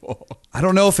horrible. I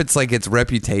don't know if it's, like, its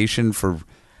reputation for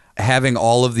having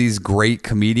all of these great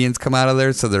comedians come out of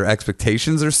there, so their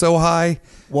expectations are so high.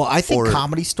 Well, I think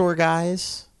Comedy Store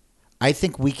guys, I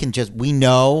think we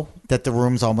know that the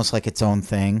room's almost like its own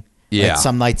thing. Yeah. Like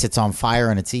some nights it's on fire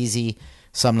and it's easy.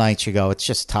 Some nights you go, it's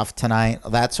just tough tonight,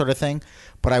 that sort of thing.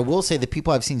 But I will say the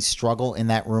people I've seen struggle in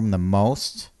that room the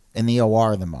most, in the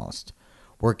OR the most,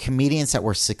 were comedians that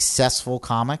were successful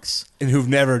comics. And who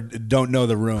don't know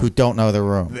the room. Who don't know the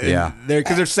room. Yeah.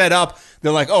 Because they're set up,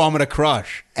 they're like, oh, I'm going to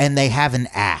crush. And they have an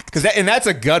act. And that's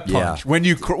a gut punch. Yeah.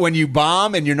 When you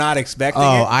bomb and you're not expecting it.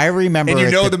 Oh, I remember. And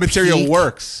you know the material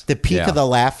works. The peak of the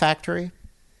Laugh Factory,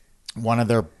 one of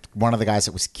the guys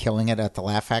that was killing it at the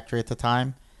Laugh Factory at the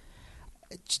time,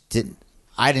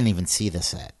 I didn't even see the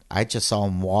set. I just saw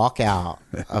him walk out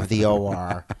of the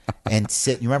OR and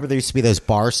sit. You remember there used to be those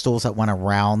bar stools that went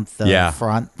around the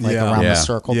front, around the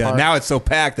circle part? Now it's so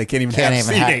packed they can't even have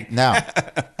seating. No.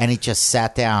 And he just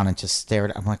sat down and just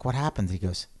stared. I'm like, what happened? He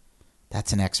goes,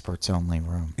 that's an experts only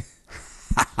room.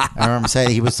 I remember him saying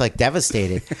he was like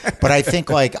devastated. But I think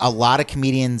like a lot of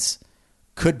comedians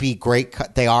could be great.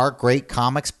 They are great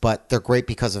comics, but they're great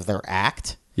because of their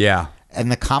act. Yeah. And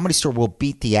the Comedy Store will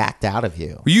beat the act out of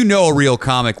you. You know a real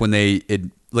comic when there's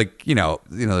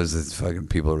this fucking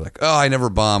people who are like, oh, I never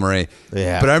bomb or anything.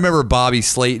 Yeah. But I remember Bobby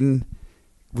Slayton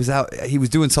was out. He was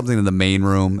doing something in the main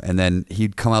room, and then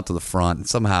he'd come out to the front, and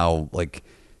somehow like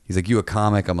he's like, you a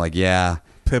comic? I'm like, yeah.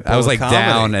 Pitbull I was like comedy.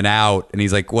 down and out, and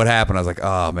he's like, what happened? I was like,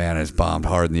 oh man, I just bombed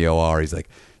hard in the OR. He's like,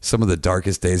 some of the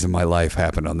darkest days of my life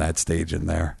happened on that stage in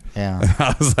there. Yeah.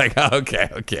 I was like,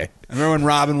 okay. I remember when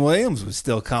Robin Williams was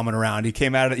still coming around. He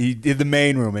came out. He did the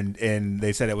main room, and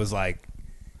they said it was like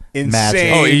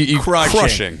insane. Oh, he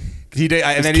crushing. He did,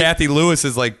 and then Kathy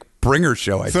Lewis's like bringer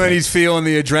show. So then he's feeling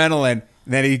the adrenaline.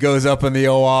 And then he goes up in the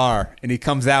OR, and he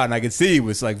comes out, and I could see he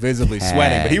was like visibly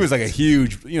sweating. But he was like a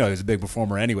huge, he was a big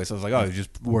performer anyway. So I was like, oh, he's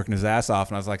just working his ass off.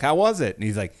 And I was like, how was it? And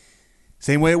he's like,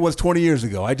 same way it was 20 years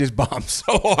ago. I just bombed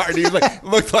so hard. He was like,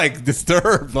 looked like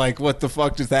disturbed. Like, what the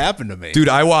fuck just happened to me? Dude,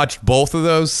 I watched both of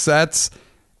those sets,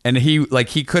 and he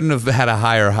couldn't have had a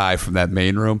higher high from that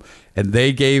main room. And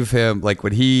they gave him, like,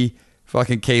 when he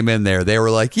fucking came in there, they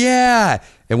were like, yeah.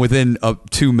 And within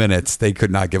 2 minutes, they could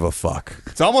not give a fuck.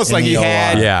 It's almost like he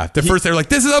had... Yeah. First, they were like,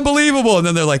 this is unbelievable. And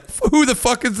then they're like, who the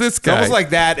fuck is this guy? It's almost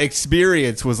like that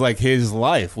experience was like his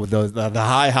life with the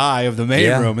high of the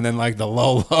main room and then like the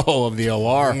low of the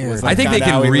OR. Was like I think they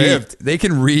how can he read. lived. They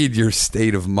can read your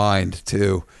state of mind,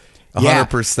 too.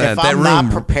 100%. If I'm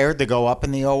not prepared to go up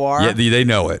in the OR... Yeah, they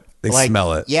know it. They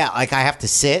smell it. Yeah, like I have to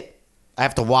sit. I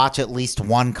have to watch at least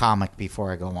one comic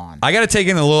before I go on. I got to take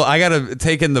in the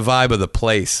vibe of the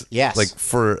place. Yes.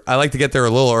 I like to get there a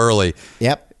little early.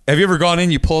 Yep. Have you ever gone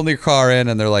in, you pull your car in,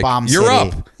 and they're like, Bomb you're City.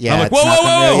 up. Yeah, I'm like, it's whoa, not whoa,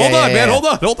 gonna- whoa, yeah, hold on, yeah, man,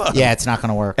 yeah. hold on. Yeah, it's not going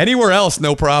to work. Anywhere else,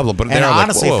 no problem. But And they're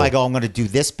honestly, like, if I go, I'm going to do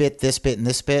this bit, and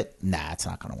this bit, nah, it's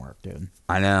not going to work, dude.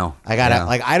 I know.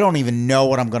 I don't even know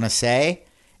what I'm going to say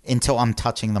until I'm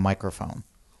touching the microphone.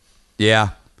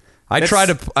 Yeah. I try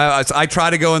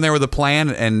to go in there with a plan,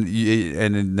 and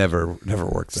it never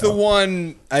works It's out. the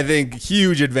one, I think,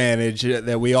 huge advantage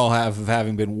that we all have of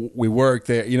having we work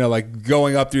there, like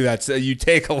going up through that. So you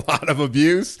take a lot of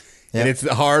abuse, and it's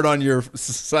hard on your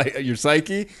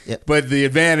psyche. Yep. But the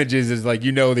advantage is like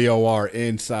the OR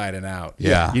inside and out.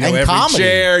 Yeah. You know And every comedy.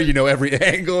 chair, you know every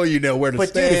angle, you know where to But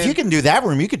stand. dude, if you can do that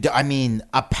room, you could do,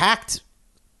 a packed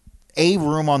A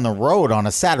room on the road on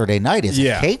a Saturday night is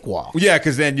a cakewalk. Yeah,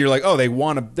 because then you're like, oh, they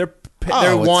want to.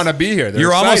 They want to be here. They're You're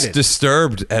excited. almost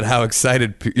disturbed at how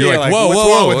excited you're Yeah, like, like, whoa, what's whoa,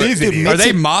 wrong whoa. with these Dude, idiots? are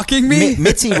they mocking me?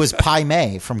 Mitzi was Pai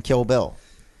Mei from Kill Bill.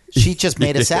 She just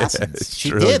made Assassins.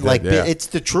 She really did. Like, yeah. it's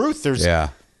the truth. Yeah.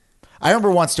 I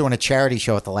remember once doing a charity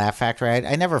show at the Laugh Factory.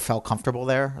 I never felt comfortable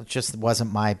there. It just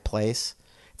wasn't my place.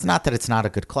 It's not that it's not a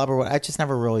good club or what. I just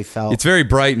never really felt. It's very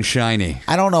bright and shiny.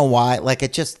 I don't know why. Like,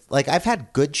 it just, like, I've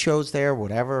had good shows there,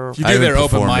 whatever. You I do haven't their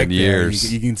open performed mic in there.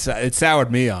 years. You can. It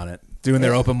soured me on it. Doing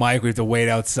their open mic, we have to wait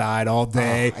outside all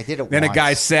day. I did it Then once. a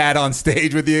guy sat on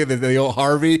stage with you, the old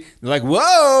Harvey. They're like,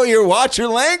 "Whoa, watch your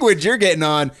language. You're treading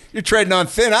on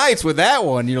thin ice with that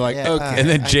one." You're like, Yeah, "Okay." And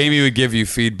then Jamie would give you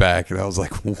feedback, and I was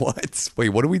like, what? Wait,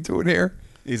 what are we doing here?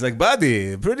 He's like,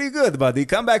 "Buddy, pretty good, buddy.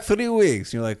 Come back 3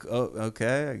 weeks." You're like, "Oh,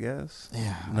 okay, I guess."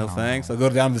 Yeah, No thanks. I'll go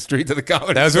down the street to the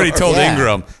comedy. That was what he store. told Yeah.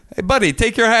 Ingram. Hey, buddy,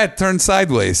 take your hat, turn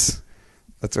sideways.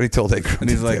 That's what he told Ingram. And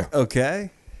he's to like, do.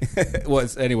 "Okay."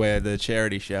 Anyway, the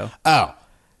charity show. Oh,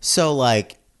 so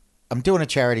like I'm doing a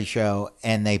charity show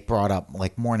and they brought up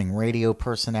like morning radio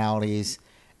personalities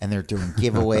and they're doing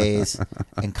giveaways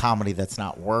and comedy that's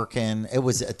not working. It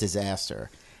was a disaster.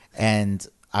 And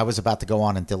I was about to go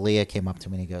on and Dalia came up to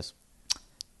me and he goes,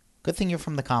 "Good thing you're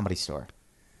from the Comedy Store.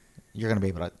 You're going to be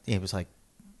able to," he was like,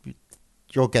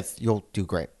 you'll do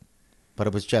great. But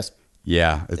it was just,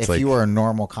 yeah, it's if like, you were a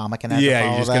normal comic and had to Yeah,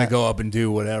 follow you're just gonna that, go up and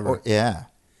do whatever. yeah.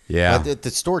 yeah. But the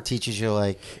store teaches you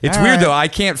like, It's all weird right. though. I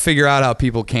can't figure out how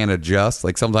people can't adjust.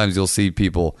 Like sometimes you'll see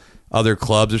people, other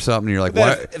clubs or something, and you're like,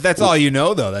 what? That's all you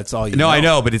know, though. That's all you know. No, I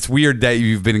know, but it's weird that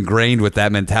you've been ingrained with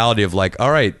that mentality of like,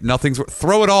 all right,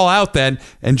 throw it all out then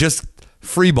and just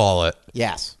free ball it.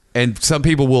 Yes. And some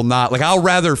people will not. Like, I'll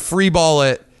rather free ball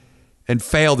it and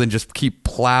fail than just keep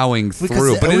plowing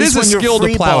through. But at it least is a when you're skill to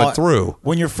free plow ball- it through.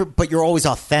 But you're always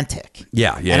authentic.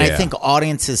 Yeah, And I yeah. think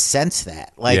audiences sense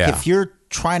that. Like Yeah. if you're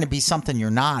trying to be something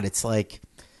you're not, it's like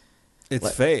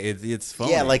It's fake. It's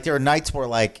funny. Yeah, like there are nights where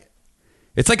like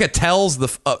It's like it tells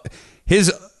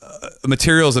his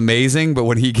material is amazing, but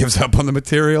when he gives up on the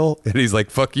material and he's like,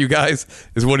 fuck you guys,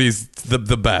 is when he's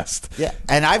the best. yeah,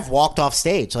 and I've walked off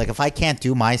stage. Like if I can't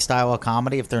do my style of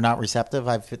comedy, if they're not receptive,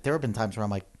 there have been times where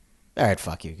I'm like, all right,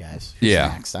 fuck you guys. Who's Yeah.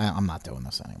 next? I'm not doing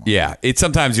this anymore. Yeah.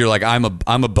 Sometimes you're like, I'm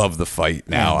above the fight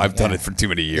now. I've done it for too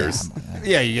many years.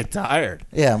 Yeah, you get tired.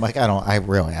 Yeah, I'm like, I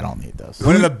don't need this.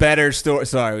 One of the better stories.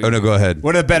 Sorry. Oh, no, go ahead.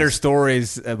 One of the better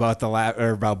stories about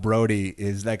about Brody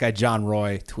is that guy John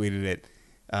Roy tweeted it.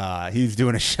 He's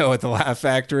doing a show at the Laugh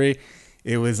Factory.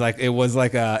 It was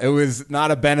not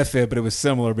a benefit, but it was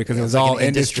similar because it was like all an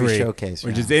industry showcase,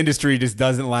 Where yeah. just the industry just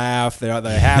doesn't laugh. They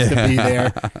have to be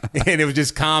there, and it was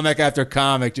just comic after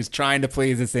comic just trying to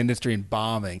please this industry and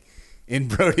bombing. And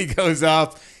Brody goes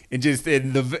up and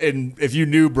if you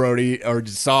knew Brody or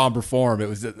just saw him perform, it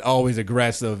was always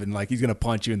aggressive and like he's gonna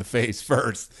punch you in the face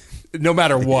first, no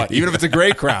matter what, even if it's a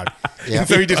great crowd. Yeah. And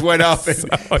so he just went up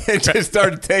and just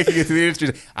started taking it to the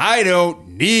industry. I don't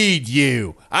need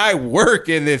you. I work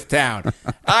in this town.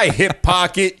 I hip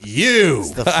pocket you.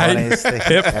 It's the funniest thing.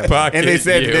 ever. And they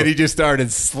said that he just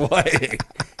started slaying.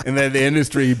 And then the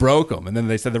industry broke him. And then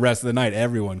they said the rest of the night,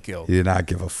 everyone killed. He did not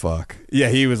give a fuck. Yeah,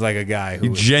 he was like a guy He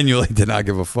who was, genuinely did not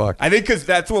give a fuck. I think because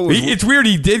that's what was... It's weird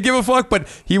he did give a fuck, but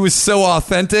he was so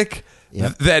authentic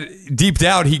Yep. that deep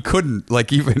down he couldn't.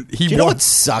 Like even he. Do you know what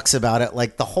sucks about it?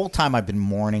 Like the whole time I've been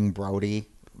mourning Brody,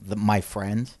 my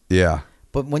friend. Yeah.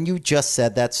 But when you just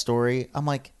said that story, I'm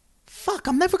like, fuck,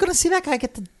 I'm never going to see that guy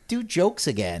get to do jokes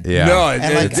again. Yeah. No,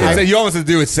 And, like, you almost have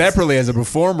to do it separately as a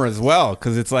performer as well,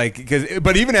 because it's like,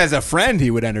 but even as a friend,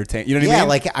 he would entertain. You know what I Yeah, mean?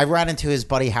 like I ran into his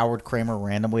buddy Howard Kramer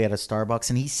randomly at a Starbucks,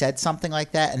 and he said something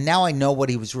like that, and now I know what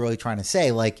he was really trying to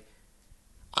say. Like,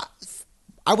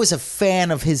 I was a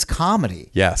fan of his comedy.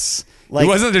 Yes. Like- It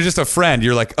wasn't just a friend.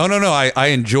 You're like, oh no, I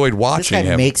enjoyed This watching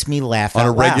guy him makes me laugh on a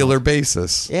out loud. regular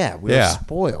basis. Yeah, we were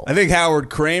spoiled. I think Howard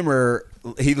Kramer,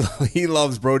 he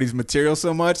loves Brody's material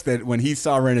so much that when he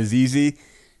saw Ren Azizi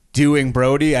doing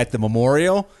Brody at the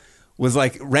memorial, was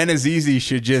like Ren Azizi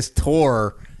should just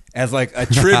tour as like a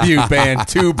tribute band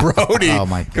to Brody. Oh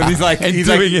my God. Because he's like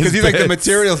the bits.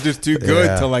 material's just too good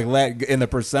Yeah. to like let in the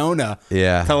persona.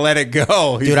 Yeah. To let it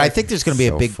go. He's Dude, I like, think there's going to be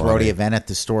so a big funny. Brody event at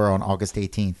the store on August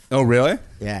 18th. oh really?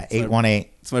 Yeah,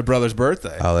 818. It's my brother's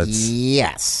birthday. Oh, that's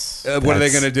Yes. What are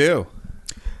they going to do?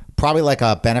 Probably like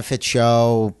a benefit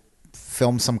show,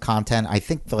 film some content. I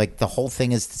think like the whole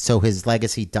thing is so his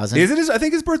legacy doesn't. Is it? I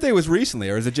think his birthday was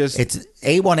recently, or is it just? It's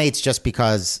 818's just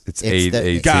because It's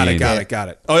 8/18. Got it.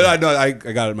 Yeah. Oh, I know. I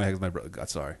got it in my head. 'Cause my brother. God,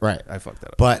 sorry. Right. I fucked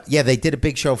that up. But yeah, they did a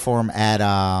big show for him at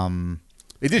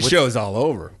They did shows all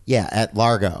over. at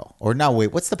Largo. Or no,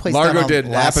 wait, what's the place? down Largo on did.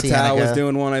 La Apatow Cienega? was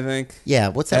doing one, I think. Yeah,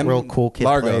 what's that real cool kid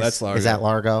Largo, place? that's Largo. Is that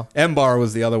Largo? M Bar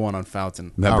was the other one on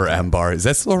Fountain. Remember Okay. M Bar. Is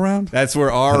that still around? That's where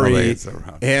don't think Ari it's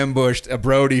around. ambushed a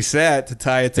Brody set to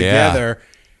tie it together.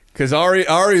 Because Ari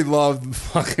loved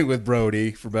fucking with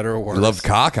Brody, for better or worse. We loved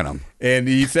cocking him. And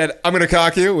he said, I'm going to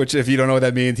cock you, which if you don't know what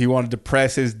that means, he wanted to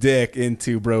press his dick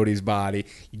into Brody's body.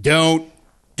 Don't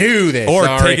do this. Or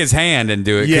Ari. take his hand and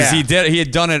do it. Because Yeah. he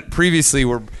had done it previously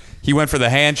where he went for the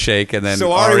handshake and then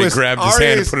So Ari grabbed his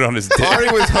hand and put it on his dick. Ari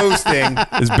was hosting.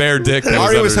 His bare dick. that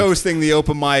Ari was under- hosting the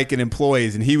open mic and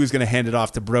employees, and he was going to hand it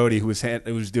off to Brody, who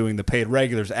was doing the paid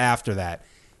regulars after that.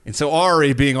 And so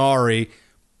Ari, being Ari,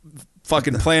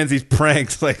 fucking plans these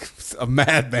pranks like a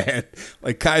madman,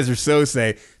 like Kaiser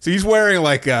Sose. So he's wearing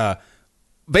like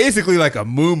basically like a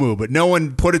muumuu, but no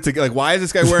one put it together. Like, why is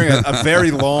this guy wearing a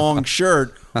very long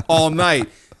shirt all night?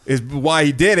 Is why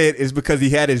he did it is because he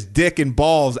had his dick and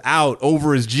balls out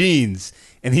over his jeans,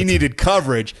 and he needed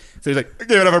coverage. So he's like,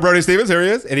 "Give it up for Brody Stevens." Here he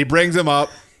is, and he brings him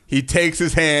up. He takes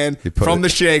his hand from the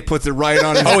shake, puts it right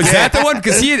on his Oh, is dick. that the one?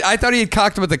 Because I thought he had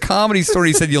cocked him at the Comedy Store.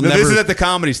 He said you'll No, never. this is at the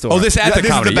Comedy Store. Oh, this at the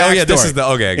Comedy. Oh, yeah, this backstory. is the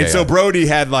okay. And so yeah. Brody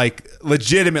had like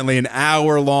legitimately an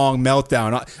hour-long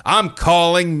meltdown. I'm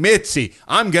calling Mitzi.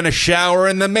 I'm gonna shower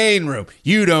in the main room.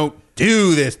 You don't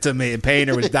do this to me. And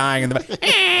Painter was dying in the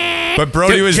back. But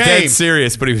Brody was dead James.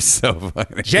 serious, but he was so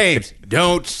funny. James,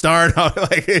 don't start on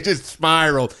like it just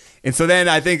spiraled. And so then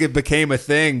I think it became a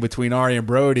thing between Ari and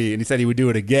Brody, and he said he would do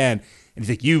it again. And he's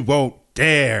like, "You won't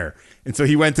dare." And so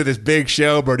he went to this big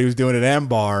show Brody was doing at M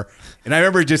Bar. And I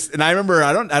remember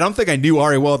I don't think I knew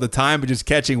Ari well at the time, but just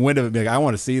catching wind of it, being like, I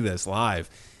want to see this live.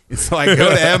 And so I go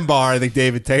to M Bar. I think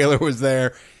David Taylor was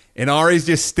there, and Ari's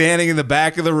just standing in the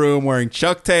back of the room wearing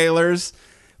Chuck Taylors,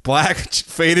 black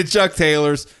faded Chuck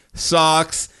Taylors,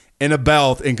 socks, in a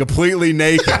belt and completely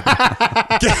naked,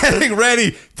 getting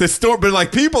ready to storm. But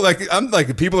like people,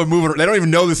 people are moving. They don't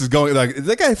even know this is going. Like, is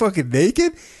that guy fucking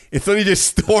naked? And so he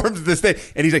just storms the stage,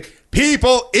 and he's like,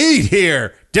 "People eat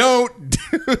here. Don't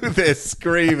do this!"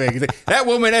 Screaming. He's like, "That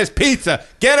woman has pizza.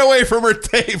 Get away from her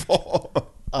table."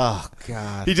 Oh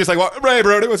God! He just like, "Ray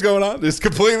Brody, what's going on?" Just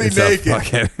completely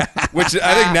naked. Which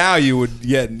I think now you would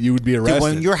be arrested. Dude,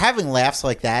 when you're having laughs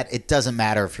like that, it doesn't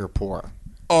matter if you're poor.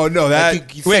 Oh no, that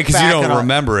like you wait, because you don't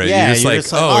remember it. Yeah, you're just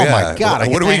like, oh yeah. my God!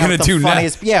 What are we going to do now?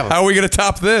 Yeah, how are we going to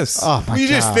top this? Oh my you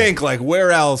God! just think like,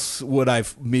 where else would I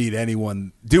meet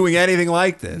anyone doing anything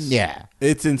like this? Yeah,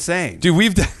 it's insane, dude.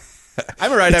 We've done. I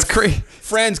remember I'd have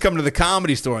friends come to the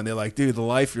Comedy Store and they're like, "Dude, the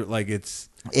life you're like it's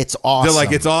awesome." They're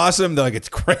like, "It's awesome." They're like, "It's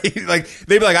great." Like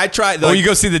they'd be like, "I tried." You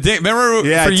go see the Ding. Remember?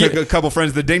 Yeah, I took a couple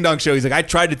friends to the Ding Dong Show. He's like, "I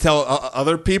tried to tell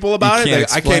other people about it.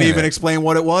 Like, I can't even explain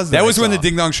what it was." That was when the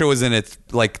Ding Dong Show was in its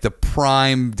like the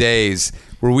prime days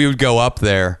where we would go up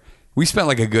there. We spent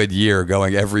like a good year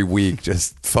going every week,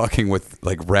 just fucking with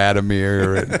like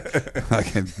Radomir and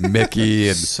fucking Mickey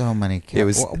and so many kids. It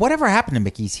was whatever happened to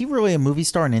Mickey? Is he really a movie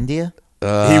star in India? He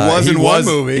was in one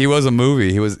movie. He was a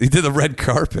movie. He did the red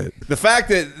carpet. The fact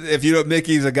that if you know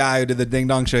Mickey's a guy who did the Ding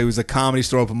Dong Show, he was a Comedy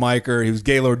Store open micer. He was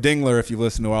Gaylord Dingler. If you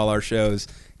listen to all our shows,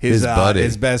 his buddy,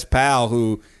 his best pal,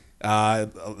 who,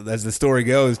 as the story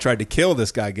goes, tried to kill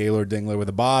this guy Gaylord Dingler with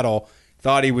a bottle.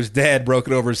 Thought he was dead, broke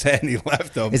it over his head, and he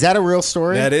left him. Is that a real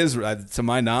story? That is, to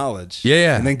my knowledge.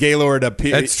 Yeah. And then Gaylord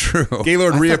appeared. That's true.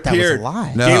 Gaylord reappeared. That was a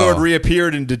lie. No. Gaylord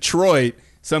reappeared in Detroit.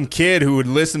 Some kid who would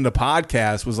listen to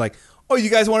podcasts was like, "Oh,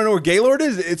 you guys want to know where Gaylord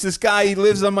is? It's this guy. He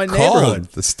lives on my neighborhood."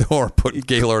 The store put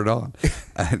Gaylord on.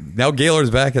 Now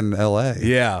Gaylord's back in L.A.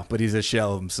 Yeah, but he's a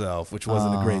shell of himself, which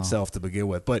wasn't a great self to begin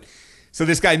with. But so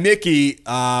this guy Mickey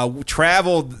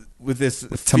traveled with this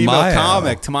female Tamayo.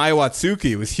 comic, Tamayo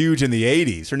Atsuki, was huge in the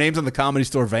 80s. Her name's on the Comedy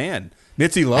Store van.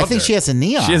 Mitzi loved her. I think she has a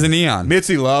neon. She has a neon.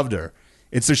 Mitzi loved her.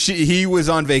 And so he was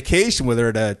on vacation with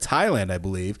her to Thailand, I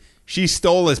believe. She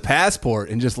stole his passport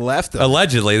and just left him.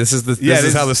 Allegedly, this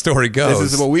is how the story goes.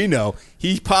 This is what we know.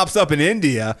 He pops up in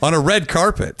India on a red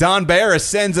carpet. Don Barris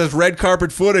sends us red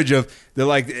carpet footage of they're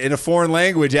like in a foreign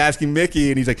language asking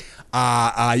Mickey, and he's like,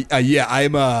 yeah,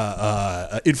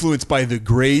 I'm influenced by the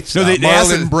greats. No, they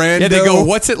Marlon Brando. Yeah, they go,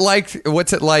 what's it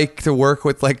like to work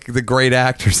with like the great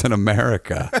actors in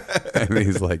America? And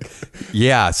he's like,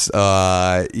 yes,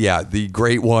 the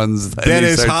great ones.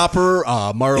 Dennis Hopper,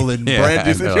 Marlon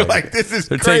Brando. You're like, this is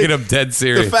they're great. taking him dead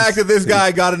serious. The fact that this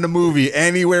guy got in a movie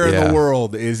anywhere in the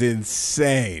world is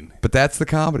insane. But that's the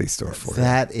Comedy Store for you.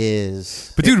 That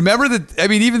is. But dude, remember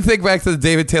even think back to the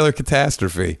David Taylor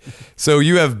catastrophe. So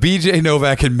you have BJ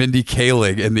Novak and Mindy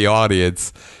Kaling in the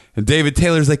audience. And David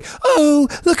Taylor's like, "Oh,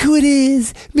 look who it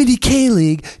is. Mindy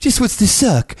Kaling just wants to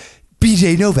suck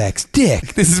BJ Novak's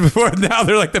dick." This is before, now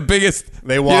they're like the biggest.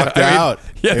 They walked out.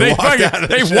 They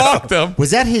walked them.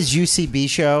 Was that his UCB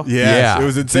show? Yes, it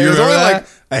was insane. Do you It was only remember like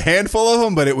a handful of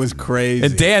them, but it was crazy.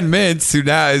 And Dan Mintz, who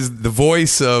now is the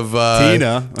voice of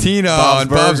Tina on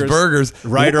Bob's Burgers,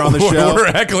 writer on the show,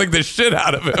 we're heckling the shit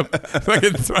out of him.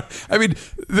 I mean,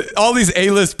 all these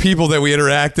A-list people that we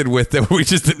interacted with that we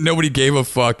just nobody gave a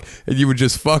fuck, and you would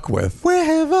just fuck with. Where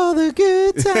have all the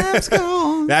good times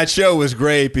gone? That show was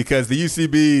great because the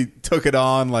UCB took it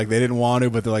on like they didn't want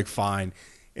to, but they're like, fine.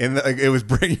 And it was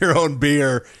bring your own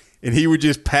beer. And he would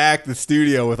just pack the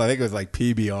studio with, I think it was like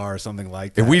PBR or something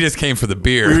like that. And we just came for the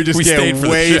beer. We would just stayed get for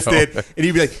wasted. The show. And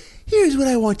he'd be like, "Here's what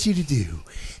I want you to do.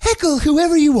 Heckle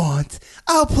whoever you want.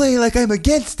 I'll play like I'm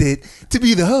against it to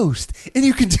be the host. And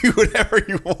you can do whatever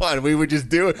you want." We would just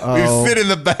do it. We would sit in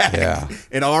the back. Yeah.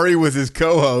 And Ari was his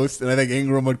co-host. And I think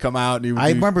Ingram would come out. And he would I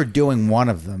remember doing one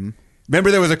of them.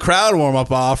 Remember, there was a crowd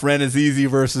warm-up off, Renazizi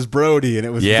versus Brody, and it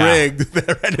was rigged that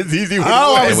Renazizi would win.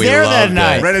 I was there that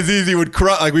night. Renazizi would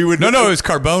crush. Like we would. No, it was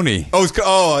Carboni.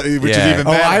 Which is even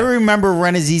better. I remember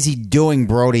Renazizi doing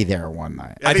Brody there one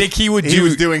night. I think he would. He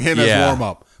was doing him as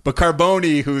warm-up. But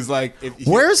Carboni, who's like,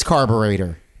 where's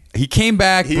Carburetor? He came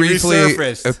back briefly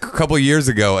resurfaced a couple years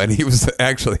ago, and he was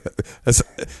actually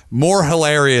more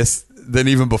hilarious than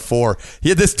even before. He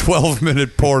had this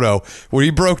 12-minute porno where he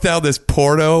broke down this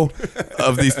porno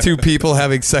of these two people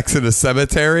having sex in a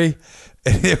cemetery.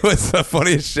 And it was the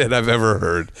funniest shit I've ever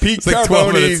heard. Pete it's like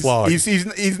 12 minutes Carboni, long.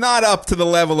 he's not up to the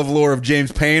level of lore of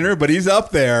James Painter, but he's up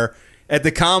there at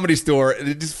the Comedy Store. And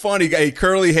it's just funny. He got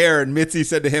curly hair, and Mitzi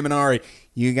said to him and Ari,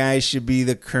 "You guys should be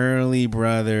the Curly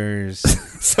Brothers."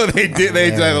 So they did.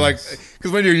 They're like,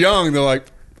 because when you're young, they're like,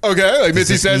 okay, like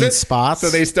Mitzi says it. Spots? So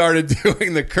they started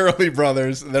doing the Curly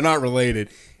Brothers. They're not related.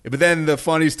 But then the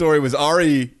funny story was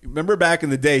Ari. Remember back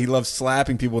in the day, he loved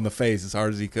slapping people in the face as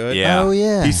hard as he could. Yeah. Oh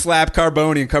yeah. He slapped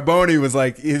Carboni, and Carboni was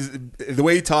like the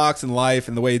way he talks in life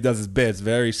and the way he does his bits,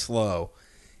 very slow.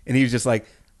 And he was just like,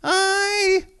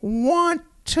 I want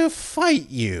to fight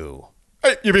you.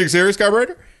 Hey, you're being serious,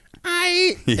 Carburetor?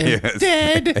 I am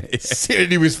dead.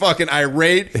 And he was fucking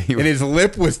irate, and his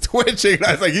lip was twitching. And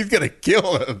I was like, he's going to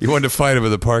kill him. You wanted to fight him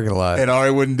in the parking lot. And Ari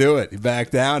wouldn't do it. He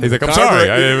backed down. He's like, I'm sorry.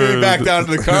 He backed down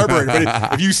to the carburetor.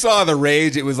 But if you saw the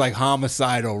rage, it was like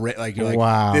homicidal. Like, you're like,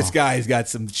 wow. This guy's got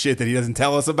some shit that he doesn't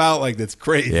tell us about. Like, that's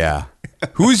crazy. Yeah.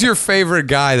 Who's your favorite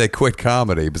guy that quit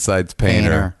comedy besides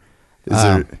Painter?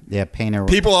 Yeah, Painter.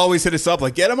 People always hit us up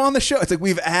like, get him on the show. It's like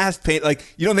we've asked Painter.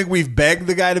 Like, you don't think we've begged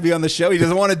the guy to be on the show? He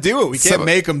doesn't want to do it. We can't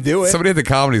make him do it. Somebody at the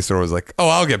Comedy Store was like, "Oh,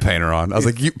 I'll get Painter on." I was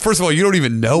like, "First of all, you don't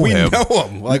even know him. We know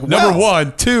him. Like, number wow.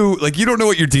 one, two, like you don't know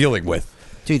what you're dealing with."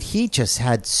 Dude, he just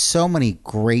had so many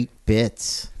great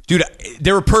bits. Dude,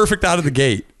 they were perfect out of the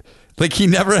gate. Like he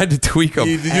never had to tweak them.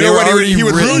 You They know were what? already He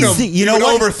would written. ruin them. You know he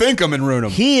would what? overthink them and ruin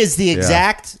them. He is the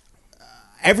exact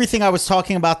everything I was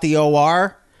talking about the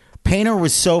OR. Painter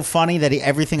was so funny that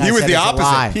everything I He said was the is opposite.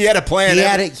 a lie. He had a plan.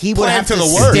 He would plan have to the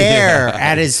word. stare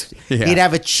at his. Yeah. He'd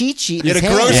have a cheat sheet. He had a in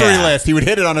his hand. grocery Yeah. list. He would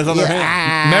hit it on his other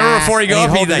hand. Remember before he go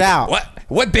And up, he'd he'd hold like, it out.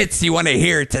 what bits do you want to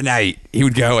hear tonight? He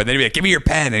would go, and then he'd be like, give me your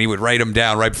pen, and he would write them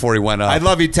down right before he went up. I'd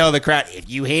love you to tell the crowd, if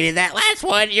you hated that last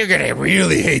one, you're going to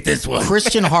really hate this one.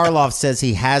 Christian Harloff says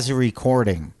he has a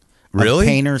recording Really? of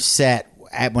Painter's set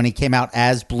when he came out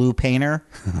as Blue Painter,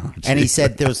 and he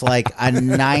said there's like a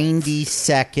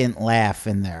 90-second laugh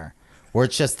in there. Where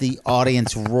it's just the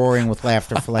audience roaring with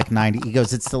laughter for like 90. He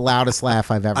goes, it's the loudest laugh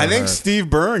I've ever I think heard. Steve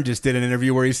Byrne just did an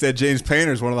interview where he said James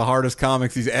Painter is one of the hardest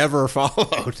comics he's ever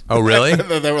followed. Oh, really?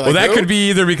 They were like, well, that "Who?" could be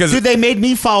either because Dude, they made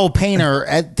me follow Painter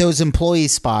at those employee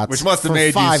spots Which must have for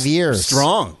made 5 you years.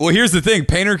 strong. Well, here's the thing: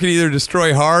 Painter could either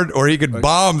destroy hard or he could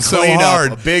bomb so clean up,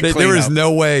 hard a big that there was cleanup.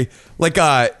 no way. Like,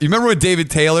 you remember when David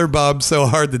Taylor bombed so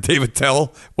hard that David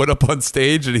Tell went up on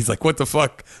stage and he's like, "What the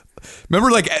fuck?" Remember,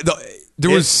 like there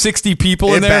was 60 people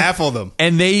in It there. baffled them.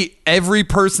 And every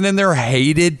person in there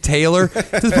hated Taylor. To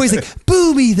the point he's like,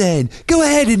 "Boo me then. Go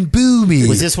ahead and boo me."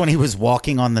 Was this when he was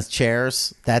walking on the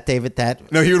chairs? That David,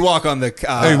 that No, he would walk on the table.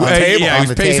 Yeah, he was on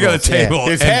the pacing on the tables, yeah. table.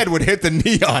 His And- head would hit the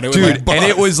knee on it. Would dude, like buzz. and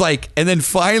it was like, and then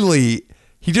finally,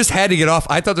 he just had to get off.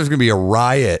 I thought there was going to be a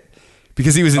riot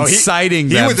because he was inciting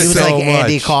he them was it was so like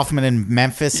Andy much. Kaufman in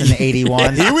Memphis in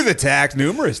 '81. He was attacked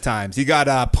numerous times. He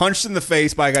got punched in the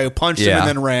face by a guy who punched him Yeah. and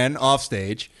then ran off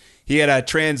stage. He had a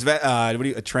trans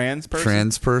person?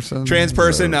 Trans person. Trans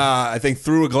person, I think,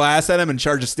 threw a glass at him and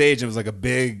charged a stage. It was like a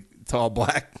big, tall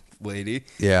black lady.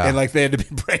 Yeah. And like they had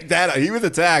to break that up. He was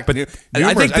attacked. But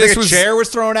I think this a was- chair was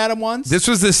thrown at him once. This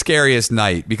was the scariest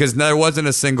night because there wasn't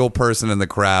a single person in the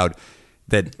crowd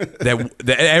that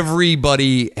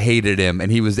everybody hated him,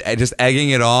 and he was just egging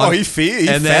it on. Oh, he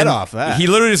fed then off that. He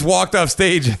literally just walked off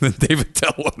stage, and then David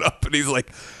Tell went up, and he's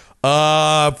like,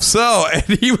 so, and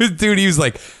he was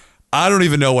like, I don't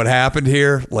even know what happened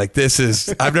here. Like,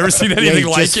 I've never seen anything you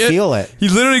like just it. feel it. He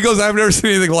literally goes, I've never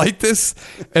seen anything like this.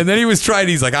 And then he was trying,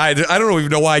 he's like, I don't even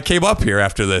know why I came up here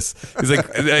after this. He's like,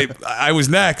 I was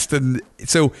next. And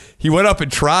so he went up and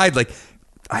tried, like,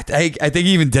 I think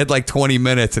he even did like 20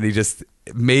 minutes, and he just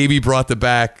maybe brought the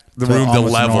room to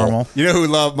almost level. normal. You know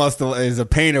who is a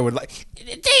painter would like,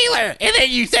 Taylor. And then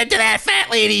you said to that fat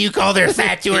lady, you called her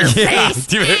fat to her Yeah, face.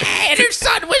 dude. And her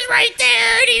son was right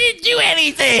there, and he didn't do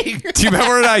anything. Do you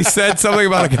remember when I said something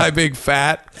about a guy being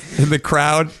fat in the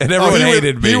crowd, and everyone he would-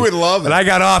 hated me? he would love it. And I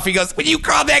got off. He goes, "When you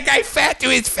called that guy fat to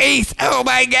his face, oh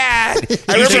my god, you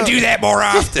remember- should do that more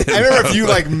often." I remember if you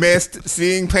like missed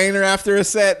seeing Painter after a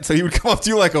set, so he would come up to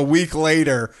you like a week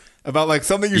later about like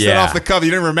something you said Yeah. off the cuff.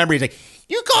 You didn't remember. He's like,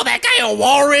 "You call that guy a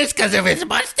walrus because of his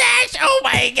mustache? Oh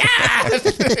my god!"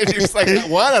 And you're just like,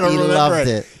 "What? I don't He remember." loved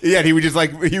it. Yeah, and he would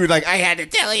like, "I had to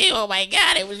tell you. Oh my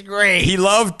god, it was great." He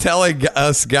loved telling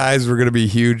us guys we're gonna be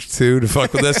huge too to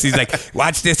fuck with us. He's like,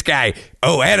 "Watch this guy.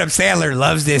 Oh, Adam Sandler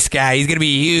loves this guy. He's gonna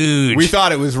be huge." We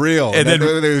thought it was real, And then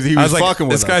he I was like, fucking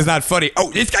with "This us. guy's not funny."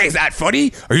 Oh, this guy's not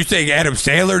funny? Are you saying Adam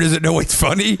Sandler doesn't know what's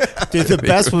funny? Dude, the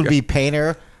best would be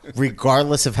Painter,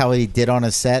 regardless of how he did on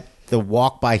a set. The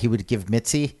walk by he would give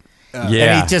Mitzi. And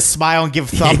he'd just smile and give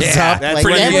thumbs Yeah, up. that's Like,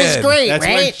 pretty that was good. great, That's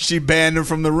when right? she banned him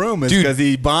from the room, is Dude. because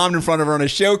he bombed in front of her on a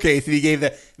showcase, and he gave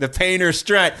the painter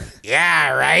strut.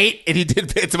 Yeah, right. And he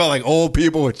did bits about like old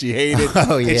people, which she hated.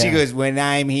 Oh, And she yeah. goes, "When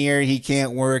I'm here, he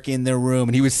can't work in the room."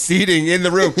 And he was seating in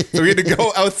the room, so he had to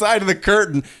go outside of the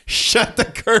curtain, shut the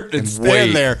curtain, and stand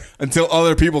wait. there until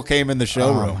other people came in the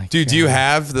showroom. my Dude, do you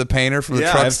have the Painter from the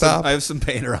I truck have stop? I have some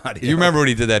painter audio. You remember when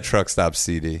he did that truck stop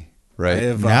CD? right?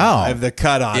 I have the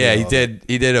cut audio. Yeah,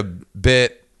 he did a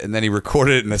bit, and then he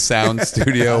recorded it in a sound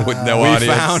studio with no We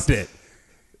audience. found it.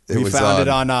 We found it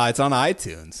on. It's on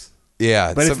iTunes.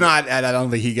 Yeah, But it's not. I don't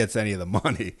think he gets any of the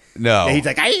money. No. He's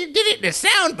like, I did it in a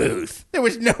sound booth. There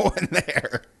was no one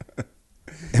there.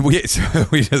 We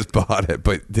just bought it,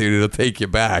 but dude, it'll take you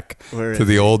back Where to is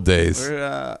the it? old days.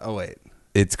 Oh wait,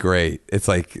 It's great. It's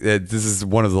like this is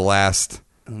one of the last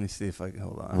let me see if I can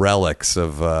hold on. relics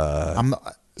of. I'm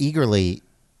eagerly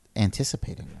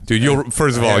anticipating. Dude,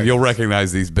 you'll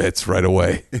recognize these bits right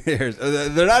away. They're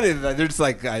not even. They're just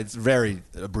like it's very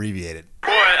abbreviated. Boy,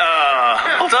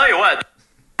 I'll tell you what.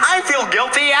 I feel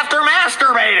guilty after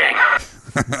masturbating.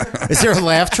 Is there a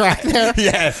laugh track there?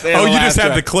 Yes. Oh, you just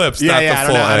have the clips, not the I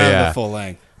full. don't have yeah. the full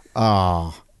length.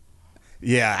 Oh,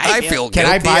 Yeah, I feel. can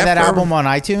I guilty buy that after- album on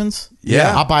iTunes?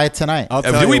 Yeah. I'll buy it tonight. I'll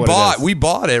tell you we what bought it is. we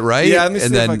bought it, right? Yeah, let me see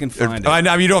and if then, I can find it. I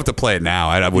mean, you don't have to play it now.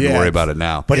 I wouldn't Yeah. worry about it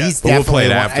now. But he's we'll play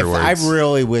definitely it one- afterwards. I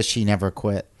really wish he never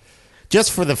quit.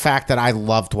 Just for the fact that I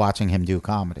loved watching him do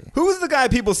comedy. Who was the guy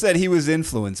people said he was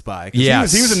influenced by? 'Cause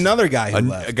Yes. he was another guy who a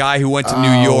left. guy who went to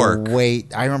New York.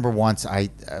 Wait, I remember once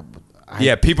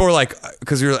Yeah, people were like,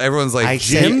 because everyone's like, I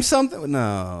Jim said- something?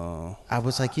 No. I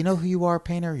was like, you know who you are,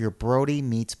 Painter? You're Brody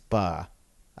meets Buh.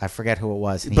 I forget who it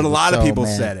was. and he But a was lot of so people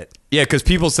mad. said it. yeah, because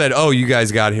people said, oh, you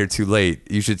guys got here too late.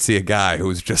 You should see a guy who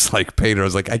was just like Painter. I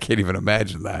was like, I can't even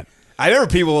imagine that. I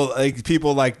remember people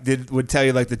would tell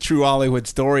you like the true Hollywood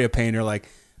story of Painter. Like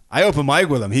I opened mic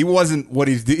with him. He wasn't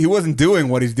doing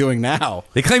what he's doing now.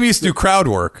 They claim he used to do crowd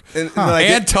work And, like,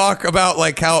 and talk about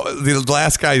like how the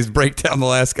last guy's break down the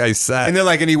last guy's set. And they're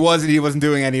like, and he wasn't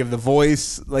doing any of the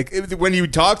voice. Like when you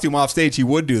talk to him off stage, he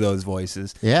would do those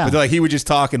voices. Yeah. but they're like he would just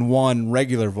talk in one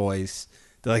regular voice.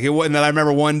 They're like, and then I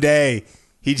remember one day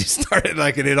he just started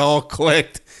like, and it all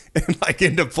clicked and like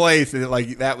into place, and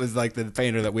like that was like the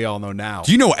Painter that we all know now.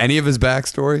 Do you know any of his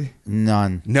backstory?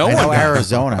 None. No I know one does.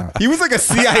 Arizona. He was like a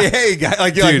CIA guy.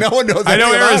 Like, you're Dude, like no one knows. I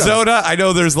know anything about him. Arizona. I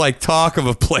know there's like talk of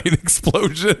a plane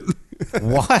explosion.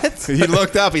 What? He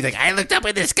looked up. He's like, I looked up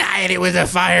at the sky and it was a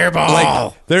fireball.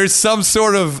 Like there's some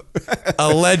sort of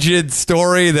alleged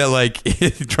story that like he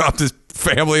dropped his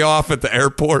family off at the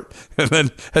airport, and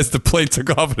then as the plane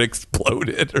took off, it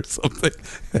exploded or something.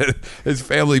 His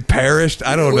family perished.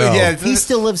 I don't know. Well, yeah, He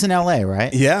still lives in L.A.,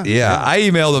 right? yeah, Yeah, I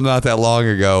emailed him not that long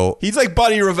ago, He's like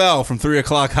Buddy Revell from 3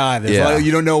 O'clock High. There's Yeah.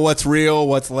 you don't know what's real,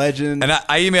 what's legend. and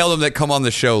I emailed him that come on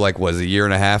the show like was a year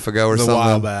and a half ago or It was a something.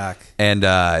 while back.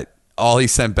 And all he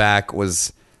sent back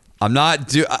was, I'm not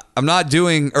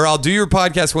doing, or I'll do your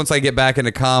podcast once I get back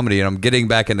into comedy, and I'm getting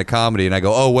back into comedy. And I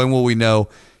go, oh, when will we know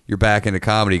you're back into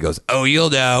comedy? He goes, oh, you'll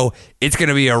know. It's going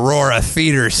to be Aurora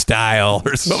Theater style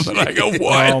or something. I go,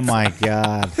 what? Oh, my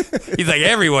God. He's like,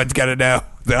 everyone's going to know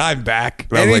that I'm back.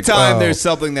 And I'm like, Anytime oh. there's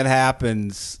something that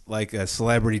happens, like a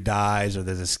celebrity dies or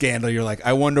there's a scandal, you're like,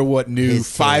 I wonder what new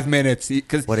His 5 take. minutes.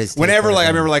 Because What his take whenever, would like, I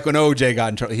have remember, been. like when OJ got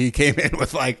in trouble, he came in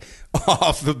with like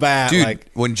off the bat, Dude, like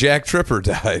when Jack Tripper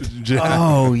died.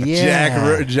 Oh,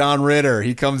 yeah. John Ritter.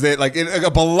 He comes in like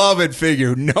a beloved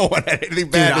figure who no one had anything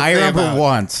Dude, bad to I say remember about.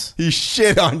 once. He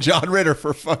shit on John Ritter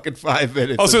for fucking 5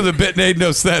 minutes. Also, the bit made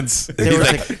no sense. He's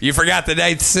was like, you forgot the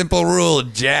ninth simple rule,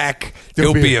 Jack.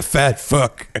 Don't be a fat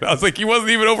fuck. And I was like, he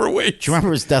wasn't even overweight. Do you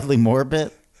remember his Dudley Moore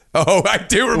bit? Oh, I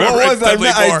do remember what it, was Dudley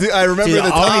Moore. I remember Dude, the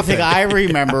the only topic. thing I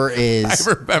remember is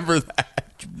I remember that.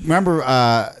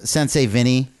 remember Sensei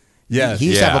Vinny? Yes. He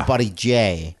used to have Yeah. a buddy,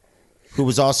 Jay, who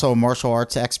was also a martial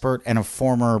arts expert and a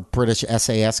former British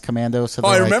SAS commando. So Oh,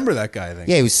 I they're like- remember that guy. I think.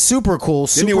 Yeah, he was super cool,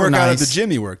 super Didn't he work nice. out at the gym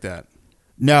he worked at?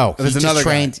 No, there's he just another guy.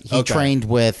 trained. He Okay. trained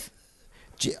with.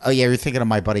 Oh yeah, you're thinking of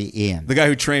my buddy Ian. The guy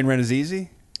who trained Ren is easy?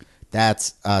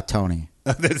 That's Tony.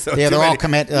 There's so Yeah, too they're all many-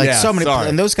 command like Yeah, so many, sorry.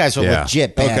 and those guys are Yeah.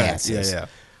 legit Okay. badasses. Yeah.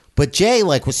 But Jay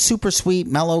like was super sweet,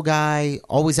 mellow guy,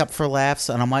 always up for laughs,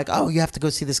 and I'm like, oh, you have to go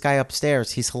see this guy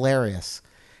upstairs. He's hilarious.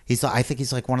 I think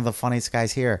he's like one of the funniest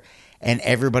guys here, and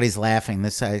everybody's laughing.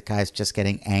 This guy's just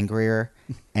getting angrier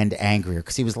and angrier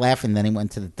because he was laughing. Then he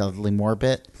went to the Dudley Moore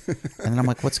bit, and then I'm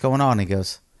like, what's going on? He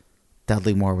goes,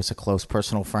 Dudley Moore was a close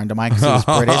personal friend of mine because he was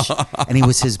British, and he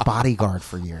was his bodyguard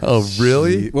for years. Oh,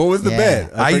 really? What was the Yeah.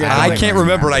 bit? I I can't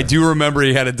remember, but I do remember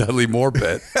he had a Dudley Moore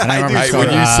bit. And I remember when you sort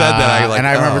of, said that, I like. and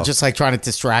I remember oh. just like trying to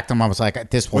distract him. I was like,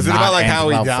 "This will Was it not about, like, end how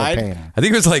he well for died? Payne." I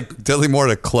think it was like Dudley Moore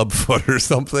at a clubfoot or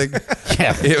something.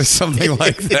 Yeah. It was something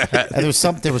like that. And there was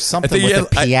something think with he a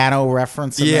had- piano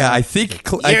reference. In Yeah, there. I think.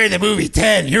 You're in the movie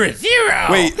 10. You're a 0.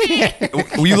 Wait,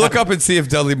 will you look up and see if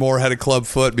Dudley Moore had a club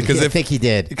foot? Because I if think he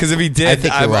did. Because if he did. I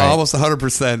think you're I'm right. almost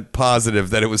 100% positive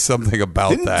that it was something about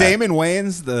Didn't that. Damon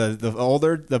Wayans, the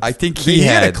older, I think he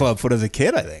had a had- club foot as a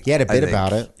kid. I think. He had a I bit think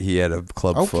about it. He had a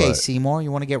club Okay, foot. Seymour,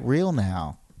 you want to get real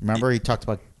now? Remember he talked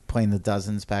about playing the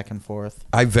dozens back and forth?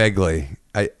 I vaguely.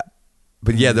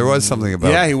 But yeah, there was something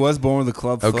about. Yeah, he was born with a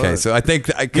club foot. Okay, so I think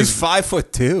he's because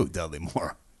 5'2", Dudley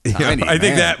Moore. Tiny, I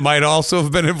think man. that might also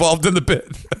have been involved in the bit.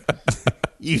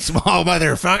 You small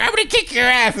motherfucker! I'm gonna kick your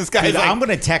ass. This guy's Dude, like, I'm going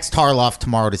to text Harloff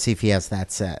tomorrow to see if he has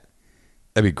that set.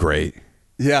 That'd be great.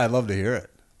 yeah, I'd love to hear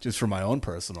it, just for my own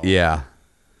personal. Yeah,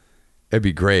 it'd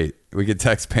be great. We could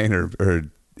text Painter or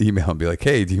email and be like,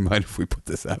 "Hey, do you mind if we put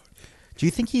this out?" Do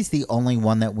you think he's the only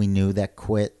one that we knew that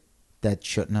quit that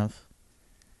shouldn't have?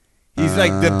 He's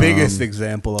like the biggest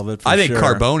example of it. For I think sure.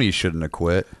 Carboni shouldn't have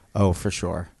quit. Oh, for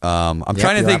sure. I'm Yep,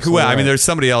 trying to you're think who. absolutely I mean, right. there's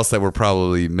somebody else that we're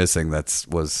probably missing.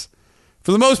 Was,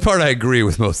 for the most part, I agree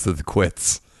with most of the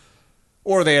quits.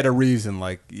 Or they had a reason,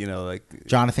 like like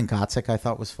Jonathan Gotzik, I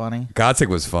thought was funny. Gotzik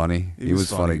was funny. He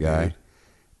was a funny guy. dude.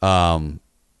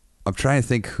 I'm trying to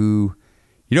think who.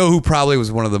 You know who probably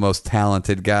was one of the most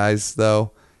talented guys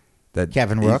though. That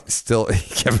Kevin Rook?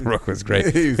 Kevin Rook was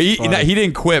great. He was he funny.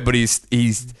 didn't quit, but he's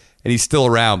still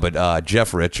around. But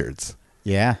Jeff Richards,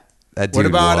 Yeah. that dude What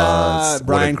about was what a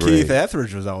Brian great- Keith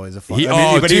Etheridge was always a fun. He-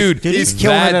 but dude, he's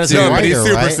killing that it as a dude- but he's writer,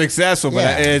 super right? successful.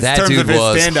 Yeah. But in That terms dude of his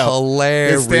was stand-up,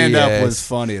 hilarious. his stand-up was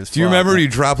funny as fuck. Do you remember he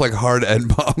dropped like hard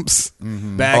end bumps?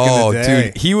 back Oh, in the day?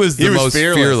 dude, he was the most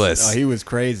fearless. Oh, he was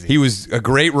crazy. He was a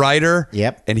great writer.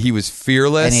 Yep. And he was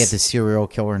fearless. And he had the serial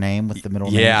killer name with the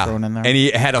middle name yeah. thrown in there. And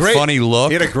he had a Great- funny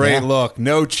look. He had a great Yeah. look.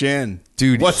 No chin,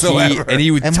 dude whatsoever. and he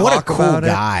would And talk what a cool about it.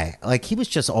 guy. Like, he was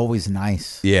just always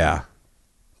nice. Yeah.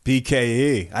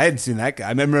 BKE. I hadn't seen that guy. I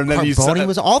remember then you saw Carboni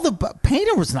was all the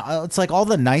Painter was not. It's like all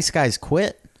the nice guys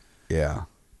quit. Yeah.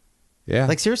 Yeah.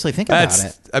 Like, seriously, think about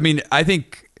it. I mean, I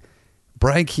think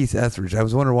Brian Keith Etheridge, I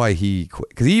was wondering why he quit.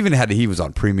 Because he was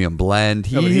on Premium Blend.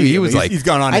 He, No, but he was he's- like, he's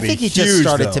gone on. To I be think he huge, just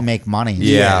started though. to make money.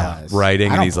 yeah, Yes. writing.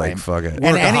 I And don't he's like, blame fuck it. him.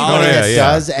 And anybody Workaholic. that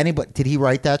Yeah, does, anybody, did he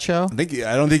write that show? I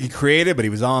don't think he created, but he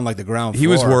was on like the ground floor. He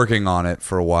was working on it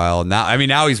for a while. Now, I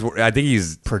think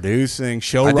he's producing,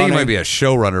 show I think running. he might be a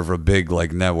showrunner for a big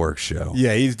like network show.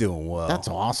 Yeah, he's doing well. That's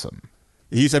awesome.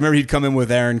 I remember he'd come in with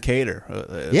Aaron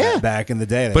Cater. Yeah. Back in the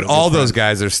day. They But were all good those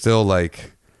friends. guys are still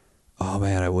like, oh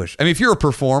man, I wish. I mean, if you're a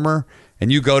performer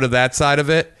and you go to that side of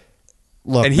it,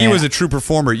 Look, and he was a true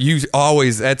performer, you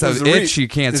always that's There's an a itch you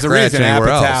can't there's a scratch reason anywhere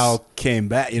Apatow else. came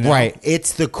back. You know? Right.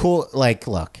 It's the cool, like,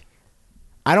 look,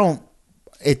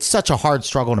 it's such a hard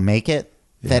struggle to make it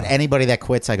that anybody that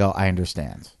quits, I go, I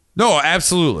understand. No,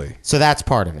 absolutely. So that's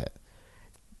part of it.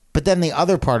 But then the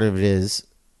other part of it is,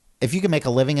 if you can make a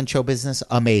living in show business,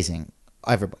 amazing.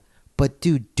 Everybody. But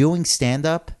dude, doing stand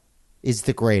up is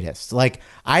the greatest. Like,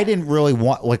 I didn't really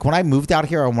want, like, when I moved out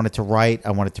here, I wanted to write,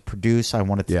 I wanted to produce, I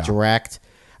wanted to Yeah. direct,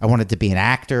 I wanted to be an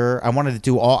actor, I wanted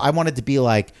to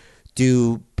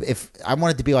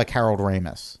be like Harold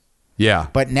Ramis. Yeah.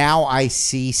 But now I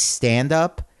see stand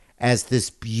up as this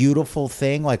beautiful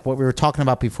thing, like what we were talking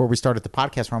about before we started the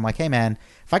podcast, where I'm like, hey man,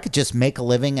 if I could just make a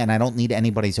living and I don't need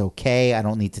anybody's okay, I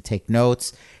don't need to take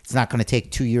notes, it's not going to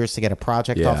take 2 years to get a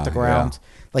project Yeah, off the ground.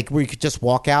 Like, where you could just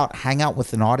walk out, hang out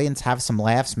with an audience, have some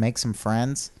laughs, make some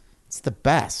friends. It's the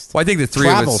best. Well, I think the three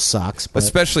Travel of us sucks, but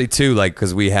especially too, like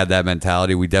because we had that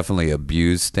mentality. We definitely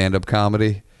abused stand-up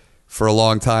comedy for a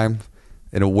long time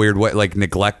in a weird way, like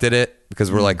neglected it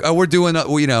because we're like, oh, we're doing,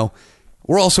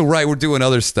 we're also we're doing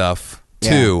other stuff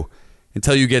too.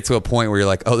 Until you get to a point where you're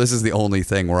like, oh, this is the only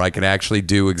thing where I can actually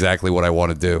do exactly what I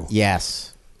want to do.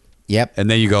 yes, yep. And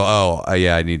then you go, oh,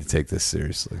 yeah, I need to take this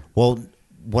seriously. Well,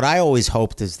 what I always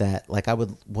hoped is that, like, I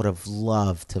would have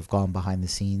loved to have gone behind the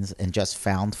scenes and just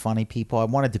found funny people. I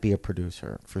wanted to be a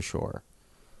producer for sure.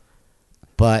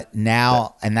 But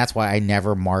now, and that's why I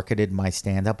never marketed my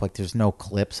stand-up. Like, there's no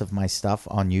clips of my stuff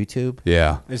on YouTube.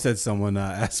 Yeah. I just had someone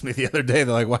ask me the other day.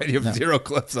 They're like, "Why do you have zero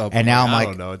clips up?" And now I'm I like-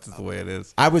 don't know. It's just the way it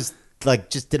is. I was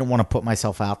like, just didn't want to put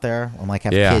myself out there. I'm like,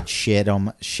 have Yeah. kids shit on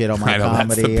my I know,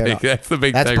 comedy. that's the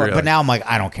big thing. But now I'm like,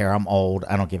 I don't care. I'm old.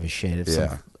 I don't give a shit.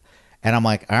 And I'm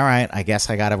like, all right, I guess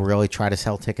I got to really try to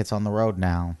sell tickets on the road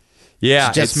now.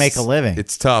 Yeah, Just make a living.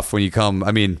 It's tough when you come.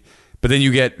 I mean, but then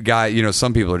you get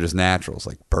some people are just naturals,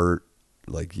 like Bert.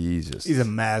 Like he's He's a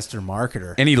master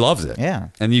marketer. and he loves it. Yeah.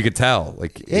 and you could tell.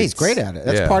 Like, Yeah, he's great at it.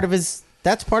 That's part of his.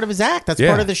 That's part of his act. That's Yeah.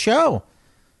 part of the show.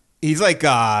 He's like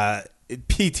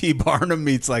P.T. Barnum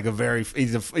meets like a very.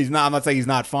 He's not. I'm not saying he's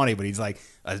not funny, but he's like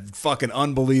a fucking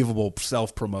unbelievable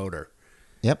self promoter.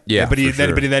 Yep. Yeah, but for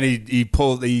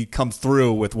sure. he comes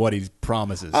through with what he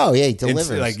promises. Oh yeah, he delivers.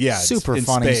 It's super in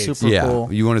funny, spades. super yeah,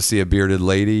 cool. you want to see a bearded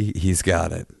lady? He's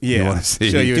got it. Yeah. You want to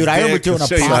see? Show you Dude, I remember dick, doing a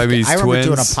show you- Siamese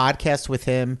twins. podcast with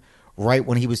him right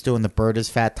when he was doing the Bird is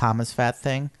Fat, Tom is Fat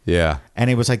thing. Yeah. And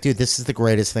he was like, dude, this is the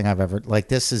greatest thing I've ever, like,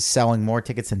 this is selling more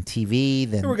tickets than TV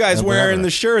than. There were guys than wearing whatever. the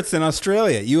shirts in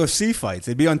Australia at UFC fights.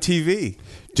 They'd be on TV.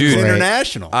 Dude, It was Great.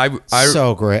 international. I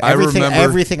so great. I Everything, remember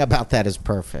everything about that is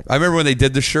perfect. I remember when they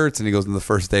did the shirts, and he goes, "In the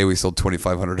first day, we sold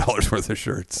 $2,500 worth of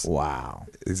shirts." Wow.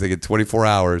 He's like, in 24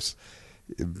 hours.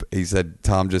 He said,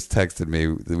 "Tom just texted me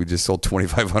that we just sold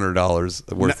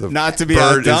 $2,500 worth of." Not to be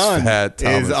Bird outdone is fat,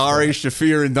 Tom is is Ari fat.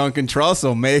 Shafir and Duncan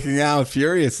Trussell making out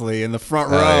furiously in the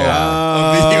front row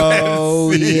yeah.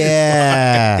 Oh of the UFC.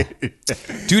 yeah.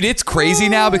 Dude, it's crazy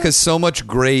now because so much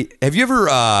great. Have you ever?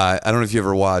 I don't know if you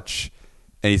ever watch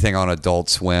anything on Adult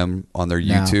Swim on their No.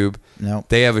 YouTube. No.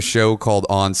 They have a show called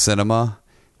On Cinema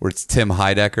where it's Tim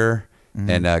Heidecker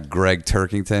and Greg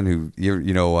Turkington, who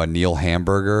you know Neil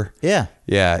Hamburger. Yeah.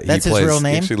 Yeah, That's his real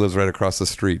name? He actually lives right across the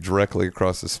street, directly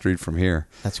across the street from here.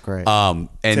 That's great. And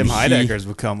Tim he- Heidecker's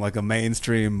become like a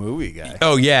mainstream movie guy.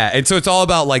 Oh yeah, and so it's all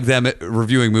about like them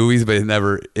reviewing movies, but it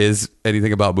never is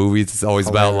anything about movies. It's always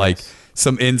about like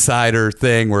some insider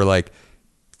thing where like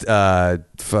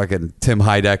fucking Tim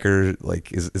Heidecker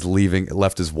like is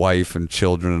left his wife and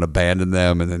children and abandoned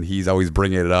them, and then he's always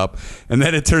bringing it up, and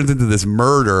then it turns into this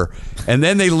murder, and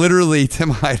then they literally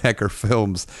Tim Heidecker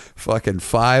films fucking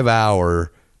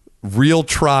 5-hour real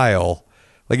trial,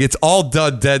 like it's all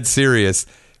done dead serious,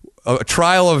 a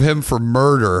trial of him for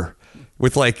murder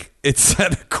with like it's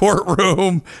at a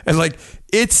courtroom, and like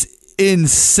it's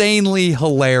insanely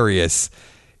hilarious.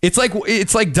 It's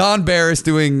like Don Barris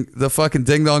doing the fucking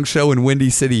Ding Dong Show in Windy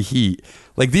City Heat.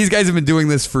 Like these guys have been doing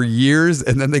this for years,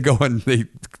 and then they go and they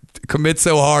commit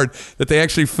so hard that they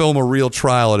actually film a real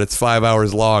trial, and it's 5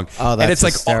 hours long. Oh, that's and it's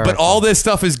like, hysterical. but all this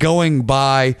stuff is going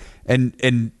by,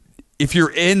 and if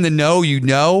you're in the know, you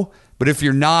know. But if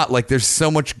you're not, like, there's so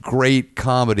much great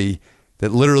comedy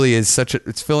that literally is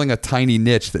it's filling a tiny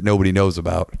niche that nobody knows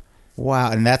about.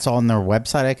 Wow. And that's on their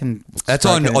website. That's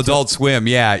start on getting into- Adult Swim.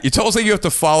 Yeah, it's almost like you have to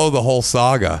follow the whole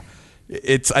saga. I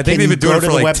think Can they've you been go doing it to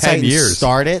for the like website 10 and years.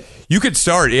 Start it. You could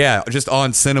start, yeah, just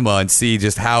on cinema and see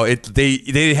just how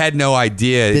they had no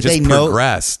idea. It Did just they know?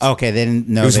 progressed. Okay, they didn't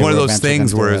know. It was they one of were those eventually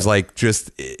things gonna where do it was like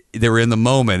just they were in the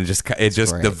moment. It just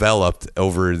great. developed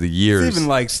over the years. It's even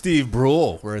like Steve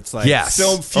Brule, where it's like Yes.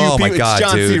 so few Oh, my people. God, it's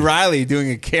John C. dude. Riley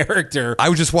doing a character. I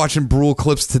was just watching Brule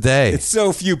clips today. It's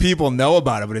so few people know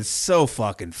about it, but it's so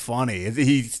fucking funny.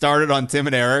 He started on Tim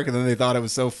and Eric, and then they thought it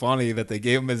was so funny that they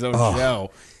gave him his own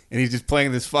show. And he's just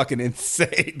playing this fucking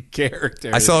insane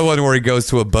character. I saw one where he goes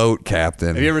to a boat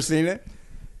captain. Have you ever seen it?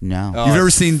 No. Oh, You've never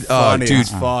it's seen- funny dude,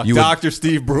 as fuck. you would- Dr.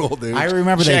 Steve Brule, dude. I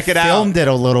remember Check they it filmed out. it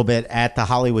a little bit at the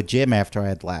Hollywood Gym after I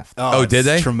had left. Oh, did it's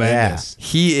they? Tremendous.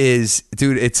 He is,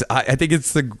 dude. I think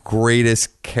it's the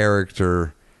greatest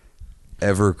character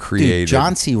ever created. Dude,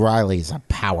 John C. Riley is a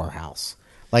powerhouse.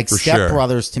 Like For Step sure.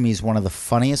 Brothers to me is one of the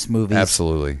funniest movies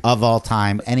Absolutely. of all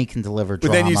time, and he can deliver But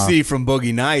drama. then you see from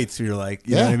Boogie Nights, you're like,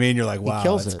 you know Yeah. what I mean? You're like, He wow,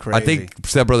 kills that's it. crazy. I think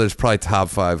Step Brothers is probably top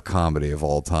 5 comedy of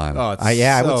all time. Oh, it's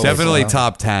yeah, I would so say Definitely fun.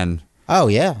 top 10 Oh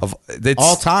yeah, of it's,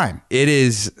 all time. It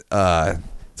is.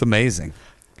 It's amazing.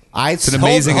 It's an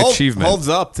amazing Holds- achievement. Holds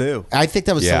up too. I think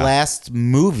that was Yeah. the last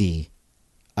movie.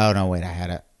 Oh no, wait, I had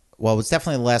it. Well, it was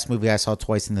definitely the last movie I saw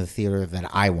twice in the theater that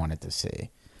I wanted to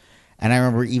see. And I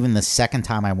remember even the second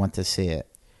time I went to see it,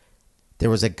 there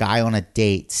was a guy on a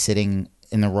date sitting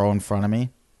in the row in front of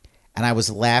me, and I was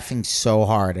laughing so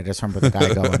hard. I just remember the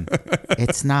guy going,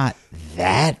 "It's not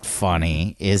that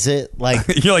funny, is it?" Like,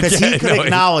 You're like, because yeah, he could no,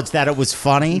 acknowledge that it was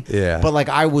funny, Yeah. but like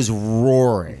I was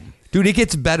roaring. Dude, it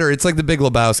gets better. It's like The Big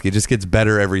Lebowski. It just gets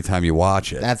better every time you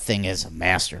watch it. That thing is a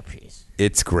masterpiece.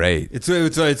 It's great.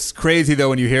 It's crazy though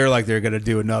when you hear like they're gonna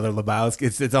do another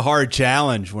Lebowski. It's a hard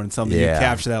challenge when something Yeah. you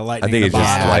capture that lightning. I think in it's a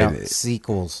just bottle. I like- don't-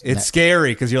 sequels. It's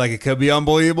scary because you're like it could be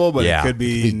unbelievable, but Yeah. it could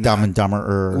be, be Dumb and Dumber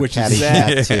or which Caddy is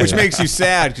sad, Cat, too. which makes you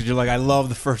sad because you're like I love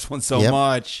the first one so Yep.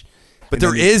 much. But And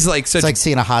there then- is like such. It's like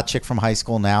seeing a hot chick from high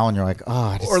school now, and you're like, oh,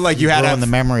 I just, Or like you had ruined a- the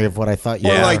memory of what I thought you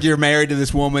Or Yeah. were. like you're married to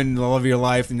this woman, the love of your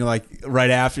life, and you're like right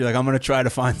after you're like I'm gonna try to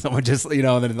find someone just and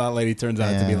then that lady turns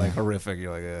out to be Yeah. like horrific.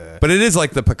 You're like, Ugh. But it is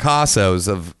like the Picassos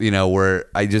of, where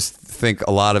I just think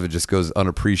a lot of it just goes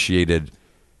unappreciated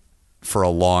for a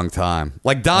long time.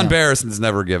 Like Don Barrison's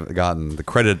never gotten the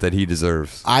credit that he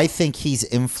deserves. I think he's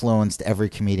influenced every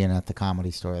comedian at the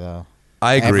Comedy Store, though.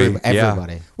 I agree.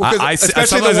 Everybody. Yeah. Well, 'cause I especially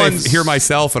sometimes the I ones- hear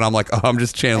myself and I'm like, oh, I'm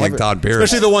just channeling Todd Pierce.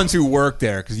 Especially the ones who work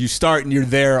there, because you start and you're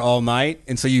there all night,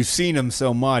 and so you've seen him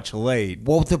so much late.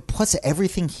 Well, plus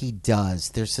everything he does,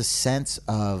 there's a sense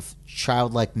of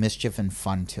childlike mischief and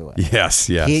fun to it. Yes.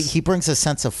 He brings a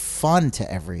sense of fun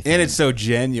to everything. And it's so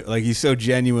genuine. Like, he's so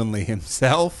genuinely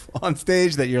himself on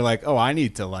stage that you're like, oh, I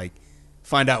need to, like,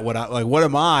 find out what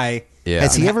am I? Yeah.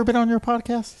 Has he ever been on your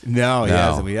podcast? No, he No.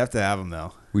 hasn't. We have to have him,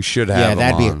 though. We should have Yeah, him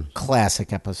that'd be on. a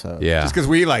classic episode. Yeah. Just because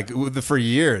we, like, for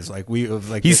years, like,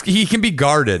 He can be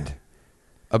guarded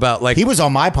about, like... He was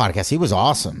on my podcast. He was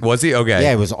awesome. Was he? Okay.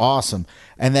 Yeah, he was awesome.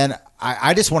 And then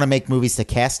I just want to make movies to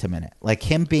cast him in it. Like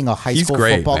him being a high He's school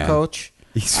great, football man. coach.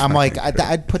 He's I'm like, fucking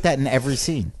I'd put that in every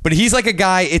scene. But he's like a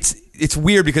guy. It's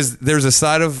weird because there's a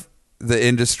side of the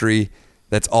industry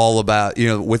that's all about,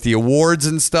 with the awards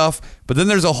and stuff. But then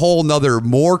there's a whole nother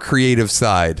more creative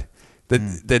side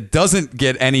that doesn't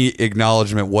get any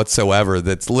acknowledgement whatsoever.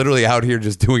 That's literally out here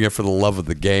just doing it for the love of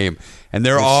the game. And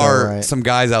there You're so are right. some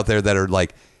guys out there that are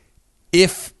like,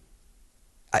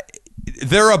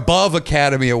 they're above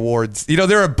Academy Awards.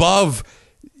 They're above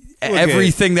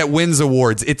everything that wins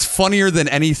awards. It's funnier than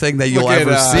anything that you'll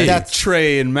ever see. That's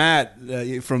Trey and Matt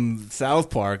from South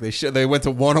Park. They went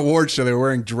to one award show. They were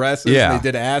wearing dresses. Yeah. And they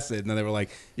did acid, and then they were like,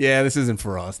 "Yeah, this isn't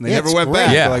for us." And they Yeah, never it's went great.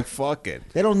 back. Yeah. They're like, "Fuck it."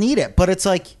 They don't need it, but it's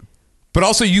like, But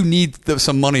also, you need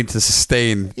some money to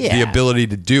sustain Yeah. the ability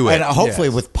to do it. and hopefully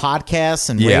Yes. with podcasts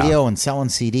and Yeah. radio and selling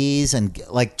CDs and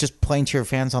like just playing to your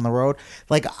fans on the road.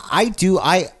 Like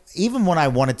even when I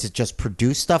wanted to just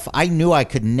produce stuff, I knew I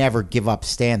could never give up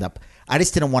stand up. I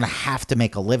just didn't want to have to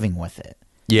make a living with it.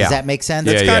 Yeah. Does that make sense?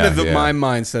 Yeah, That's kind of yeah. my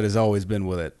mindset has always been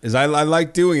with it. Is I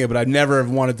like doing it, but I never have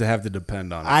wanted to have to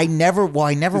depend on it. I never It's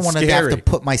wanted to have to scary.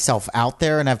 put myself out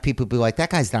there and have people be like, that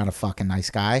guy's not a fucking nice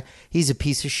guy. He's a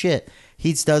piece of shit.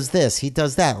 He does this. He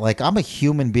does that. Like, I'm a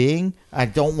human being. I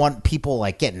don't want people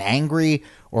like getting angry,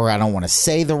 or I don't want to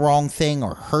say the wrong thing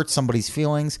or hurt somebody's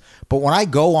feelings. But when I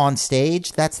go on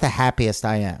stage, that's the happiest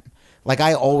I am. Like,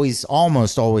 I almost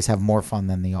always have more fun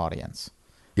than the audience.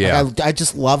 Yeah. Like, I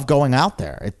just love going out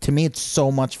there. To me, it's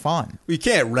so much fun. You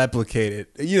can't replicate it.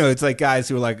 It's like guys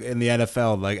who are like in the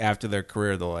NFL, like after their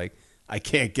career, they're like, I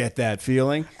can't get that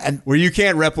feeling. And- where you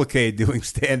can't replicate doing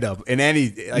stand up in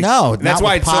any. Like, No, and that's not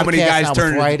why with so many podcasts, guys not with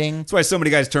turn. writing. That's why so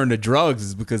many guys turn to drugs,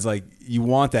 is because like you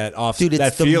want that off. Dude, it's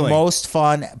that the feeling. most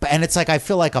fun. And it's like I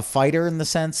feel like a fighter in the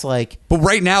sense like But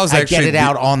right now is I actually get it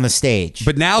out on the stage.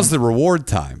 But now's the reward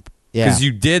time. Yeah. Because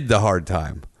you did the hard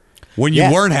time. When you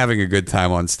Yeah. weren't having a good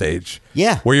time on stage.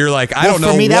 Yeah. Where you're like, I Well, don't for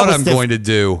know me, that what was I'm the- going to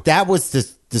do. That was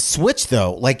the switch,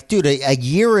 though. Like, dude, a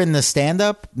year in the stand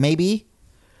up, maybe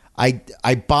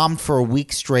I bombed for a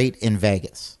week straight in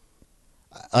Vegas.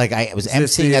 Like, I was Is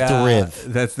this emceeing at the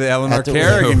Riv. That's the Eleanor At the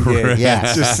Kerrigan Riv. gig.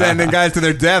 Yes. Just sending guys to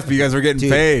their death. But you guys were getting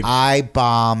Dude, paid. I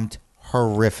bombed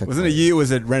horrifically. Wasn't it you?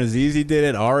 Was it Renazizi did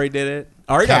it? Ari did it.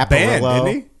 Ari got banned, Caparillo,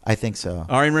 didn't he? I think so.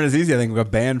 Ari and Renazizi, I think, got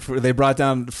banned. They brought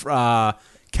down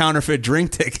counterfeit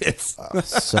drink tickets.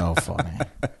 So funny.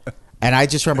 And I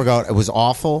just remember going, it was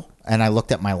awful. And I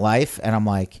looked at my life and I'm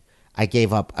like, I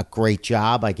gave up a great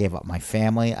job. I gave up my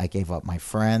family. I gave up my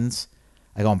friends.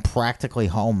 I go, I'm practically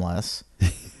homeless.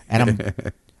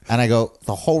 And I go,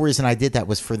 the whole reason I did that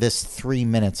was for this 3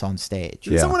 minutes on stage.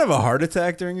 Did someone have a heart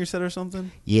attack during your set or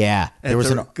something? Yeah. There was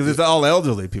Because it's all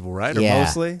elderly people, right? Or yeah,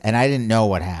 mostly? and I didn't know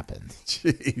what happened.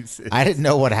 Jesus. I didn't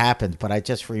know what happened, but I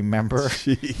just remember.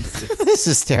 Jesus. This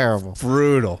is terrible.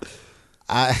 Brutal.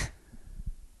 I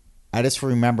just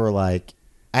remember, like,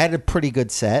 I had a pretty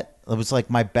good set. It was like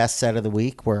my best set of the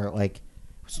week, where like it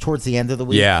was towards the end of the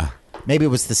week. Yeah. Maybe it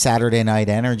was the Saturday night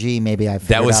energy. Maybe I figured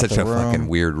That was out such the a room. fucking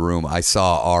weird room. I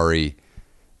saw Ari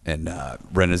and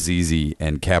Renazizi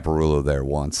and Caparulo there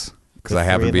once. Because The I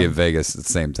happened to three be of in them? Vegas at the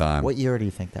same time. What year do you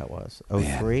think that was?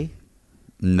 03?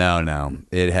 No.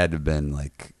 It had to have been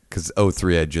like... Because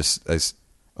 03, I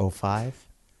 05?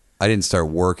 I didn't start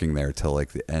working there till like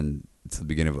the end, to the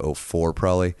beginning of 04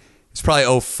 probably. It's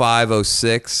probably 05,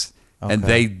 06, and Okay.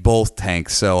 they both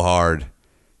tanked so hard.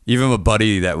 Even my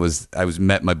buddy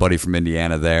met my buddy from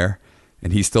Indiana there,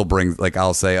 and he still brings, like,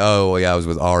 I'll say, oh, yeah, I was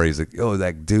with Ari. He's like, oh,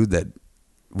 that dude that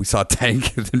we saw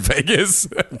tank in Vegas.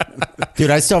 Dude,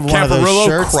 I still have one of Caparulo those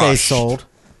shirts they crushed. sold.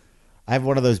 I have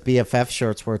one of those BFF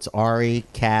shirts where it's Ari,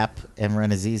 Cap, and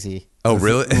Renazizi. Oh,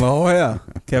 really? Oh, yeah.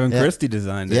 Kevin Yep. Christie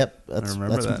designed it. Yep, I that's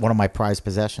remember that. one of my prized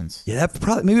possessions. Yeah, that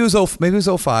probably maybe it was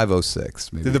 05,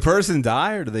 06. Maybe. Did the person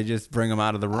die, or did they just bring him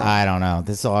out of the room? I don't know.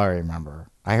 This is all I remember.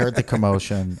 I heard the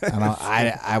commotion, and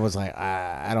I was like,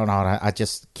 I don't know. I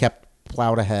just kept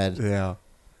plowed ahead, yeah.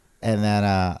 and then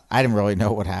I didn't really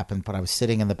know what happened, but I was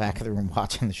sitting in the back of the room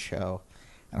watching the show,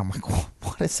 And I'm like,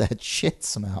 what is that shit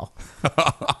smell?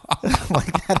 I'm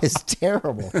like, that is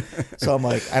terrible. So I'm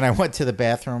like, and I went to the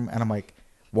bathroom and I'm like,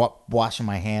 washing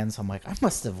my hands. I'm like, I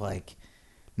must have like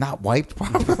not wiped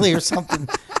properly or something.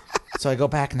 So I go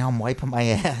back and now I'm wiping my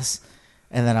ass.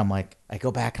 And then I'm like, I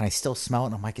go back and I still smell it.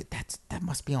 And I'm like, that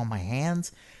must be on my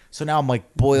hands. So now I'm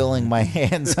like boiling my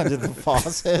hands under the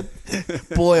faucet.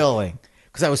 Boiling.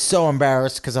 Because I was so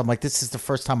embarrassed because I'm like, this is the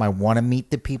first time I want to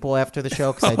meet the people after the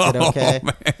show because I did okay.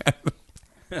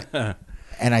 Oh,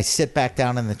 and I sit back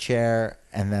down in the chair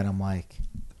and then I'm like,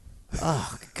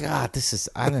 oh, God, this is,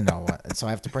 I don't know what. And so I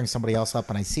have to bring somebody else up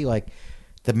and I see like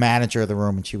the manager of the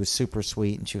room and she was super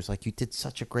sweet and she was like, you did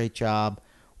such a great job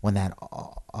when that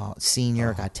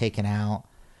senior got taken out.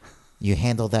 You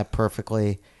handled that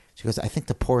perfectly. She goes, I think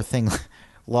the poor thing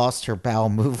lost her bowel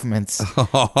movements.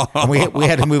 And we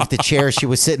had to move the chair she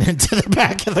was sitting into the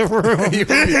back of the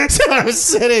room. So I was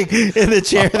sitting in the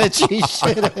chair that she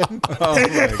shit in. Oh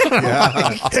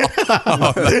my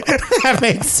God. That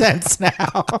makes sense now.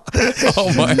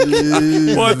 Oh my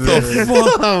God. What the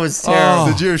fuck? That was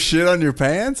terrible. Did you have shit on your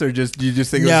pants, or you just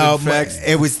think it No, was infects?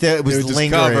 it was just lingering.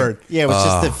 covered. Yeah, it was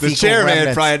just the fecal chairman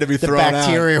remnants, probably had to be thrown out. the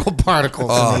bacterial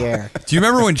particles in the air. Do you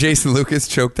remember when Jason Lucas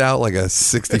choked out like a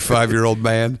 65-year-old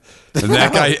man? And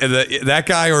that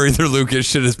guy or either Lucas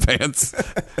shit his pants.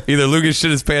 Either Lucas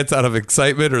shit his pants out of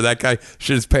excitement or that guy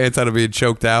shit his pants out of being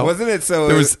choked out. Wasn't it so?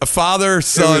 There was a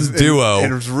father-son duo.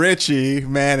 And it was Richie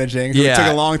managing. Who Yeah. took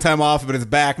a long time off, but it's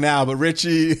back now. But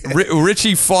Richie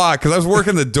fought because I was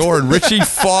working the door and Richie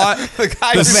fought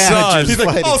the son. manager's He's like,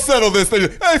 fighting. I'll settle this. They're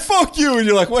like, hey, fuck you. And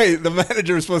you're like, wait, the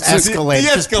manager was supposed to Escalate.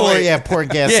 Just de-escalate. pour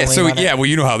gasoline. Yeah, so on it. well,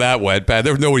 you know how that went, bad.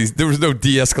 There was no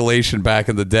de-escalation back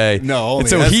in the day. No, only and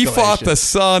so he escalation. fought the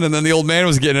son, and then the old man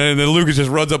was getting in, and then Lucas just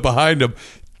runs up behind him,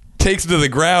 takes him to the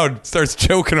ground, starts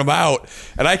choking him out,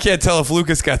 and I can't tell if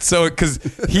Lucas got so because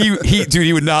he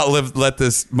would not let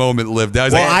this moment live down.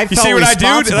 He's Well, like, I you felt see what I do?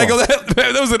 And I go, responsible.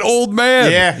 that was an old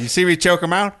man. Yeah, you see me choke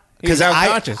him out? He was Because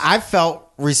unconscious. I felt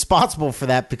responsible for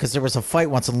that because there was a fight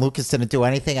once and Lucas didn't do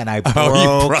anything and I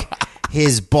Oh, broke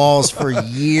his balls for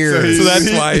years. So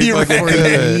that's why he fucking did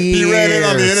it. He ran in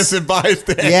on the Years. innocent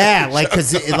bystander. Yeah,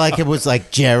 because it was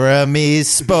like Jeremy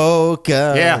spoke.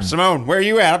 Yeah, Simeone, where are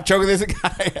you at? I'm choking this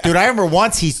guy. Dude, I remember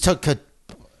once it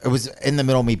was in the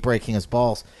middle of me breaking his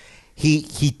balls. He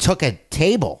took a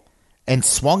table and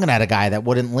swung it at a guy that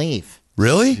wouldn't leave.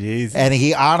 Really? Jeez. And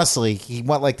he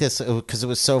went like this because it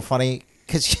was so funny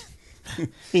because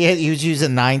he was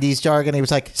using 90s jargon. He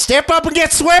was like, step up and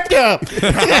get swept up.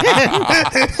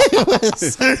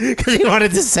 Because he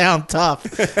wanted to sound tough.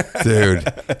 Dude.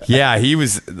 Yeah, he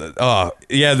was. Oh,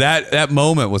 yeah. That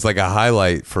moment was like a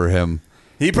highlight for him.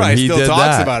 He probably when he still did talks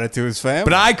that. about it to his family.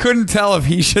 But I couldn't tell if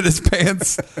he shit his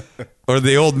pants or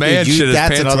the old man Dude, shit his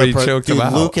that's pants when he another choked dude, him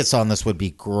out. Lucas on this would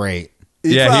be great.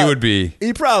 He Would be.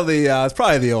 He probably it's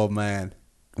probably the old man.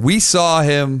 We saw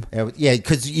him. Yeah,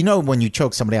 because when you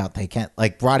choke somebody out, they can't.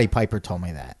 Like Roddy Piper told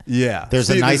me that. Yeah.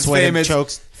 There's a nice way to choke.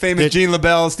 Famous Gene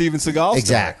LaBelle, Steven Seagal story.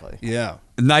 Exactly. Yeah.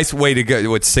 Nice way to go.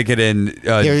 Would stick it in.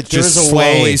 There's Just a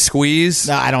slowly way. squeeze.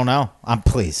 No, I don't know.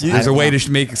 Please. There's a way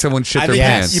to make someone shit I their think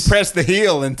pants. you press the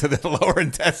heel into the lower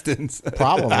intestines.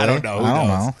 Probably. I don't know. Who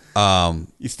knows? know.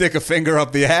 You stick a finger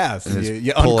up the ass and just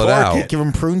you pull it uncork out. it. Give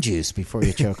him prune juice before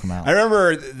you choke him out. I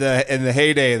remember in the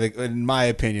heyday, in my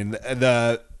opinion,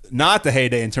 not the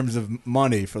heyday in terms of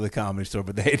money for the Comedy Store,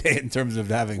 but the heyday in terms of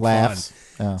having Laughs. fun.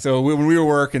 Yeah. So when we were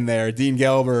working there, Dean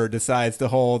Gelber decides to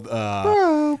hold,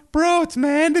 bro, it's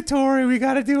mandatory. We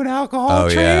got to do an alcohol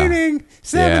training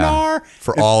seminar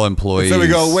for all employees. So we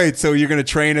go, wait, so you're going to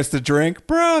train us to drink?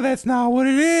 Bro, that's not what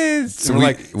it is. So And we're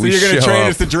like, we you're going to show train up.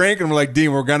 us to drink? And we're like,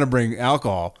 Dean, we're going to bring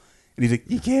alcohol. And he's like,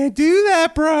 you can't do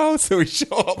that, bro. So we show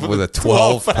up with a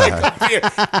 12 pack of beer.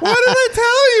 What did I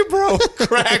tell you, bro?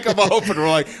 Crack them open. We're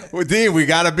like, well, Dean, we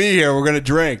got to be here. We're going to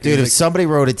drink. Dude, if He's somebody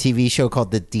wrote a TV show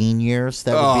called The Dean Years,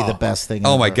 that would be the best thing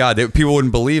Oh ever. my God, people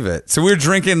wouldn't believe it. So we were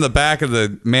drinking in the back of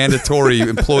the mandatory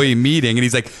employee meeting, and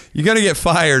he's like, "You're gonna get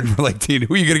fired." And we're like, "Dean,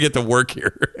 who are you gonna get to work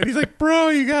here?" and he's like, bro,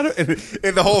 you got to.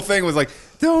 And the whole thing was like,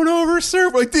 don't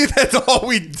overserve. We're like, dude, that's all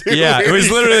we do. Yeah, it was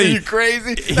literally- Are you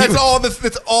crazy? That's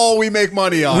all we make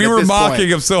money on. We at were this mocking point.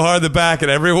 him so hard in the back,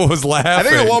 and everyone was laughing. I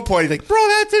think at one point he's like, bro,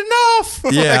 that's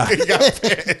enough. Yeah. Like, he got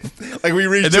pissed. Like we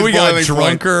reached and then we his got boiling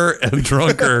point. drunker and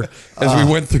drunker as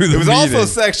we went through the It was meeting. also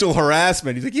sexual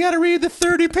harassment. He's like, you got to read the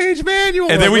 30-page manual.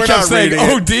 And then Like, we we're kept not saying, reading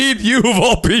 "Oh, it. Dean, you of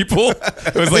all people."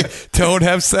 It was like, "Don't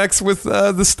have sex with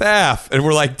the staff," and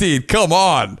we're like, "Dean, come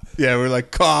on." Yeah, we're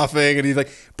like coughing, and he's like,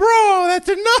 "Bro, that's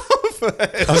enough."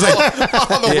 I was like,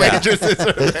 all the waitresses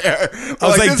are there. I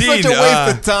was like, this Dean, is such a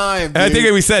waste of time. And I dude."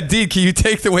 think we said, Dean, can you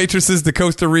take the waitresses to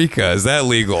Costa Rica? Is that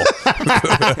legal?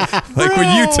 Like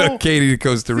when you took Katie to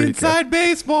Costa Rica. Inside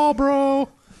baseball, bro.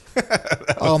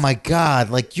 Oh my God!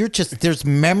 Like there's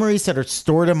memories that are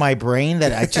stored in my brain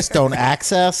that I just don't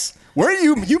access.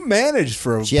 Weren't you managed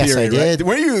for a Yes, period? I did.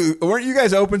 Right? Weren't you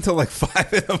guys open till like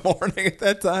 5 in the morning at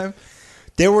that time?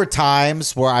 There were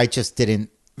times where I just didn't.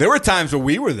 There were times where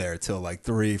we were there till like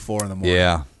 3, 4 in the morning.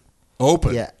 Yeah.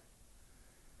 Open. Yeah.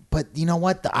 But you know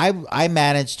what? I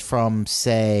managed from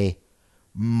say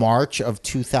March of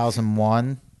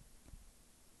 2001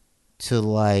 to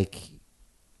like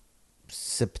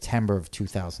September of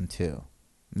 2002,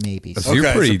 maybe. So So- you're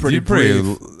Okay, pretty, so pretty you're pretty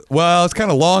brief. well, it's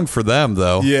kind of long for them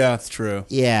though. Yeah, that's true.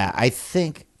 yeah, I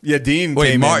think. Yeah, Dean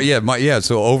Wait, came in. yeah,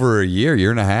 so over a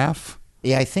year and a half.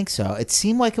 Yeah, I think so. It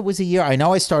seemed like it was a year. I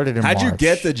know I started in How'd you March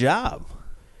get the job?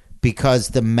 because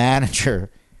the manager.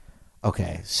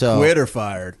 Okay, so Quit or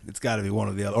fired? It's got to be one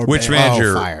of the other. Or Which banned.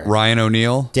 manager? fired. Ryan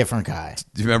O'Neal. different guy.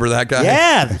 Do you remember that guy?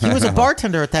 Yeah, he was a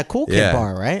bartender at that Cool Kid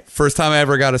bar, right? First time I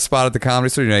ever got a spot at the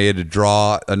Comedy Store, you had to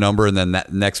draw a number, and then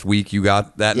that next week you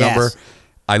got that Yes. number.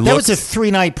 I That looked. was a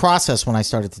 3-night process when I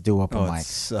started to do open Oh, it mics.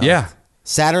 sucked. yeah,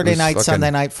 Saturday It was night, fucking- Sunday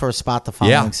night for a spot the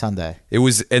following Yeah. Sunday. it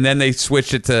was, and then they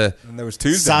switched it to And there was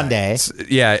Tuesday. night.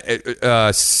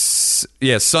 Sunday.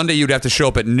 Sunday you'd have to show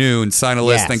up at noon, sign a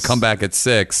list, Yes. then come back at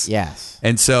 6. Yes.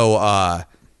 And so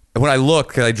when I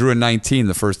looked, 'cause I drew a 19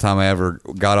 the first time I ever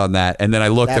got on that, and then I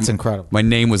looked, That's and incredible. my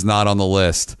name was not on the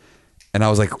list. And I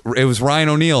was like, it was Ryan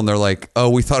O'Neal. And they're like, oh,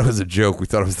 we thought it was a joke. We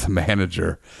thought it was the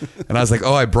manager. And I was like,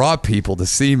 oh, I brought people to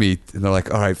see me. And they're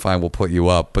like, all right, fine, we'll put you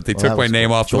up. But they Well, took that my was name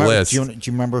cool. off Do the you remember- list.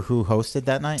 Do you remember who hosted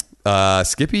that night?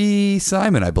 Skippy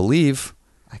Simon, I believe.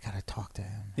 I gotta talk to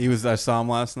him. I saw him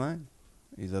last night.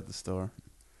 He's at the store.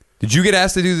 Did you get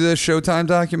asked to do the Showtime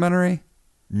documentary?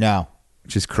 No,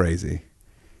 Which is crazy.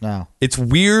 no. It's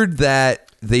weird that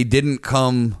they didn't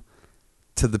come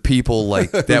to the people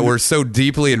like that were so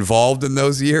deeply involved in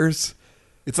those years.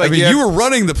 It's like I mean, you have- you were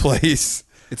running the place.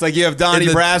 It's like you have Donnie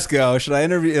In the- Brasco. Should I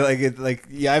interview? I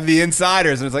have the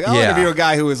insiders, and it's like I'll Yeah. interview a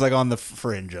guy who was like on the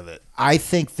fringe of it. I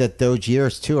think that those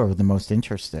years too are the most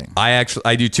interesting. I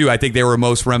do too. I think they were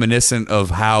most reminiscent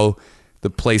of how the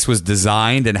place was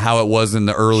designed and how it was in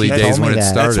the early She days told me when it that.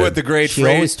 started. That's what the great She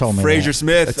always told me Fraser that.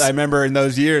 Smith. I remember in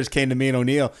those years came to me and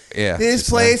O'Neill. Yeah. This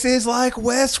place is like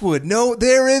Westwood. No,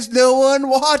 there is no one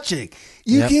watching.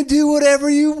 You Yep. can do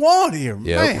whatever you want here,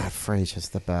 Yep. man. God, Frasier's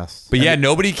the best. But yeah,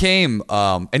 nobody came.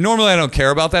 And normally I don't care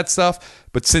about that stuff.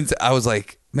 But since I was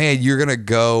like, man, you're going to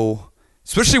go,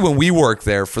 especially when we worked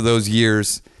there for those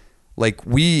years, like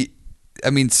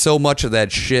so much of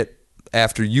that shit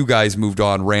after you guys moved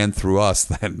on ran through us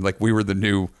then. Like we were the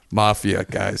new mafia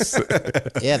guys.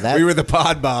 Yeah, that We were the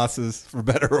pod bosses, for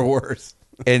better or worse.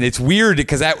 And it's weird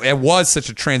because it was such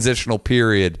a transitional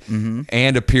period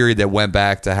and a period that went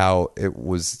back to how it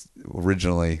was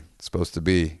originally supposed to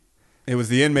be. It was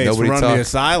the inmates Nobody running the talked.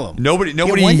 asylum. Nobody. Yeah,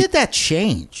 when did that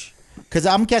change? Because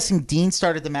I'm guessing Dean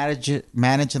started to manage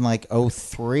in like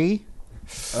 03,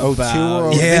 02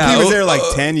 or I Yeah. think he was there like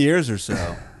 10 years or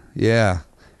so. Yeah.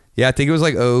 Yeah, I think it was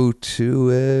like 02.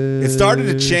 It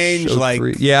started to change, like-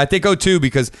 Yeah, I think 02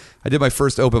 because I did my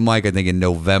first open mic, I think, in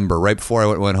November, right before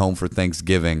I went home for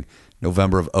Thanksgiving,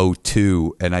 November of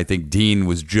 02. And I think Dean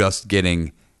was just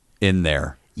getting in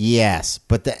there. Yes,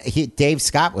 but Dave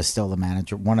Scott was still the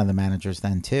manager, one of the managers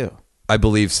then too. I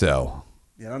believe so.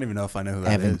 Yeah, I don't even know if I know who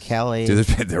that Evan is. Kelly. Dude,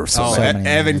 there were so Oh, many. many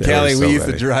Evan names. Kelly. There were We so used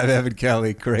to many. drive Evan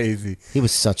Kelly crazy. He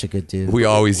was such a good dude. We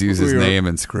always use his We were- name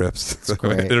in scripts.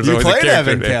 great. There's You always a played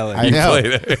character Evan name. Kelly. I You know. played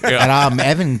it. Yeah. And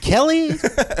Evan Kelly.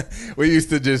 We used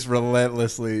to just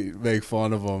relentlessly make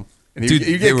fun of him. And Dude,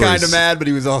 you there get kind of was- mad, but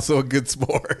he was also a good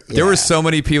sport. There were so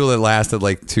many people that lasted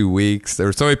like 2 weeks. There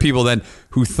were so many people then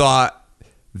who thought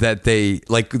that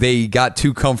they got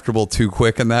too comfortable too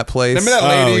quick in that place. Remember that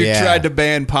lady Oh, who yeah. tried to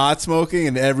ban pot smoking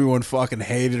and everyone fucking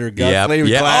hated her guts? Yep, Lady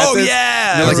with yeah. glasses? Oh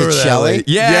yeah, No, Was it Remember that Shelley? lady?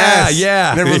 Yeah, Yes.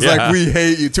 yeah. And everyone's Yeah. like, we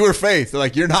hate you. To her face. They're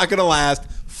like, you're not going to last.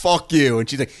 Fuck you. And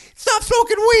she's like, stop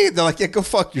smoking weed. They're like, yeah, go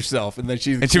fuck yourself. And then And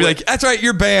she'd be like, "That's right,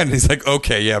 you're banned." And he's like,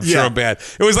 "Okay, yeah, I'm sure Yeah. I'm banned."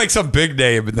 It was like some big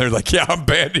name, and they're like, "Yeah, I'm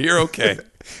banned here." Okay.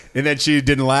 and then she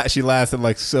didn't last. She lasted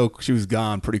like she was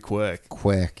gone pretty quick.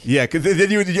 Quick. Yeah, because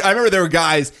then I remember there were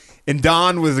guys, and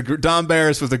Don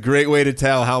Barris was a great way to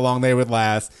tell how long they would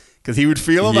last because he would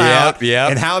feel them out, yep.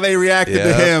 and how they reacted to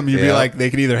Yep, him. You'd be yep. like, they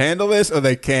can either handle this or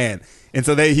they can. And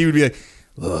so he would be like,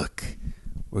 look,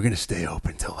 we're going to stay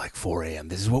open until like 4 a.m.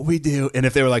 This is what we do. And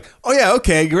if they were like, oh, yeah,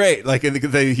 okay, great. Like, you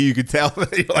could tell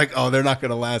that you're like, oh, they're not going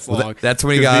to last long. That's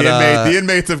when he got... The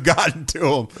inmates have gotten to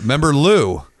him. Remember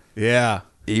Lou? Yeah.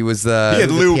 He was he had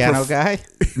Lou piano guy?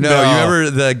 No, you remember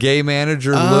the gay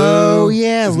manager, Lou? Oh,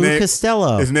 yeah, His Lou name-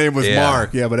 Costello. His name was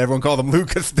Mark, but everyone called him Lou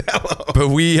Costello. But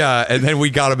and then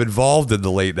we got him involved in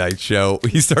the late night show.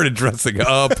 He started dressing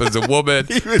up as a woman,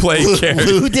 playing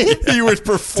characters. Lou did? He was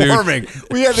performing.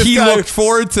 We had this He guy. looked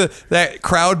forward to that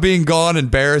crowd being gone and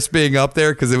Barris being up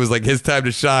there because it was like his time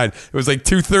to shine. It was like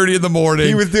 2:30 in the morning.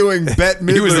 He was doing Bette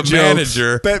Midler He was a jokes.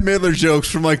 manager. Bette Midler jokes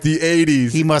from like the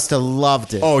 80s. He must have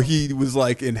loved it. Oh, he was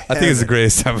like in heaven. I think it's the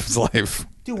greatest time of his life.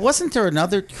 Dude, wasn't there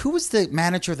another... Who was the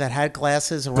manager that had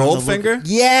glasses around Goldfinger?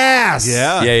 Yes!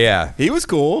 Yeah. He was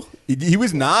cool. He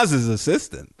was Nas's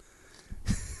assistant.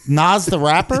 Nas the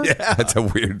rapper? Yeah.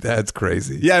 That's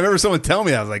crazy. Yeah, I remember someone telling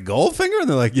me that. I was like, Goldfinger? And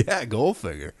they're like, yeah,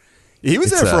 Goldfinger. He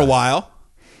was there for a while.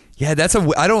 Yeah,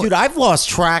 I don't... Dude, I've lost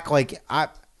track. Like,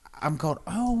 I'm going,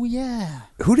 oh, yeah.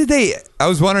 Who did they... I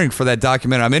was wondering for that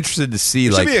documentary. I'm interested to see,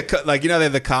 There like... should be they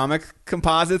have the comic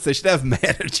composites. They should have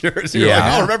managers. You're Yeah.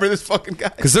 like, oh, remember this fucking guy?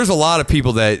 Because there's a lot of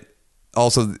people that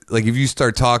also... Like, if you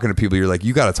start talking to people, you're like,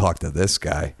 you got to talk to this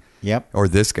guy. Yep. Or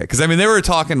this guy. Because, I mean, they were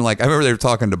talking, like... I remember they were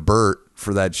talking to Bert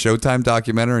for that Showtime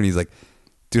documentary, and he's like,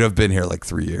 dude, I've been here like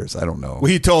 3 years. I don't know.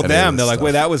 Well, he told any of them, this they're like, stuff.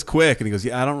 wait, that was quick. And he goes,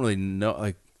 yeah, I don't really know.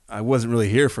 Like, I wasn't really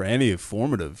here for any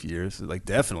formative years. Like,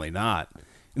 definitely not.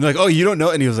 And they're like, oh, you don't know?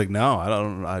 And he was like, no, I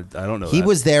don't know. He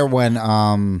was there when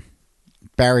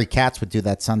Barry Katz would do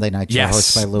that Sunday night show Yes.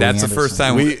 hosted by Louis That's Anderson. the first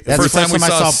time We- That's the first time we first time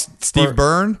I saw saw Steve Bert.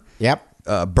 Byrne. Yep.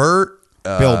 Bert.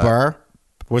 Bill Burr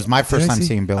was my first I time see?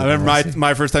 seeing Bill I Burr. remember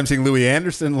my first time seeing Louis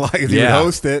Anderson live. He would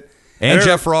host it. And I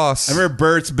remember- Jeff Ross. I remember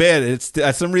Bert's bit. It's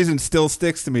at some reason still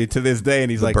sticks to me to this day.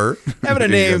 And he's like, Bert? having a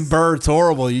He name goes- Bert's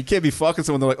horrible. You can't be fucking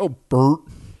someone. They're like, oh, Bert.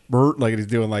 Like he's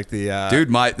doing like the Dude,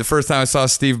 the first time I saw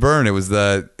Steve Byrne, it was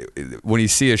when you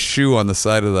see a shoe on the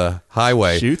side of the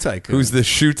highway. Shoe tycoon. Who's the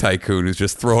shoe tycoon who's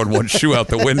just throwing one shoe out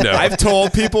the window? I've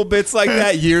told people bits like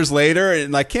that years later,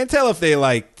 and I can't tell if they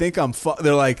like think I'm.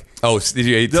 They're like, oh, did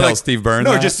you they're tell like, Steve Byrne?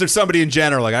 No, that? just there's somebody in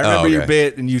general. Like I remember your okay.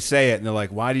 bit, and you say it, and they're like,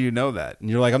 why do you know that? And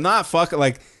you're like, I'm not fucking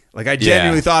like I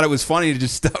genuinely thought it was funny to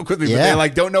just stuck with me, but Yeah. they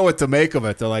like don't know what to make of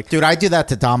it. They're like, Dude, I do that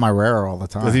to Dom Irera all the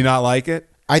time. does he not like it?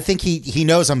 I think he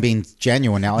knows I'm being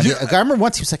genuine now. And I remember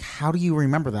once he was like, how do you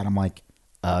remember that? I'm like,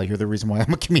 you're the reason why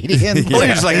I'm a comedian. Well,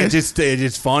 you're just like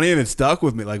it's funny and it stuck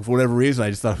with me. Like for whatever reason, I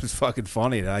just thought it was fucking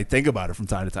funny, and I think about it from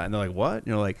time to time. And they're like, "What?" And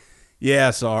you're like,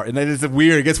 "Yeah, sorry." And then it's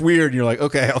weird. It gets weird, and you're like,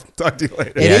 "Okay, I'll talk to you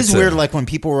later." It Yeah, is it's weird, like when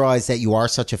people realize that you are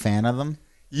such a fan of them.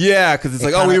 Yeah, because it's It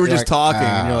like, kinda- "Oh, we were you're just like, talking,"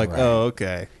 and you're like, right. "Oh,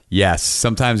 okay." Yes.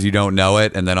 Sometimes you don't know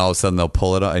it, and then all of a sudden they'll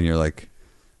pull it up, and you're like,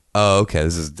 oh, okay,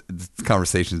 this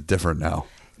conversation is different now.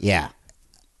 Yeah,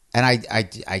 and I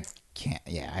can't.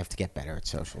 Yeah, I have to get better at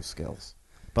social skills.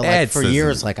 But like for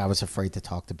years, like I was afraid to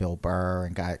talk to Bill Burr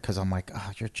and because I'm like,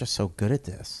 oh, you're just so good at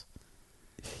this.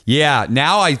 Yeah,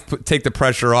 now I take the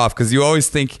pressure off because you always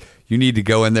think you need to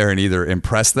go in there and either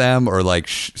impress them or like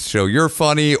show you're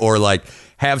funny or like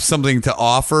have something to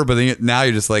offer. But then now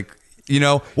you're just like,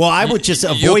 Well, I would just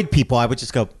avoid people. I would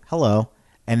just go hello,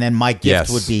 and then my gift Yes.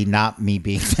 would be not me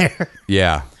being there.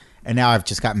 Yeah. And now I've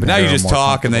just gotten. But now better you and just more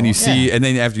talk, and then you comfortable. see, Yeah. and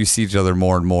then after you see each other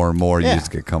more and more and more, Yeah. you just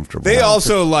get comfortable. They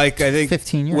also like, I think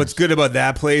 15 years. what's good about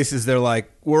that place is they're like,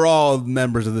 we're all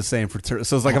members of the same fraternity.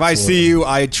 So it's like, if I see you,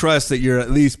 I trust that you're at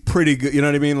least pretty good. You know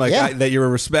what I mean? Like Yeah. that you're a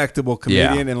respectable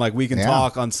comedian, Yeah. and like we can Yeah.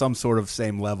 talk on some sort of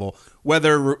same level,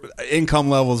 whether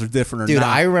income levels are different or Dude, not.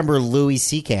 I remember Louis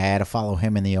C.K. I had to follow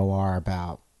him in the OR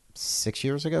about 7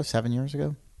 years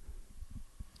ago.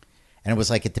 And it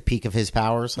was like at the peak of his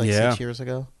powers, like Yeah. 6 years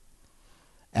ago.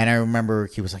 And I remember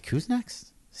he was like, who's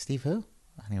next? Steve who?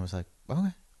 And he was like,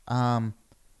 okay.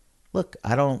 Look,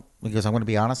 because I'm going to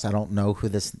be honest, I don't know who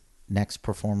this next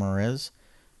performer is.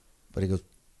 But he goes,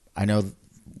 I know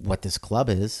what this club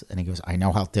is. And he goes, I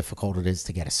know how difficult it is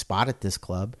to get a spot at this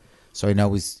club. So I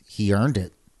know he earned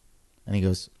it. And he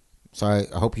goes, so I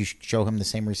hope you show him the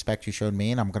same respect you showed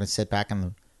me. And I'm going to sit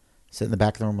in the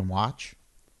back of the room and watch.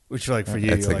 Which like for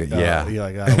you, That's you're like like, a- yeah. you're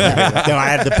like, I don't like that. No, I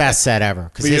had the best set ever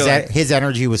because But you're like- his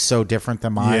energy was so different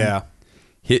than mine. Yeah.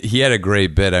 He had a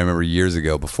great bit. I remember years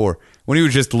ago before when he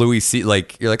was just Louis C.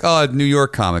 Like you're like, oh, New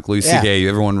York comic Louis Yeah. C.K.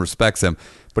 Everyone respects him,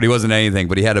 but he wasn't anything.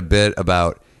 But he had a bit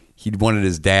about he wanted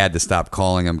his dad to stop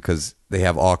calling him because they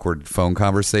have awkward phone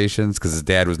conversations because his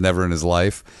dad was never in his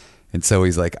life, and so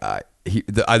he's like,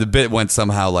 the bit went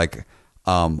somehow like,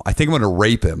 I think I'm going to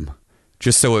rape him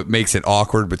just so it makes it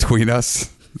awkward between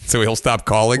us. so he'll stop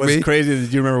calling What's me. crazy?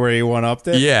 Did you remember where he went up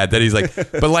there? Yeah, then he's like,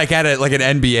 but like at like an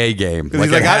NBA game, like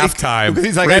he's at like, halftime,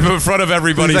 he's like, rape him in front of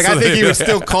everybody. He's like, so I think he they- would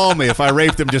still call me if I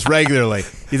raped him just regularly.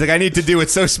 He's like, I need to do it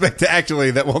so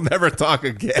spectacularly that we'll never talk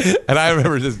again. And I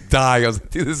remember just dying. I was like,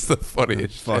 dude, this is the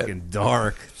funniest shit. Fucking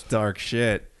dark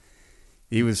shit.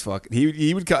 He was fucking.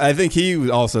 He would. I think he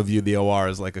also viewed the OR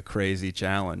as like a crazy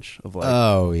challenge of like.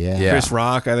 Oh yeah. Yeah. Chris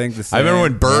Rock, I think. The same. I remember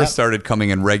when Burr Yep. started coming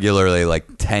in regularly like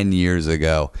 10 years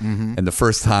ago. Mm-hmm. And the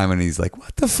first time, and he's like,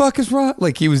 what the fuck is wrong?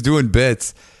 Like, he was doing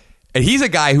bits. And he's a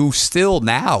guy who still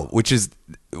now, which is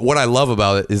what I love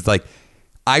about it, is like,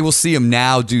 I will see him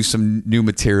now do some new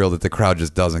material that the crowd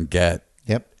just doesn't get.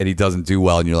 Yep. And he doesn't do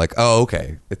well. And you're like, oh,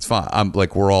 okay, it's fine. I'm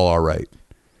like, we're all right.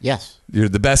 Yes. You're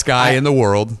the best guy in the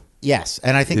world. Yes.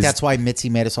 And I think Is- that's why Mitzi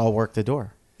made us all work the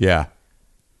door. Yeah.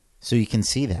 So you can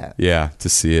see that. Yeah. To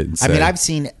see it. And I mean, say- I've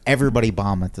seen everybody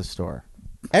bomb at the store.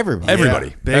 Everybody.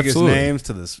 Everybody. biggest Absolutely. names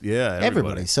to this. Yeah,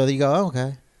 Everybody. So you go, oh,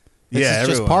 okay. This Yeah, is just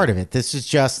everyone. part of it. This is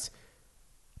just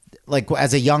like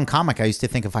as a young comic, I used to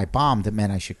think if I bombed, it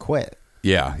meant I should quit.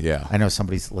 Yeah. Yeah. I know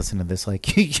somebody's listening to this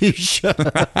like, you should.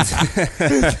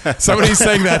 Somebody's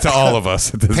saying that to all of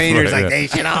us. At this Painter's point, like, yeah. they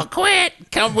should all quit.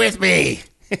 Come with me.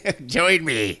 Join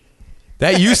me.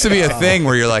 That used to be a thing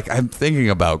where you're like, I'm thinking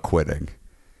about quitting.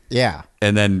 Yeah.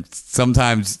 And then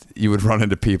sometimes you would run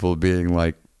into people being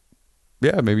like,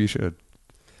 yeah, maybe you should.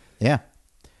 Yeah.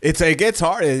 It gets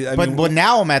hard. I But mean, but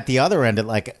now I'm at the other end. At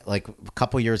like a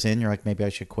couple years in, you're like, maybe I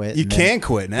should quit. you And then- can't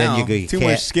quit now. Then you go, you Too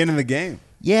can't. much skin in the game.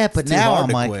 Yeah, but too now hard I'm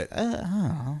to like, quit. I don't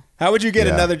know. How would you get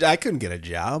Yeah. another? I couldn't get a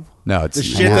job. No, it's The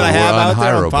shit that I we're have out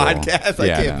there on unhirable. podcasts, I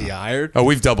Yeah, can't no. be hired. Oh,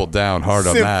 we've doubled down hard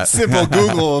on that. Simple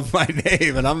Google of my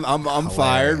name, and I'm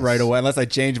fired right away unless I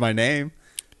change my name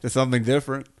to something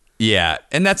different. Yeah,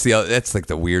 and that's like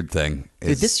the weird thing.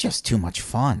 Dude, is- this is just too much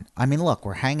fun. I mean, look,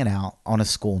 we're hanging out on a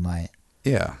school night,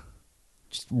 yeah.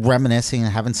 just reminiscing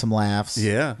and having some laughs.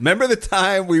 Yeah, remember the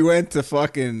time we went to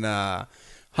fucking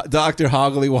Dr.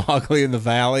 Hoggly Woggly in the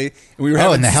Valley, and we were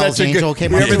having and the Hell's such a Angel good,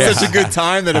 came we were up? having Yeah. such a good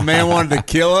time that a man wanted to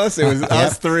kill us. It was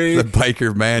us three. The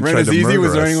biker man tried to Renazizi, murder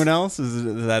was there us. anyone else?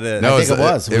 Is that it? No, I think it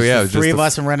was. It was yeah, the it was just three of the-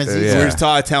 us and Renazizi. yeah. We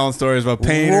were telling stories about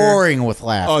Painter. Roaring with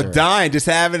laughter. Oh, dying, just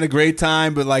having a great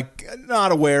time, but like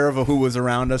not aware of who was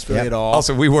around us really Yep. at all.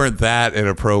 Also, we weren't that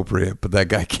inappropriate, but that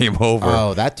guy came over.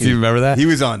 Oh, that Do you dude. remember that? He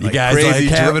was on, You like, guys crazy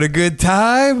like having a good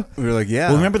time? we were like, yeah.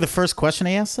 Well, remember the first question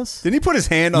he asked us? Didn't he put his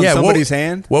hand on Yeah, somebody's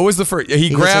hand? What was the first? He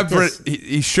goes grabbed. like this.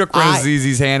 He shook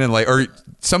Renazizi's hand and or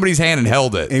somebody's hand and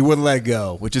held it. And he wouldn't let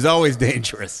go, which is always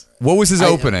dangerous. What was his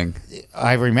opening?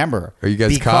 I remember. Are you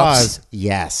guys because, cops?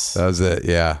 Yes. That was it.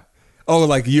 Yeah. Oh,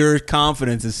 like your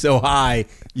confidence is so high,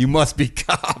 you must be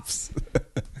cops.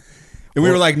 And we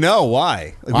were like, no,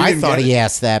 why? Like, we I didn't thought get he it.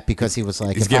 asked that because he was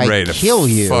like, He's if getting I ready to kill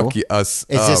you, fuck us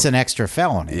is this up. an extra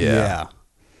felony? Yeah.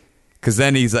 Because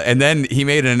then then he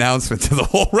made an announcement to the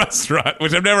whole restaurant,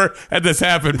 which I've never had this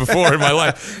happen before in my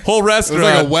life. Whole It was restaurant.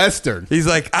 like a Western. He's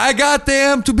like, I got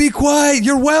them to be quiet.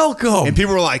 You're welcome. And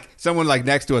people were like, someone like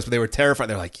next to us, but they were terrified.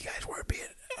 They're like, you guys weren't being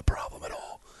a problem at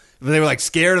all. But they were like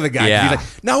scared of the guy. Yeah. He's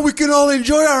like, now we can all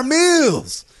enjoy our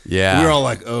meals. Yeah. And we were all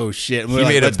like, oh shit. And we He were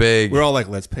like, made a let's- big- We were all like,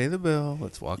 let's pay the bill.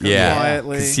 Let's walk out Yeah,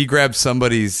 quietly. because he grabbed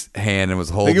somebody's hand and was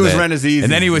holding. it was it. Renazizi.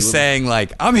 And then he was saying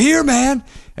like, "I'm here, man,"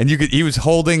 and he was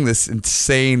holding this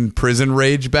insane prison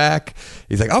rage back.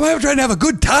 He's like, "I'm trying to have a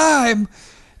good time,"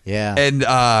 Yeah. and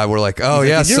we're like, "Oh Like,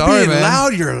 yeah, if you're sorry, being man."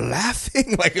 loud, you're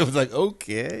laughing. Like it was like,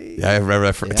 okay. Yeah, I remember.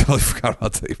 I totally forgot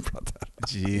about that. You brought that up.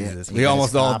 Jesus. You We guys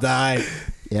almost all cops. died.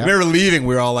 Yeah. I remember leaving.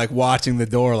 We were all like watching the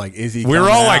door. Like, is he? We were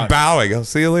coming all like out? bowing. I'll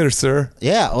see you later, sir.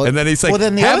 Yeah. Well, And then he's like, well,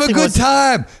 then the "Have other a thing good was-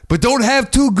 time, but don't have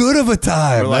too good of a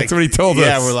time." We're That's like- what he told us.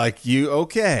 Yeah, we're like, you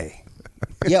okay?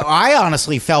 Yeah, I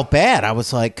honestly felt bad. I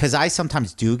was like, because I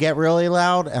sometimes do get really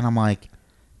loud, and I'm like,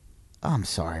 oh, I'm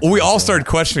sorry. Well, we for all doing started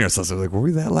questioning ourselves. We're like, were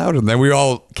we that loud? And then we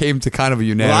all came to kind of a Well,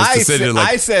 unanimous decision.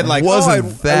 I said like, wasn't oh,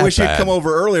 that I wish bad. you'd come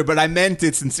over earlier, but I meant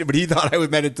it sincere. But he thought I was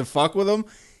meant it to fuck with him.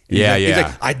 And Yeah, he's yeah.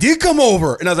 like, I did come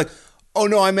over, and I was like, oh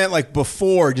no, I meant like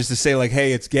before, just to say like,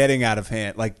 hey, it's getting out of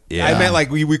hand. Like Yeah. I meant like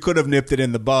we could have nipped it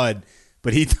in the bud,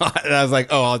 but he thought, and I was like,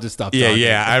 oh, I'll just stop. Yeah, talking.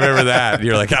 yeah, I remember that.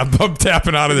 You're like, I'm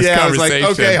tapping out of this Yeah, I was like,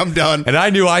 conversation. okay, I'm done. And I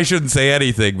knew I shouldn't say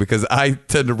anything because I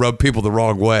tend to rub people the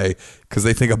wrong way because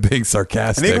they think I'm being I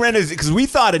sarcastic. think because we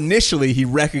thought initially he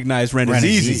recognized Renazizi,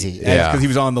 Renazizi because yeah. he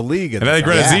was on the league. At and the I think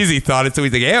time. Renazizi thought it, so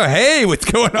he's like, hey, what's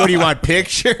going on? What do you want,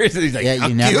 pictures? And he's like, Yeah, you I'll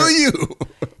never- kill you.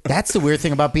 That's the weird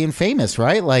thing about being famous,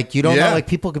 right? Like you don't Yeah. know, like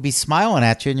people could be smiling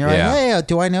at you, and you're Yeah. like, "Hey,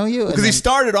 do I know you?" Because he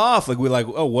started off like we're like,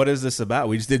 oh, what is this about?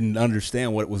 We just didn't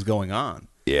understand what was going on.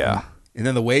 Yeah. And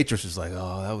then the waitress was like,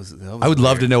 "Oh, that was I would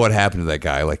love to weird." know what happened to that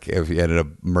guy. Like if he ended up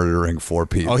murdering 4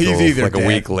 people. Oh, he's either like dead, a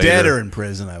week later, dead or in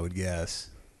prison, I would guess.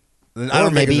 I Or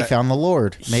don't maybe he think found the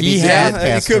Lord. Maybe He he's had- dead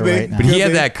it pastor could be. right now. But he Could had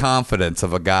be. that confidence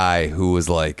of a guy who was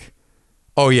like,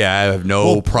 "Oh yeah, I have no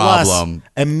Well, plus, problem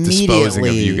disposing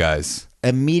of you guys."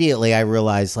 Immediately, I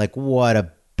realized like what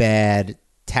a bad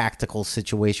tactical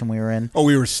situation we were in Oh,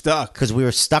 we were stuck because we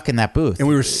were stuck in that booth. and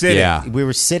we were sitting. Yeah. We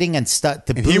were sitting and stuck.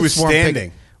 The And he booths was weren't big-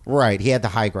 standing. Right, he had the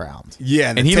high ground. Yeah,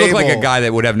 And he the looked like a table- guy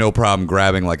that would have no problem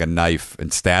grabbing like a knife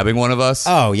and stabbing one of us.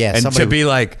 Oh, yeah, and somebody- to be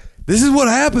like, "This is what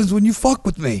happens when you fuck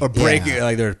with me." or break Yeah. it.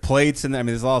 Like there's plates and I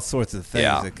mean, there's all sorts of things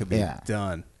Yeah. that could be Yeah.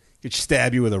 done. Could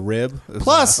stab you with a rib.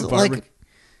 Plus, A barber- like,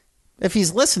 if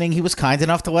he's listening, he was kind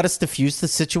enough to let us diffuse the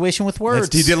situation with words.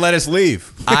 he did let us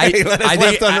leave. I He let us think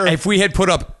left under- if we had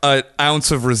put up an ounce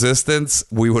of resistance,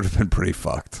 we would have been pretty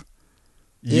fucked.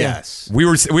 yes. We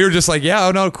were just like, "Yeah,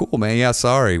 oh no, cool, man. Yeah,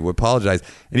 sorry, we apologize."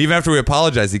 And even after we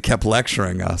apologized, he kept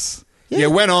lecturing us. Yeah,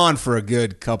 it went on for a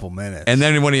good couple minutes. And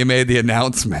then when he made the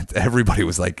announcement, everybody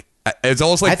was like, it's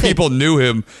almost like I think- people knew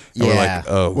him and were Yeah. like,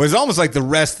 "Oh, it was almost like the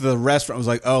rest of the restaurant was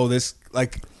like, "Oh, this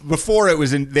like before it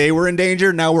was they were in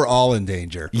danger. Now we're all in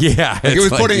danger." yeah." Like it It's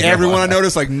was putting you know, everyone on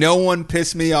notice. Like no one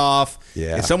pissed me off.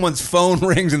 Yeah. If someone's phone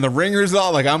rings and the ringer's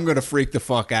on, like I'm gonna freak the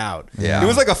fuck out. Yeah. It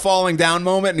was like a falling down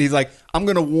moment, and he's like, "I'm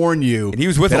gonna warn you." And he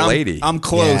was with that a I'm- lady. I'm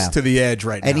close Yeah. to the edge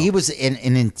right now. and he was an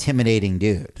intimidating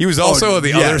dude. He was also Oh, on the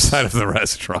yes. other side of the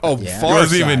restaurant. Oh, he far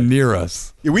wasn't side. even near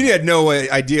us. Yeah, we had no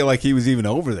idea like he was even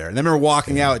over there. And I remember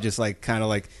walking out, just like kind of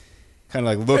like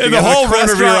looking. And the at whole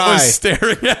corner of your restaurant was eye.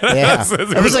 staring at Yeah, us.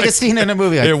 it was like a scene in a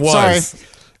movie. Like, It was. Sorry,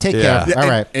 take Yeah. care. All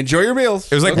right. Enjoy your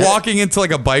meals. It was like Okay. walking into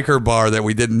like a biker bar that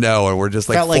we didn't know, and we're just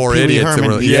like Felt like four Pee Wee idiots. and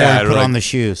Herman we're, before yeah, he put we're on like, the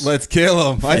shoes. Let's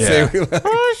kill him. I Yeah. say we let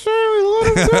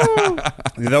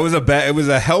that was a bad. It was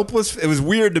a helpless. It was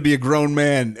weird to be a grown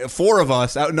man. 4 of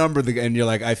us outnumbered, and you're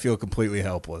like, I feel completely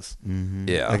helpless.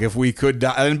 yeah, Like if we could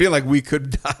die, and be like we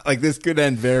could die. Like this could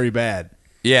end very bad.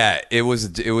 yeah. It was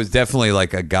definitely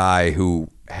like a guy who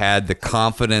had the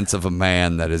confidence of a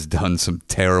man that has done some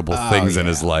terrible things in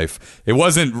his life. It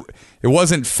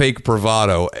wasn't fake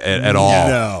bravado at all.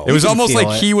 No. It was You can almost feel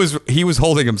like it. he was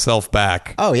holding himself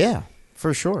back. Oh yeah,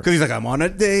 for sure. Because he's like, I'm on a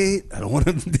date. I don't want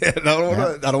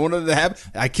to. I don't want to have.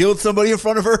 I killed somebody in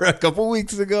front of her a couple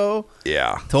weeks ago.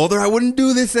 Yeah. Told her I wouldn't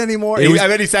do this anymore. It was- I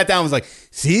bet he sat down and was like,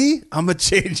 see, I'm a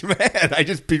changed man. I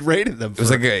just berated them. It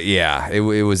was like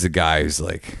it was a guy who's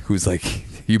like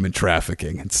human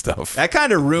trafficking and stuff. that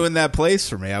kind of ruined that place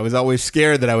for me. I was always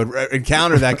scared that I would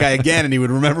encounter that guy again and he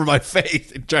would remember my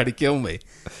face and try to kill me.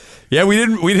 Yeah, we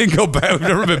didn't go back. We've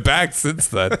never been back since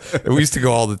then. We used to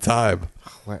go all the time.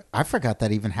 I forgot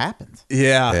that even happened.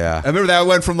 Yeah. Yeah. I remember that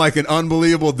went from like an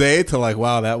unbelievable day to like,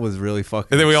 wow, that was really fucking.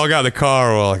 And then we all got in the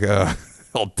car, we're like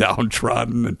all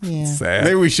downtrodden and Yeah. sad.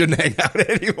 Maybe we shouldn't hang out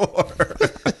anymore.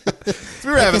 We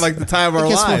were having like the time of our I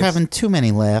guess lives. we're having too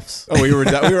many laughs. Oh, we were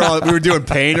doing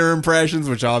painter impressions,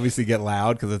 which obviously get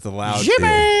loud because it's a loud.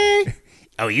 Jimmy!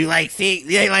 Oh, you like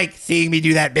seeing me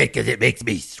do that bit because it makes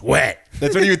me sweat.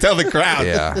 That's what he would tell the crowd.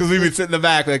 Yeah. Because we would sit in the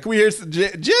back like, can we hear some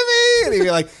Jimmy? And he'd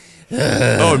be like,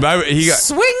 Oh, he got.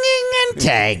 Swinging and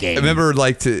tagging. I remember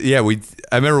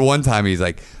I remember one time he's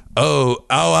like, "Oh,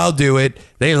 I'll do it.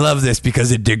 They love this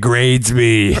because it degrades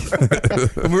me."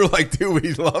 and we were like, dude,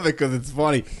 we love it because it's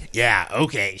funny. Yeah,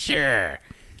 okay, sure.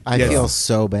 I Yes. feel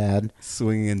so bad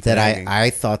Swinging and that tagging. I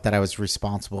thought that I was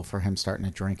responsible for him starting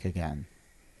to drink again.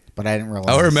 But I didn't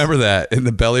realize. I remember that in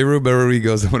the belly room. Remember he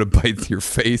goes, "I'm going to bite your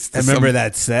face." to I remember some-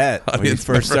 that set when he audience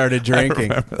first member. started I drinking.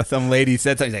 remember that. Some lady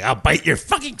said something. He's like, I'll bite your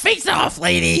fucking face off,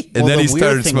 lady. And Well, then the he weird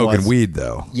started thing smoking was- weed,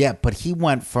 though. Yeah, but he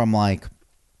went from like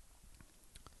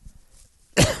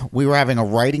we were having a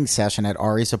writing session at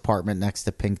Ari's apartment next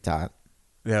to Pink Dot.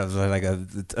 yeah, it was like a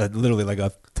literally like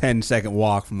a 10-second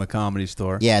walk from the Comedy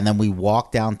Store. Yeah, and then we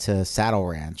walked down to Saddle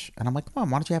Ranch, and I'm like, "Come on,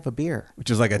 why don't you have a beer?" Which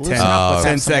is like a 10, Loosen up, let's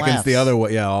 10 have some seconds laughs. the other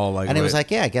way. Yeah, all like. And he was right.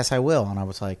 like, "Yeah, I guess I will." And I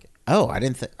was like, "Oh, I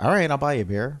didn't. All right, I'll buy you a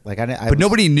beer." Like I didn't. But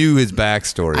nobody knew his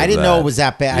backstory. I of didn't that. know it was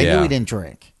that bad. I Yeah. knew he didn't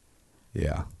drink.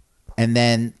 Yeah. And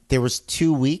then there was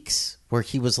 2 weeks where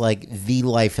he was like the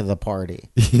life of the party.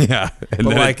 Yeah. And but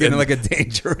then like it- in like a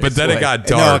dangerous. But then way. it got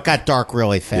No, it dark. got dark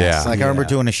really fast. Yeah. Like I remember Yeah.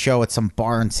 doing a show at some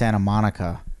bar in Santa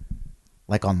Monica,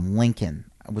 like on Lincoln.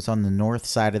 I was on the north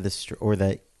side of the street or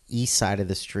the east side of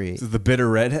the street. This is the bitter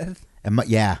redhead, And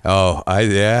yeah, Oh, I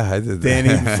did that. Danny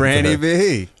Franny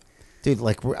B. dude,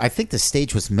 like I think the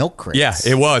stage was milk crates. Yeah,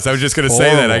 it was. I was just going to say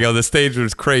that. I Horrible. go, the stage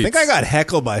was I crazy. think I got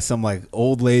heckled by some like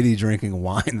old lady drinking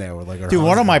wine there with like her Dude, one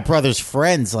of husband. my brother's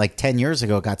friends, like 10 years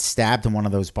ago, got stabbed in one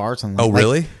of those bars. And Oh, like,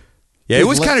 really? Yeah, it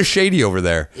was kind of shady over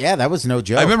there. Yeah, that was no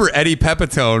joke. I remember Eddie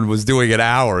Pepitone was doing an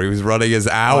hour. He was running his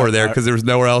hour there because there was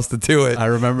nowhere else to do it. I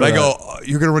remember And I that. go, "Oh,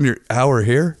 you're going to run your hour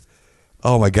here?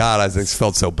 Oh, my God. I just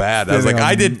felt so bad. I was like,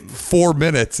 I did 4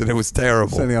 minutes, and it was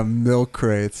terrible. Sending on milk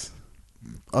crates.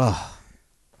 Ugh.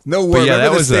 No But way. yeah, Remember that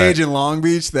the was stage in Long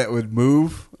Beach that would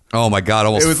move? Oh, my God. I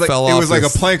almost It was like fell off. it was like a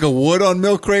this- plank of wood on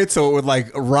milk crate, so it would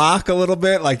like rock a little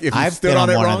bit. Like if you I've stood been on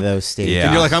on it one wrong, of those stages. Yeah.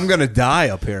 and you're like, I'm gonna die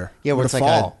up here. Yeah, where I'm it's gonna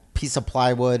like fall. a piece of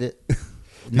plywood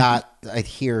not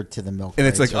adhered to the milk. And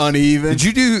it's like crates. uneven. Did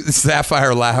you do the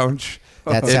Sapphire Lounge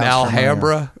That in sounds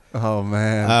Alhambra? Oh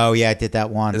man. Oh yeah, I did that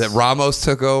once. That Ramos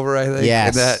took over, I think.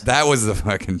 Yes. And that was the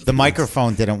fucking. The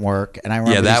microphone didn't work, and I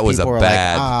remember Yeah, that these was a people were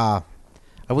bad- Like,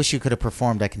 I wish you could have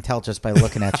performed. I can tell just by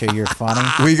looking at you. You're funny.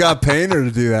 we got Painter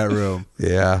to do that room.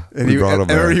 Yeah, And we he, brought him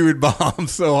remember there. he would bomb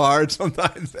so hard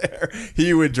sometimes there.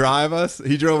 He would drive us.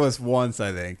 He drove us once,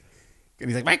 I think. And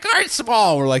he's like, my car's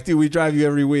small. We're like, dude, we drive you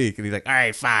every week. And he's like, all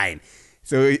right, fine.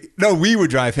 So, no, we would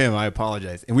drive him. I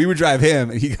apologize. And we would drive him.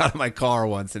 And he got in my car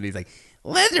once. And he's like,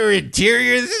 leather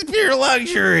interior. This is pure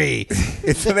luxury.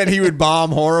 And so then he would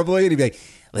bomb horribly. And he'd be like,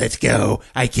 let's go.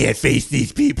 I can't face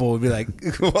these people. We'd be like,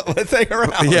 well, let's hang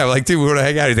around. Yeah, like, dude, we want to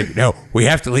hang out. He's like, no, we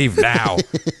have to leave now.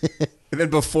 And then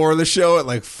before the show at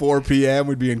like 4 p.m.,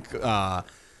 we'd be in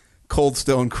Cold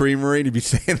Stone Creamery, and he'd be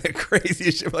saying the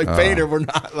craziest shit. Like, Painter, we're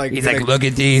not like. He's like, look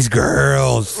at these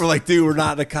girls. We're like, dude, we're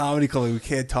not in a comedy club. We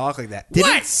can't talk like that. Didn't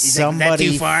What?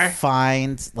 somebody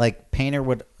find like Painter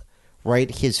would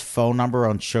write his phone number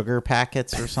on sugar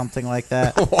packets or something like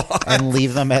that and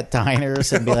leave them at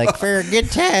diners and be like, for a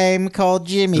good time, call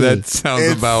Jimmy. That sounds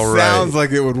It about right. sounds like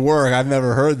it would work. I've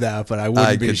never heard that, but I wouldn't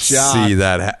I be could shocked. see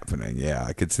that happening. Yeah,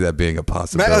 I could see that being a Man,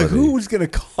 possibility. like, who was gonna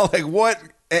call? Like, what?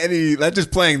 Any? That's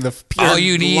just playing the pure All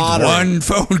you need lottery. one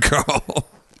phone call.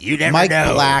 You never Mike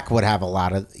know. Black would have a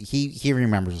lot of he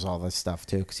remembers all this stuff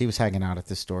too because he was hanging out at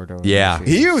the store during Yeah. the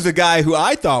shoot. He was a guy who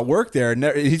I thought worked there.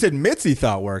 He said Mitzi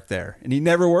thought worked there, and he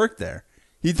never worked there.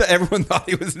 Everyone thought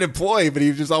he was an employee, but he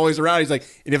was just always around. He's like,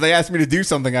 and if they asked me to do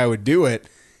something, I would do it.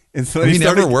 And so He he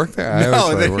started, never worked there? I always No,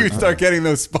 thought and he then he would worked start getting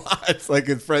those spots, like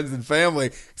his friends and family.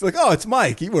 He's like, oh, it's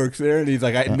Mike. He works there, and he's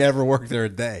like, I never worked there a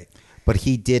day. But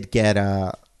he did get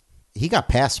he got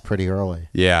passed pretty early.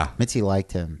 Yeah. Mitzi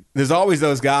liked him. There's always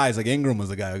those guys. Like Ingram was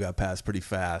the guy who got passed pretty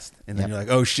fast, and then Yep. you're like,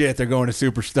 oh shit, they're going to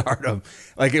superstardom.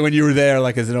 Like when you were there,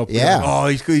 like as an open, Yeah. like, oh,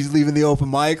 he's leaving the open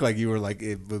mic. Like you were like,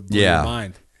 it blew Yeah. your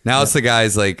mind. Now it's the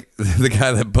guys like the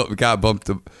guy that got bumped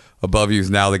above you is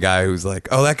now the guy who's like,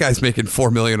 oh, that guy's making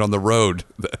 $4 million on the road.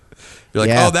 You're like,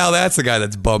 Yeah. oh, now that's the guy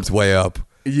that's bumped way up.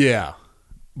 Yeah.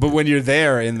 But when you're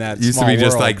there in that Used to small be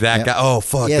just world- like that Yep. guy. Oh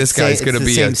fuck, Yeah, this it's guy's the going to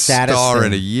be same a status star in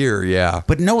thing. a year. Yeah.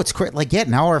 But no, it's crazy. Like, yeah,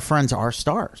 now our friends are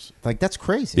stars. Like, that's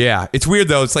crazy. Yeah, it's weird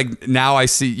though. It's like now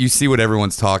you see what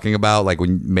everyone's talking about. Like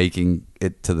when making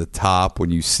it to the top, when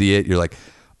you see it, you're like,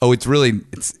 oh,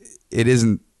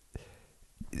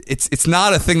 it's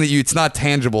not a thing that it's not a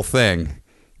tangible thing.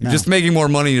 You're No. just making more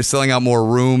money. You're selling out more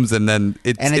rooms, and then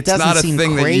And it it's doesn't not a seem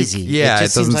thing crazy. that you. Yeah, it it,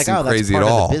 just doesn't seems like, seem oh, that's crazy part at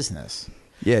of all. the business.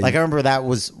 Yeah, Like, I remember that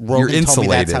was Rogan told me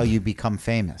that's insulated. how you become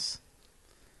famous.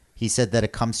 He said that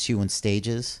it comes to you in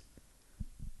stages.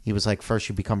 He was like, first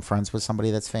you become friends with somebody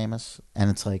that's famous,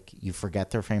 and it's like you forget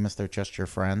they're famous; they're just your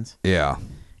friends. Yeah,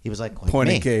 He was like point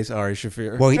me. in case Ari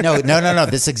Shafir. Well, no.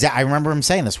 This exact. I remember him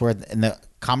saying this. We're in the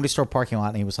Comedy Store parking lot,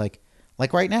 and he was like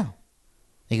right now.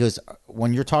 He goes,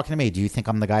 when you're talking to me, do you think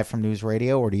I'm the guy from News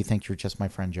Radio, or do you think you're just my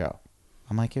friend Joe?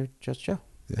 I'm like, you're just Joe.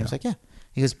 He was like, yeah.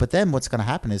 He goes, but then what's going to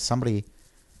happen is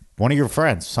one of your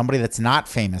friends, somebody that's not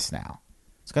famous now,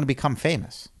 is going to become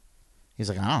famous. He's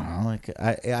like, I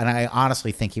don't know. I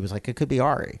honestly think he was like, it could be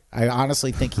Ari. I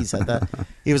honestly think he said that.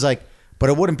 He was like, but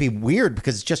it wouldn't be weird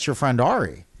because it's just your friend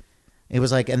Ari. It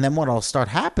was like, and then what'll start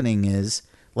happening is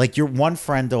like your one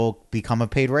friend will become a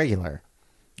paid regular,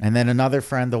 and then another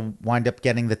friend will wind up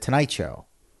getting the Tonight Show,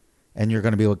 and you're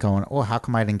going to be going, oh, how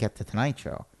come I didn't get the Tonight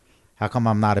Show? How come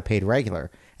I'm not a paid regular?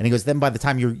 And he goes, then by the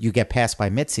time you get passed by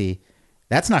Mitzi,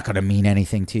 that's not going to mean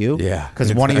anything to you. Yeah.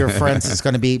 Because one of your friends is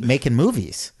going to be making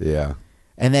movies. yeah.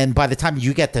 And then by the time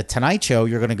you get the Tonight Show,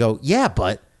 you're going to go, yeah,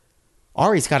 but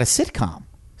Ari's got a sitcom.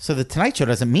 So the Tonight Show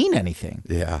doesn't mean anything.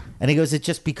 Yeah. And he goes, it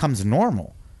just becomes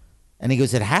normal. And he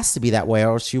goes, it has to be that way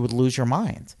or else you would lose your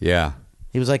mind. Yeah.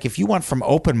 He was like, if you went from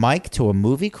open mic to a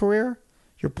movie career,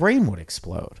 your brain would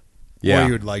explode. Yeah. Or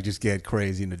you would like just get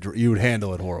crazy and you would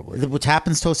handle it horribly. Which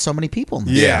happens to so many people.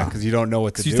 Now. Yeah, because you don't know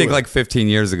what to So do. you think with like 15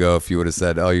 years ago, if you would have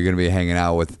said, "Oh, you're going to be hanging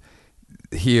out with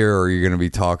here, or you're going to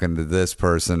be talking to this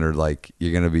person, or like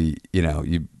you're going to be,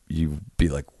 you be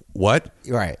like, what?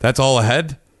 Right. That's all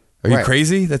ahead? Are you Right.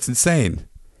 crazy? That's insane."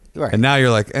 Right. And now you're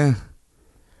like, eh.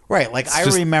 Right. Like, It's I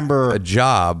just remember a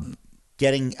job.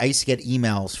 I used to get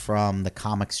emails from the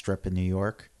comic strip in New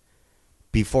York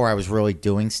before I was really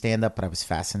doing stand-up, but I was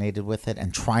fascinated with it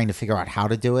and trying to figure out how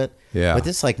to do it. Yeah. But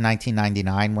this is like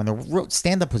 1999 when the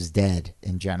stand-up was dead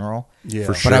in general. Yeah.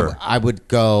 For But sure. I would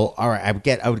go, all right,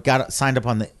 I would got signed up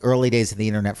on the early days of the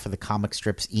internet for the comic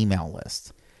strips email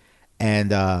list.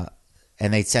 And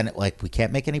they'd send it like, we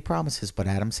can't make any promises, but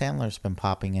Adam Sandler's been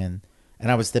popping in. And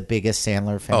I was the biggest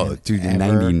Sandler fan Oh, dude, in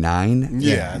ever. 99?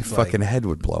 Yeah, Your it's fucking head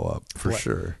would blow up for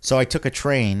sure. So I took a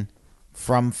train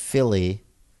from Philly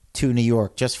to New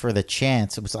York just for the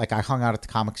chance. It was like I hung out at the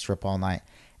comic strip all night,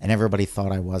 and everybody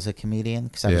thought I was a comedian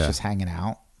because I was Yeah. just hanging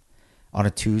out on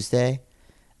a Tuesday.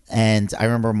 And I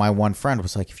remember my one friend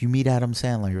was like, if you meet Adam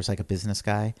Sandler, he was like a business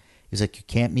guy. He was like, you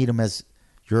can't meet him as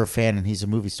you're a fan and he's a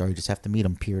movie star. You just have to meet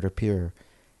him peer to peer.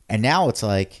 And now it's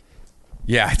like,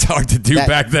 Yeah, it's hard to do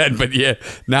back then, but yeah,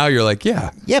 now you're like,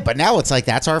 yeah. yeah, but now it's like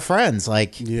that's our friends.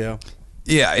 Like, Yeah.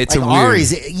 Yeah, it's like a weird...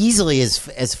 Ari's easily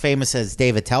as famous as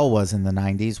David Tell was in the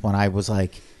 90s when I was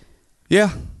like, Yeah.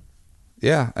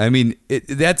 Yeah. I mean,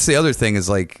 that's the other thing is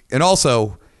like, and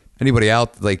also anybody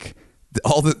out, like,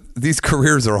 these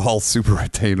careers are all super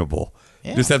attainable.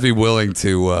 Yeah. You just have to be willing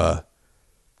to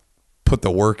put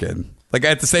the work in. Like,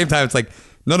 at the same time, it's like,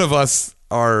 none of us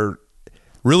are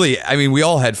really, I mean, we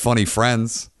all had funny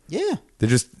friends. yeah.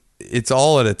 It's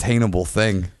all an attainable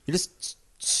thing. You just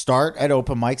start at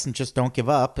open mics and just don't give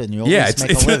up, and you'll Yeah, at least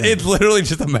make a living. it's literally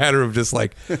just a matter of just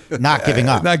like Not giving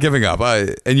up. not giving up.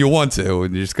 And you want to,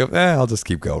 and you just go, I'll just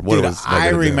keep going. What Dude, was I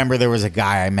I gonna do? remember there was a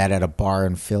guy I met at a bar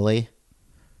in Philly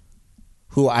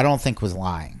who I don't think was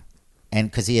lying, and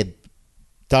because he had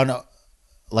done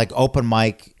like open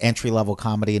mic entry level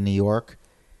comedy in New York,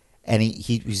 and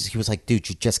he was like, dude,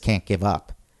 you just can't give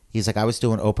up. He's like, I was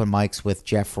doing open mics with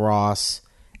Jeff Ross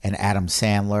and Adam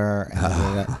Sandler,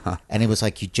 and he was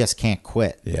like, you just can't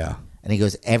quit. Yeah. And he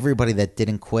goes, everybody that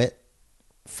didn't quit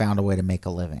found a way to make a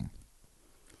living.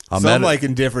 Some like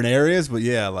in different areas, but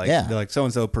yeah, like Yeah. they're like so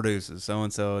and so produces, so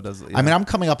and so does. I mean, I'm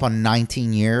coming up on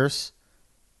 19 years,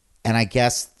 and I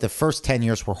guess the first 10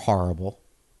 years were horrible.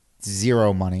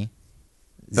 Zero money.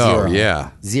 Oh, Zero. yeah.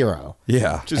 Zero.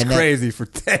 Yeah. just and then- crazy for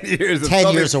 10 years.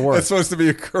 10 years of work. It's supposed to be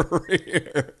a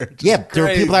career. Just Yeah, there are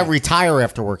crazy. people that retire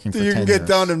after working for So you 10 can get years.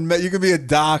 done and you can be a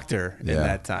doctor in Yeah.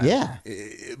 that time. Yeah.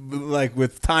 Like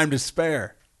with time to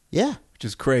spare, Yeah. which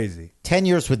is crazy. 10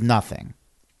 years with nothing.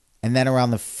 And then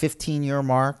around the 15-year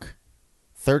mark,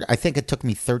 I think it took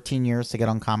me 13 years to get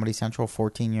on Comedy Central,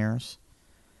 14 years.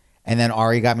 And then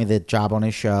Ari got me the job on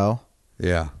his show.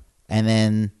 Yeah. And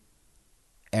then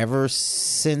ever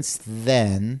since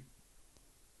then,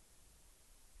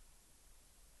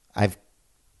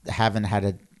 haven't had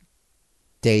a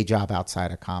day job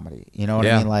outside of comedy. You know what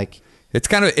I mean? Like,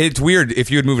 It's weird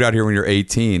if you had moved out here when you're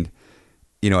 18,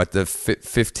 you know, at the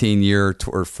 15 year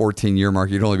or 14 year mark,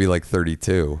 you'd only be like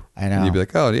 32. I know. And you'd be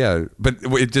like, oh yeah, but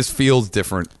it just feels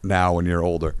different now when you're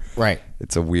older. right.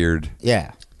 It's a weird.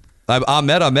 Yeah.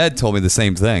 Ahmed told me the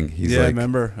same thing. He's I like,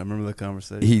 remember the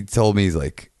conversation. he told me, he's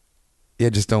like, yeah,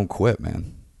 just don't quit,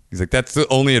 man. He's like, that's the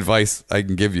only advice I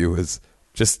can give you is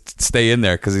just stay in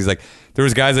there. Cause he's like, there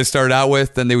was guys I started out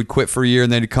with, then they would quit for a year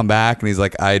and then they'd come back. And he's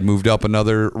like, I had moved up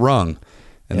another rung.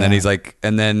 And then Yeah. he's like,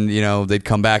 and then, you know, they'd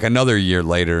come back another year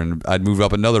later and I'd move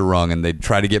up another rung and they'd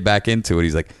try to get back into it.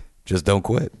 He's like, just don't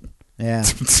quit. Yeah.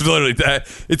 It's literally that.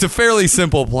 It's a fairly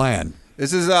simple plan.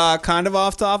 This is kind of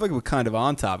off topic, but kind of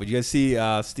on topic. Did you guys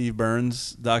see Steve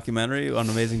Burns' documentary on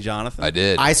Amazing Jonathan? I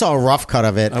did. I saw a rough cut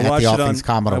of it I at watched the All it on. Things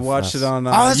Comedy I watched Fest. it on.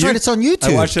 Oh, that's right. It's on YouTube.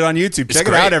 I watched it on YouTube. Check it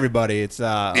great. out, everybody. It's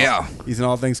Yeah. He's an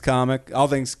All Things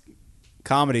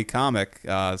comedy comic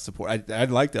support. I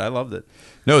liked it. I loved it.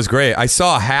 No, it was great. I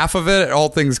saw half of it at All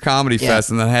Things Comedy Yeah. Fest,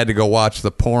 and then I had to go watch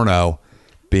the porno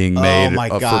being made my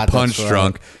God, for Punch that's right.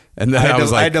 Drunk. And then I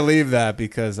was I like, had to leave that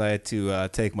because I had to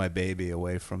take my baby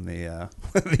away from the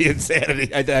the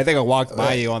insanity. I think I walked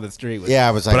by you on the street. With Yeah,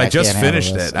 I was like, but I just can't handle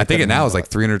finished this. it. I think it couldn't now is handle like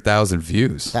 300,000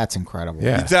 views. That's incredible.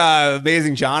 Yeah. It's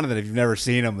Amazing Jonathan. If you've never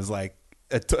seen him, is like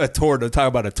a tour to talk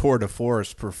about a tour de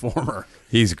force performer.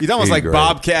 He's almost like great.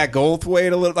 Bobcat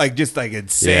Goldthwait a little, like just like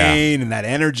insane and that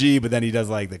energy. But then he does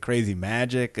like the crazy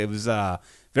magic. It was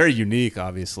very unique,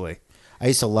 obviously. I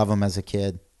used to love him as a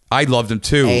kid. I loved him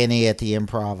too. A&E at the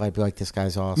Improv. I'd be like, this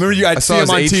guy's awesome. Remember, I'd saw see him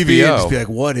on his TV and HBO. just be like,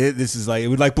 "What is this? Is like it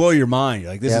would like blow your mind.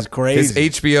 You're like this Yep. is crazy."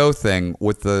 His HBO thing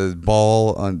with the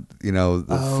ball on, you know,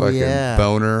 the fucking yeah.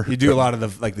 boner. You do a lot of the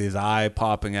like his eye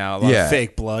popping out, a lot Yeah. of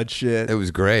fake blood shit. It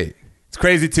was great. It's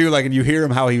crazy too. Like, and you hear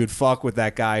him how he would fuck with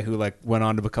that guy who like went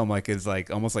on to become like his like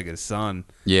almost like his son.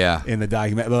 Yeah. In the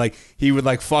document, but like he would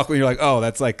like fuck when you're like, oh,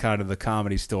 that's like kind of the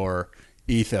Comedy Store,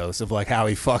 ethos of like how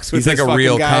he fucks with. He's like this a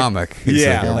real fucking guy. comic. He's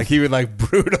Like he would like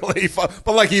brutally fuck,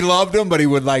 but like he loved him, but he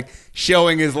would like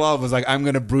showing his love was like, I'm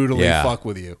gonna brutally fuck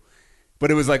with you.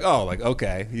 But it was like, oh, like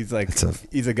okay, he's like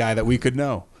he's a guy that we could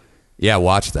know. Yeah,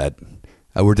 watch that.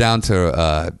 We're down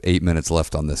to 8 minutes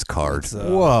left on this card.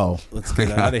 Whoa. Let's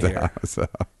get out of here.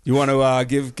 You want to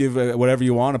give whatever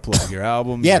you want to plug, your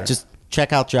album? Yeah, just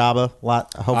check out Jabba.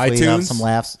 Hopefully you have iTunes? some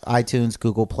laughs. iTunes,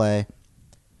 Google Play,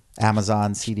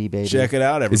 Amazon, CD Baby. check it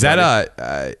out, everybody.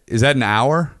 Is that an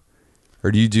hour?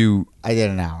 Or do you do... I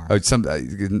did an hour.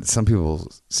 Some people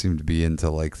seem to be into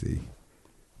like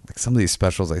some of these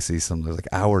specials I see, some there's like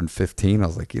hour and 15. I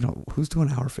was like, who's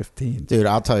doing hour 15? Dude,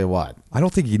 I'll tell you what. I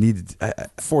don't think you need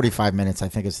 45 minutes, I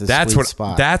think, is the that's sweet what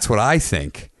spot. That's what I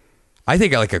think. I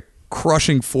think like a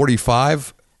crushing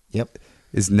 45 Yep.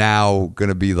 is now going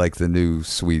to be like the new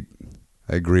sweet.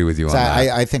 I agree with you on So that.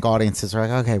 I think audiences are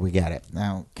like, okay, we get it.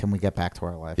 Now, can we get back to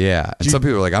our life? Yeah. And some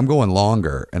people are like, I'm going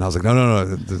longer. And I was like, no.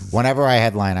 Whenever I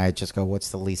headline, I just go, what's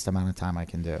the least amount of time I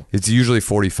can do? It's usually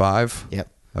 45. Yep.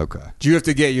 Okay. Do you have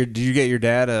to get did you get your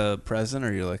dad a present,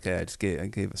 or you're like, hey, I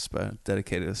gave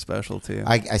dedicated a special to you?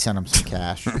 I sent him some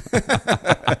cash.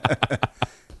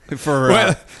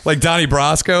 For like Donnie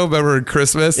Brasco, remember in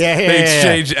Christmas? Yeah, They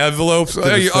exchange envelopes.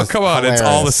 Oh, come on. It's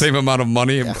all the hilarious. same amount of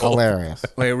money. Yeah, hilarious.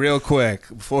 wait, real quick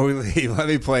before we leave, let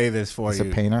me play this for It's you.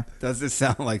 a painter. Does this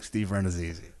sound like Steve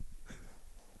Renazizi?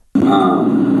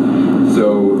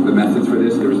 So the methods for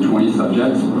this, there was 20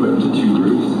 subjects put into 2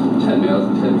 groups, 10 males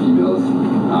and 10 females.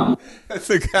 That's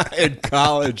a guy in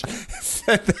college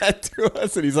said that to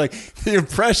us, and he's like, the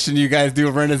impression you guys do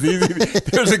of Renazizi,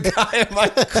 there's a guy in my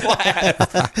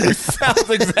class who sounds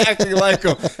exactly like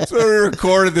him. So we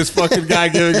recorded this fucking guy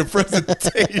giving a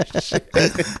presentation.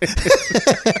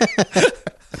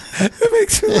 It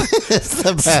makes me laugh. It's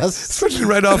the best. Especially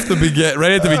right at the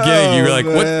beginning, you were like,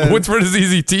 man. what's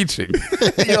Renazizi teaching?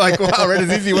 You're like, wow,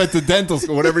 Renazizi went to dental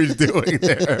school, whatever he's doing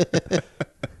there.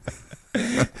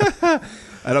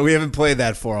 We haven't played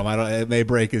that for him. It may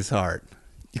break his heart.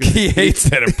 He hates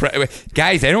that.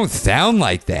 Guys, I don't sound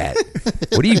like that.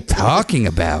 What are you talking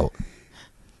about?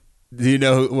 Do you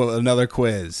know? Well, another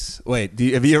quiz. Wait,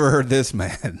 have you ever heard this,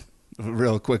 man? A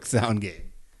real quick sound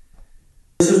game.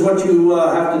 This is what you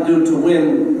have to do to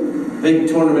win big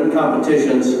tournament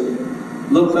competitions.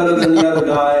 Look better than the other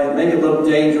guy, make it look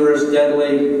dangerous,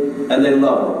 deadly, and they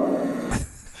love it.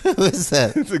 Who is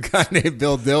that? It's a guy named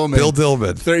Bill Dillman. Bill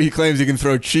Dillman. He claims he can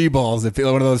throw chi balls at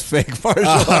one of those fake martial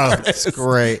artists. That's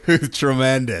great. Who's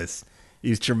tremendous.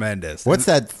 He's tremendous. What's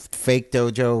that fake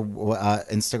dojo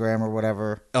Instagram or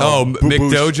whatever? Oh, Mick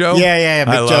Dojo? Yeah,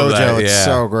 I Mick love Dojo. that, It's yeah.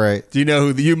 so great. Do you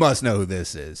know who? You must know who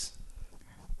this is.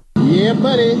 Yeah,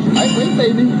 buddy. Lightweight,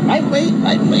 baby.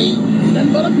 Lightweight.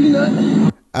 Nothing but a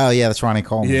peanut. Oh, yeah, that's Ronnie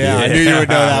Coleman. Yeah, I knew you would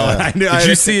know that one. Did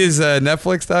you see his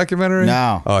Netflix documentary?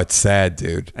 No. Oh, it's sad,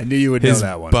 dude. I knew you would His know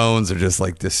that one. bones are just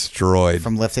like destroyed.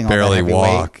 From lifting all that barely heavy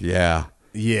walk. Yeah.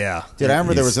 Yeah. Dude, I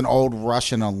remember there was an old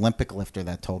Russian Olympic lifter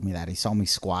that told me that. He saw me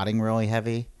squatting really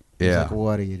heavy. He was Yeah. like,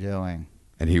 what are you doing?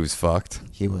 And he was fucked.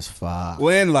 He was fucked.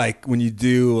 When you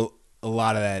do a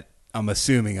lot of that, I'm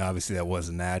assuming obviously that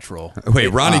wasn't natural. Wait,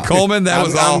 Ronnie Coleman? That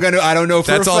was all. I don't know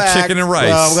for That's a all fact. chicken and rice.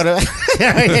 Well, I'm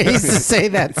gonna. He used to say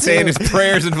that too. Saying his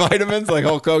prayers and vitamins like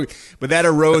Hulk Hogan, but that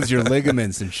erodes your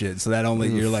ligaments and shit. So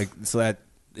that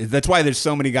that's why there's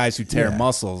so many guys who tear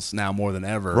muscles now more than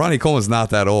ever. Ronnie Coleman's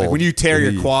not that old. Like when you tear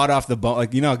your quad off the bone,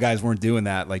 like how guys weren't doing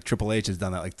that. Like Triple H has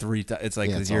done that like 3 times. It's like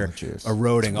Yeah, it's you're all the juice.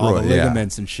 eroding all the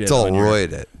ligaments and shit. It's all on your-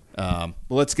 roided. Well,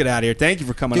 let's get out of here. Thank you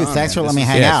for coming Dude, on. thanks man. for letting This me was-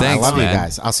 hang Yeah, out. thanks, I love man. you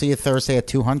guys. I'll see you Thursday at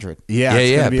 200. Yeah,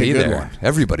 it's yeah, gonna be be a good there. one.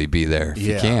 Everybody be there if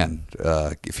you Yeah. can.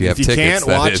 If you have If you tickets, can't,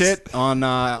 that watch is. it on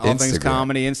All Things Instagram.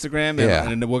 Comedy Instagram. Yeah.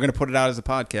 And we're going to put it out as a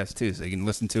podcast, too, so you can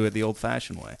listen to it the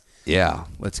old-fashioned way. Yeah.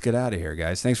 Let's get out of here,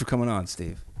 guys. Thanks for coming on,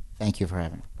 Steve. Thank you for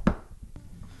having me.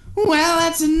 Well,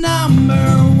 that's a number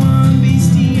one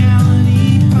beastie.